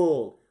in a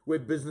world where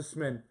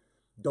businessmen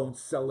don't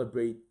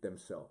celebrate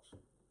themselves.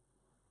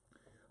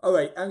 All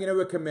right, I'm going to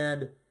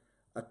recommend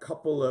a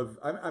couple of,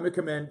 I'm going to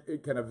recommend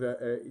kind of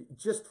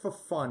just for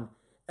fun.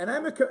 And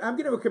I'm going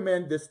to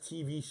recommend this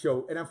TV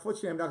show. And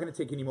unfortunately, I'm not going to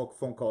take any more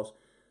phone calls.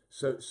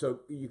 So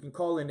you can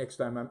call in next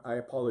time. I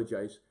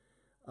apologize.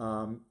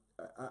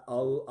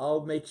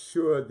 I'll make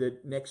sure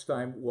that next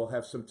time we'll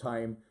have some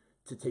time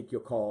to take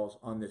your calls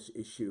on this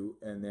issue.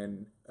 And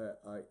then,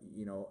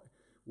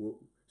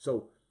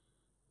 so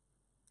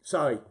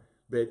sorry,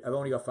 but I've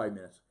only got 5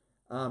 minutes.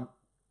 I'm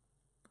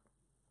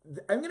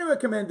going to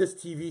recommend this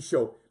TV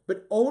show,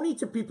 but only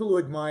to people who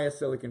admire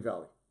Silicon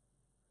Valley.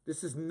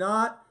 This is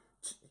not,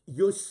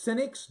 your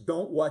cynics,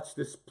 don't watch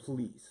this,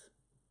 please.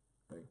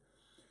 Right?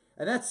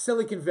 And that's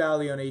Silicon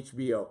Valley on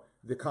HBO,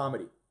 the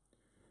comedy.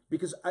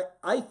 Because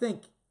I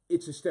think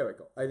it's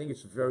hysterical. I think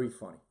it's very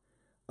funny.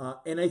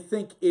 And I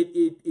think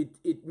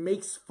it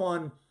makes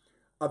fun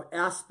of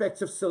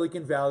aspects of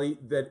Silicon Valley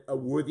that are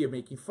worthy of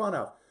making fun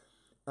of.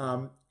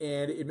 And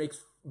it makes,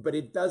 but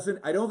it doesn't,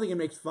 I don't think it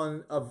makes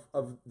fun of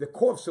the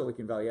core of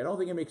Silicon Valley. I don't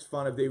think it makes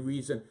fun of their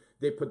reason,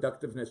 their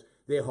productiveness,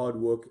 their hard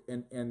work,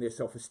 and their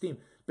self-esteem.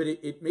 But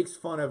it makes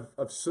fun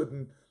of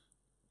certain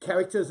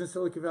characters in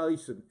Silicon Valley,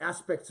 certain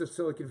aspects of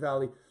Silicon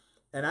Valley.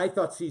 And I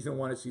thought season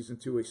 1 and season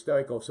 2 were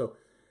hysterical. So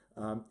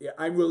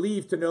I'm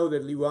relieved to know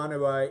that Liwan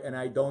and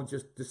I don't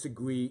just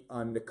disagree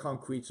on the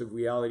concretes of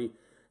reality,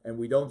 and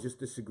we don't just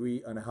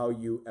disagree on how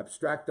you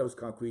abstract those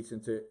concretes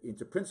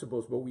into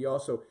principles, but we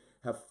also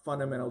have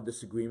fundamental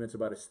disagreements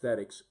about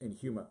aesthetics and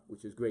humor,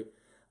 which is great.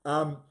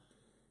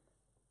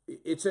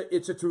 It's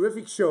a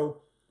terrific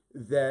show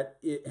that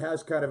it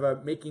has kind of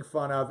a making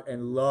fun of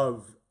and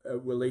love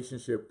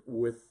relationship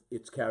with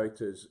its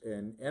characters,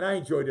 and I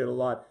enjoyed it a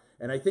lot.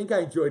 And I think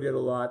I enjoyed it a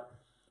lot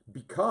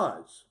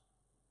because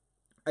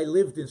I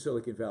lived in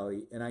Silicon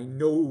Valley, and I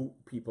know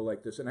people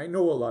like this, and I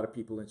know a lot of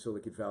people in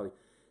Silicon Valley,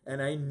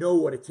 and I know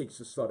what it takes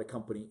to start a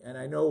company, and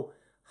I know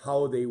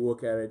how they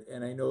work at it,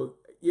 and I know,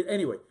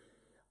 anyway,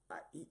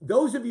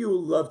 those of you who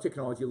love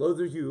technology, those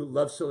of you who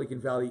love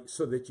Silicon Valley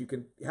so that you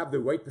can have the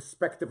right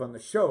perspective on the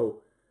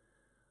show,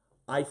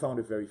 I found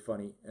it very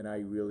funny, and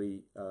I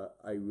really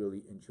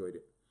enjoyed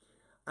it.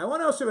 I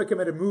want to also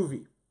recommend a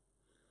movie,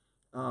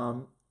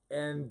 and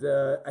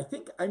I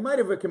think I might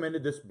have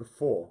recommended this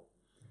before,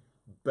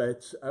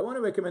 but I want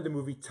to recommend the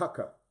movie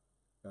Tucker.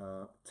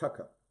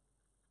 Tucker.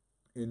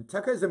 And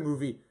Tucker is a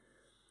movie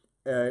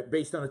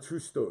based on a true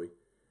story.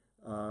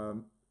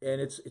 And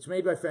it's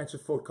made by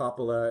Francis Ford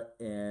Coppola.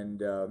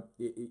 And,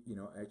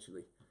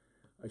 actually,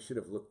 I should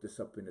have looked this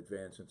up in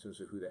advance in terms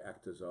of who the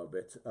actors are.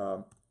 But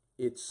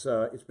it's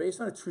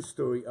based on a true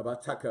story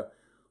about Tucker,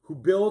 who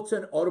built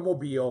an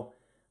automobile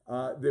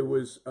that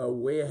was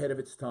way ahead of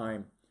its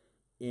time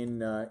in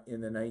the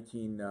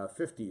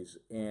 1950s.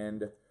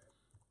 And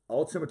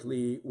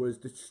ultimately was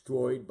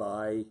destroyed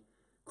by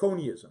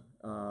cronyism.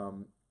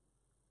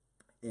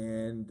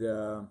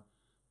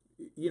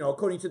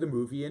 According to the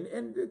movie,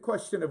 and the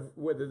question of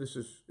whether this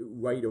is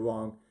right or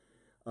wrong,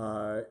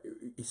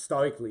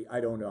 historically,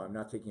 I don't know. I'm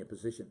not taking a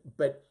position.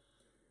 But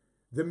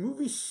the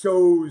movie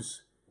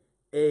shows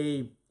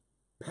a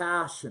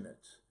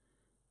passionate,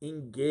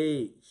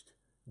 engaged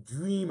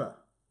dreamer,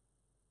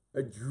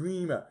 a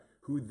dreamer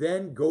who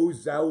then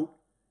goes out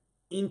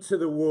into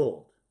the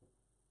world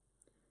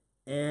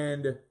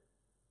and,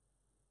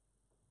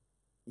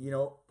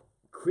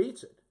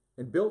 creates it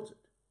and builds it,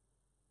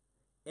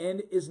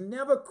 and is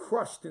never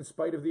crushed in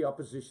spite of the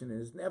opposition, and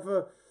is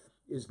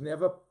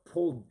never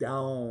pulled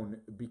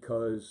down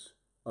because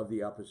of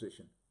the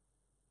opposition.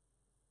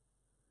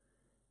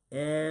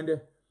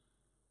 And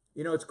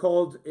it's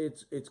called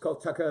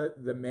Tucker,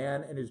 the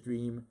Man and His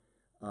Dream.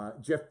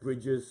 Jeff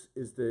Bridges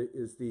is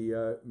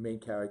the main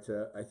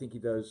character. I think he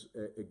does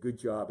a good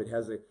job. It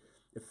has a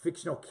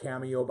fictional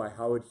cameo by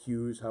Howard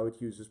Hughes. Howard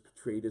Hughes is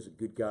portrayed as a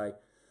good guy,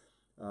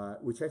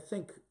 which I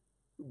think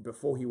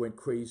before he went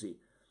crazy,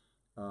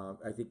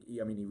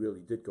 he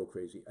really did go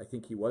crazy. I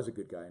think he was a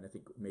good guy, and I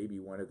think maybe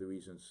one of the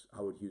reasons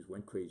Howard Hughes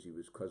went crazy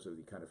was because of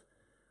the kind of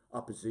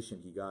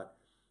opposition he got.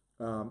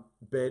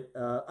 But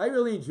I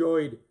really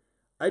enjoyed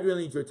I'd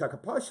really enjoy talking,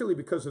 partially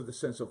because of the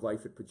sense of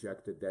life it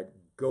projected. That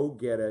go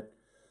get it,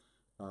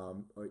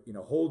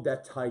 hold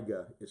that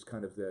tiger is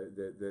kind of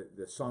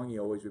the song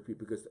you always repeat,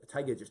 because the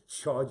tiger just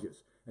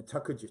charges and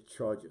Tucker just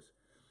charges.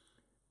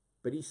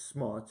 But he's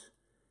smart,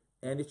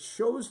 and it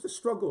shows the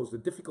struggles, the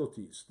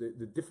difficulties,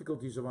 the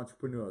difficulties of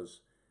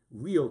entrepreneurs,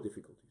 real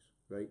difficulties,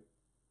 right?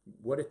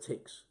 What it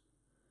takes.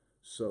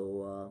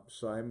 So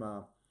I'm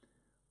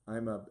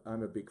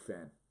a big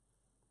fan.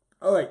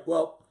 All right,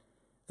 well,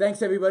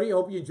 thanks everybody. I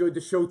hope you enjoyed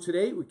the show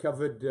today. We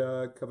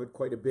covered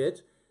quite a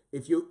bit.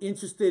 If you're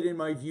interested in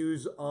my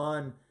views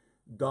on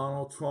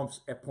Donald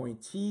Trump's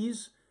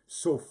appointees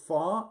so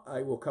far,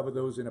 I will cover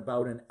those in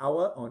about an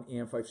hour on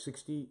AM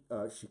 560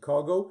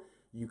 Chicago.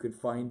 You can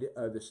find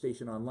the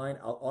station online.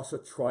 I'll also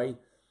try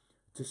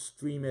to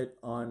stream it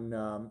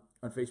on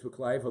Facebook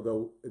Live,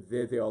 although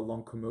there are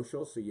long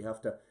commercials, so you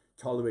have to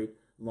tolerate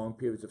long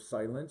periods of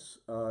silence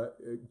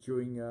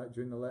during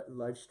the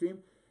live stream.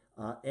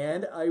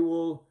 And I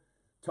will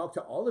talk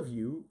to all of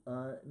you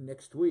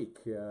next week,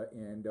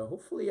 and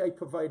hopefully I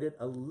provided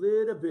a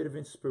little bit of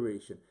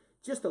inspiration.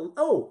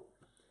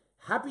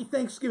 Happy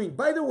Thanksgiving.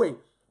 By the way,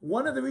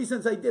 one of the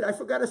reasons I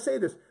forgot to say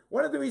this,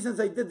 one of the reasons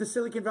I did the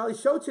Silicon Valley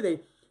show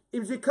today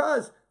is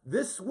because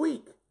this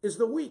week is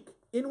the week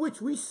in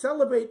which we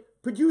celebrate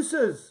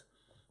producers,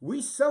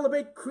 we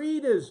celebrate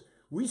creators,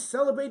 we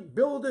celebrate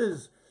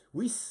builders,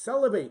 we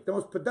celebrate the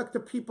most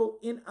productive people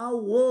in our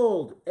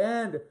world.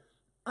 And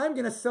I'm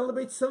going to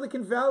celebrate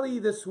Silicon Valley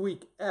this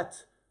week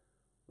at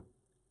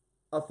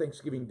a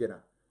Thanksgiving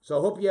dinner. So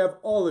I hope you have,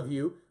 all of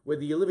you,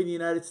 whether you live in the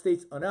United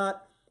States or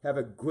not, have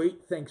a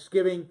great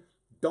Thanksgiving.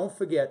 Don't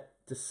forget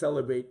to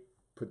celebrate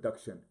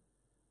production.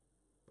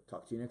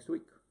 Talk to you next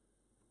week.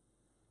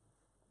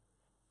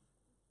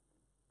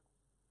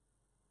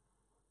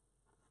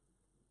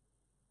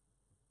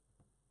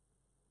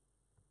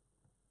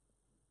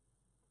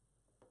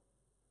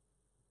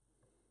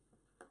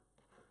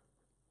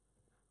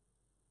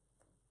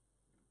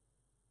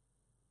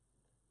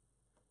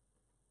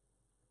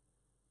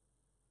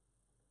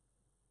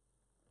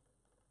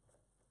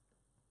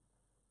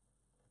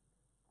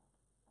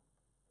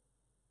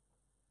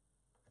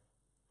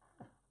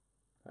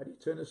 How do you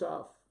turn this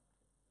off?